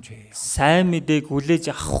않는 죄예요. сайн мэдээг хүлээж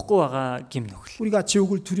авахгүй байгаа гэм нөхөл. 우리가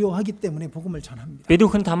지옥을 두려워하기 때문에 복음을 전합니다. бид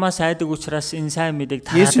бүхэн тамаас айдаг учраас энэ сайн мэдээг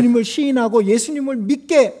тараадаг. 예수님을 시인하고 예수님을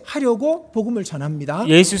믿게 하려고 복음을 전합니다.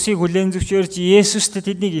 예수스ийг хүлээн зөвшөөрч Есүст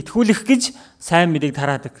тэднийг итгүүлэх гэж сайн мэдээг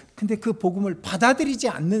тараадаг. 근데 그 복음을 받아들이지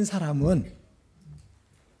않는 사람은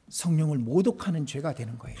성령을 모독하는 죄가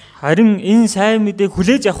되는 거예요. харин энэ сайн мэдээг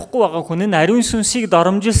хүлээж авахгүй байгаа хүн нь ариун сүнсийг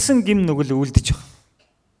доромжилсан гэм нүгэл үлдэж байгаа.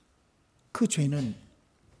 그 죄는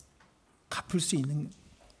갚을 수 있는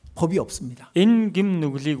법이 없습니다. энэ гэм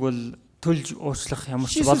нүглийг бол төлж уучлах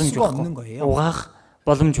ямар ч 씻을 боломж 수가 없는 байхгүй. 거예요. угаах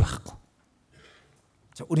боломж байхгүй.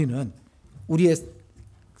 자, 우리는 우리의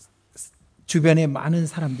주변에 많은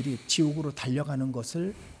사람들이 지옥으로 달려가는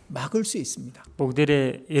것을 막을 수 있습니다.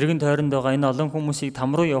 бүгдээрээ эргэн тойронд байгаа энэ олон хүмүүсийг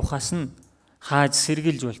там руу явахаас нь хааж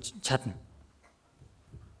сэргийлж болж чадна.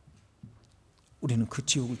 우리는 그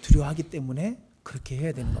지옥을 두려워하기 때문에 그렇게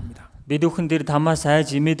해야 되는 겁니다. бид бүхэн дээр тамаас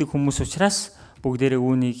айж имээдэг хүмүүс учраас бүгдээрээ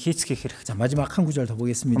үүнийг хийцгэх хэрэг. 자, 마지막 한 구절 더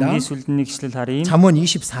보겠습니다. хамгийн сүүлд нэг ишлэл харъя. 잠언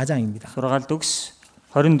 24장입니다. сургаалт өгс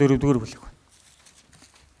 24 дугаар бүлэг.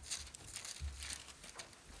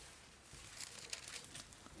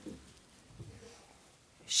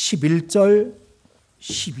 11절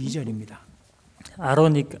 12절입니다.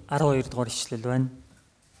 11, 12 дугаар ишлэл байна.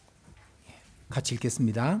 같이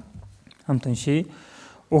읽겠습니다. хамт уншийе.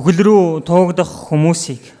 Өхөл рүү туугдах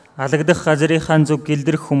хүмүүсийг, алагдах газрынхаа зүг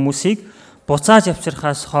гэлдэрх хүмүүсийг буцааж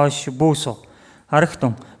авчрахаас хойш бүүсв.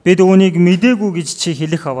 Харагтун бид үүнийг мдээгүй гэж чи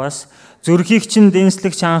хэлэх аваас зүрхийг чинь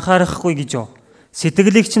дэнслэгч анхаарахгүй гэж юу?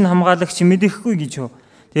 Сэтгэлийг чинь хамгаалагч мэдэхгүй гэж юу?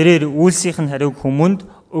 Тэрээр үйлсийнх нь хариуг хүмүүнд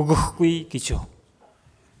өгөхгүй гэж юу?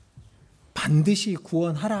 반드시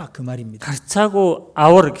구원하라 그 말입니다. гарцаагүй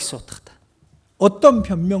авар гэсэн утгатай. 어떤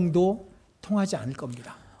변명도 통하지 않을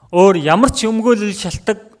겁니다. өөр ямар ч өмгөөлөл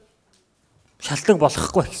шалтгаан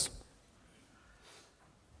болохгүй гэсэн.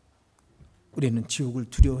 우리는 지옥을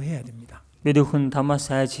두려워해야 됩니다. бид бүхэн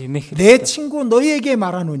тамаас айж хэмээх 내 хэрэгтэй. 친구 너희에게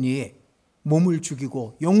말하노니 몸을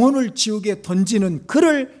죽이고 영혼을 지옥에 던지는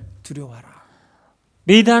그를 두려워하라.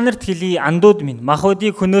 би та нарт хэлий андууд минь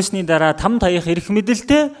махуудыг хөнөөсний дараа там таях эрх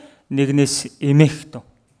мэдэлтэй нэгэнээс эмээгтүн.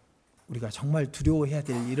 우리가 정말 두려워해야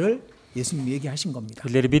될 일을 예수님 얘기하신 겁니다.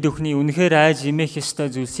 Тэгэхээр бид бүхний үнэхээр айж эмээх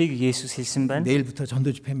ёстой зүйлсийг Есүс хэлсэн байна. 내일부터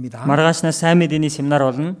전도 집회입니다. маргаашнаас сайн мэдээний семинар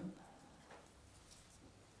болно.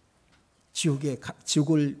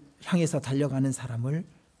 지옥을 향해서 달려가는 사람을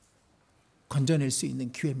건져낼 수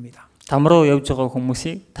있는 기회입니다. там руу явж байгаа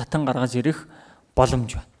хүмүүсийг татан гаргаж ирэх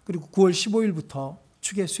боломж байна. 그리고 9월 15일부터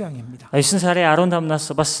축의 수양회입니다. 9 сарын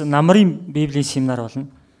 15-наас бас намрын библийн семинар болно.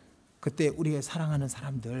 그때 우리의 사랑하는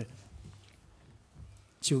사람들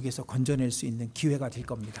지옥에서 건져낼 수 있는 기회가 될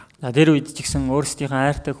겁니다. тэр үед ч гэсэн өөрсдийнхөө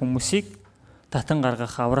айртай хүмүүсийг татан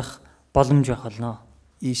гаргах аврах боломж байх болно.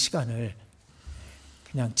 이 시간을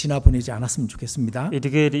그냥 지나보내지 않았으면 좋겠습니다.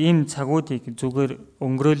 эдгээр ийм цагуудыг зүгээр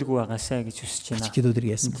өнгөрөөлгүй байгаасаа гэж хүсэж байна. 같이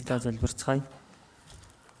기도드리겠습니다. залбирцгаая.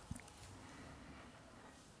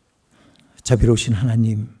 자비로우신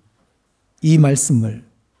하나님, 이 말씀을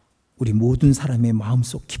우리 모든 사람의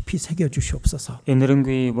마음속 깊이 새겨 주시옵소서.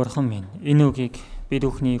 энэрэнгүй бурхан минь энэ үгийг бид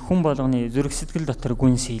бүхний хүн болгоны зүрх сэтгэл дотор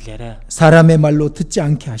гүнсгийлээрэй. 사람의 말로 듣지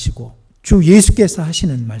않게 하시고 주 예수께서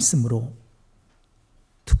하시는 말씀으로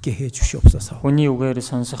듣게 해 주시옵소서. хүний үгээр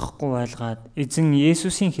сонсохгүй байлгаад эзэн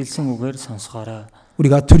Есүсийн хэлсэн үгээр сонсгоорой.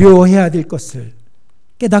 우리가 두려워해야 될 것을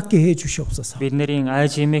깨닫게 해 주시옵소서. бид нарын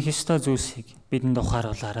айж эмээх ёстой зүйлсийг бидэнд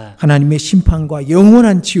ухааруулаарай. 하나님의 심판과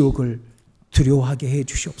영원한 지옥을 두려워하게 해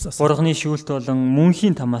주시옵소서. бурганы шүүлт болон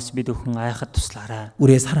мөнхийн тамаас бид бүхэн айхад туслаарай.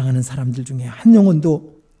 우리의 사랑하는 사람들 중에 한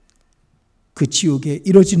영혼도 그 지옥에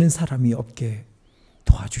이뤄지는 사람이 없게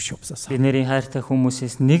도와주시옵소서. Бидний хайртай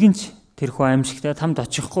хүмүүсээс нэг нь ч тэрхүү аимшигтай тамд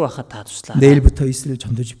очихгүй байхад та туслаарай. 내일부터 있을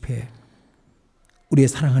전도 집회에 우리의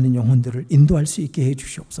사랑하는 영혼들을 인도할 수 있게 해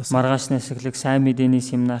주시옵소서. Маргааш нэсгэлэг сайн мэдээний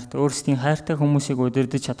семинарт өөрсдийн хайртай хүмүүсийг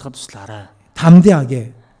удирдах чадхад туслаарай.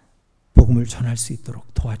 담대하게 복음을 전할 수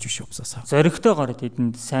있도록 도와주시옵소서. Зоригтойгоор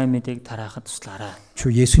тэдэнд сайн мэдээг тараахад туслаарай.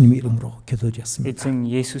 주 예수님의 이름으로 기도드렸습니다. Эзэн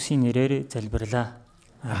Есүсийн нэрээр залбирлаа.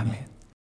 아멘.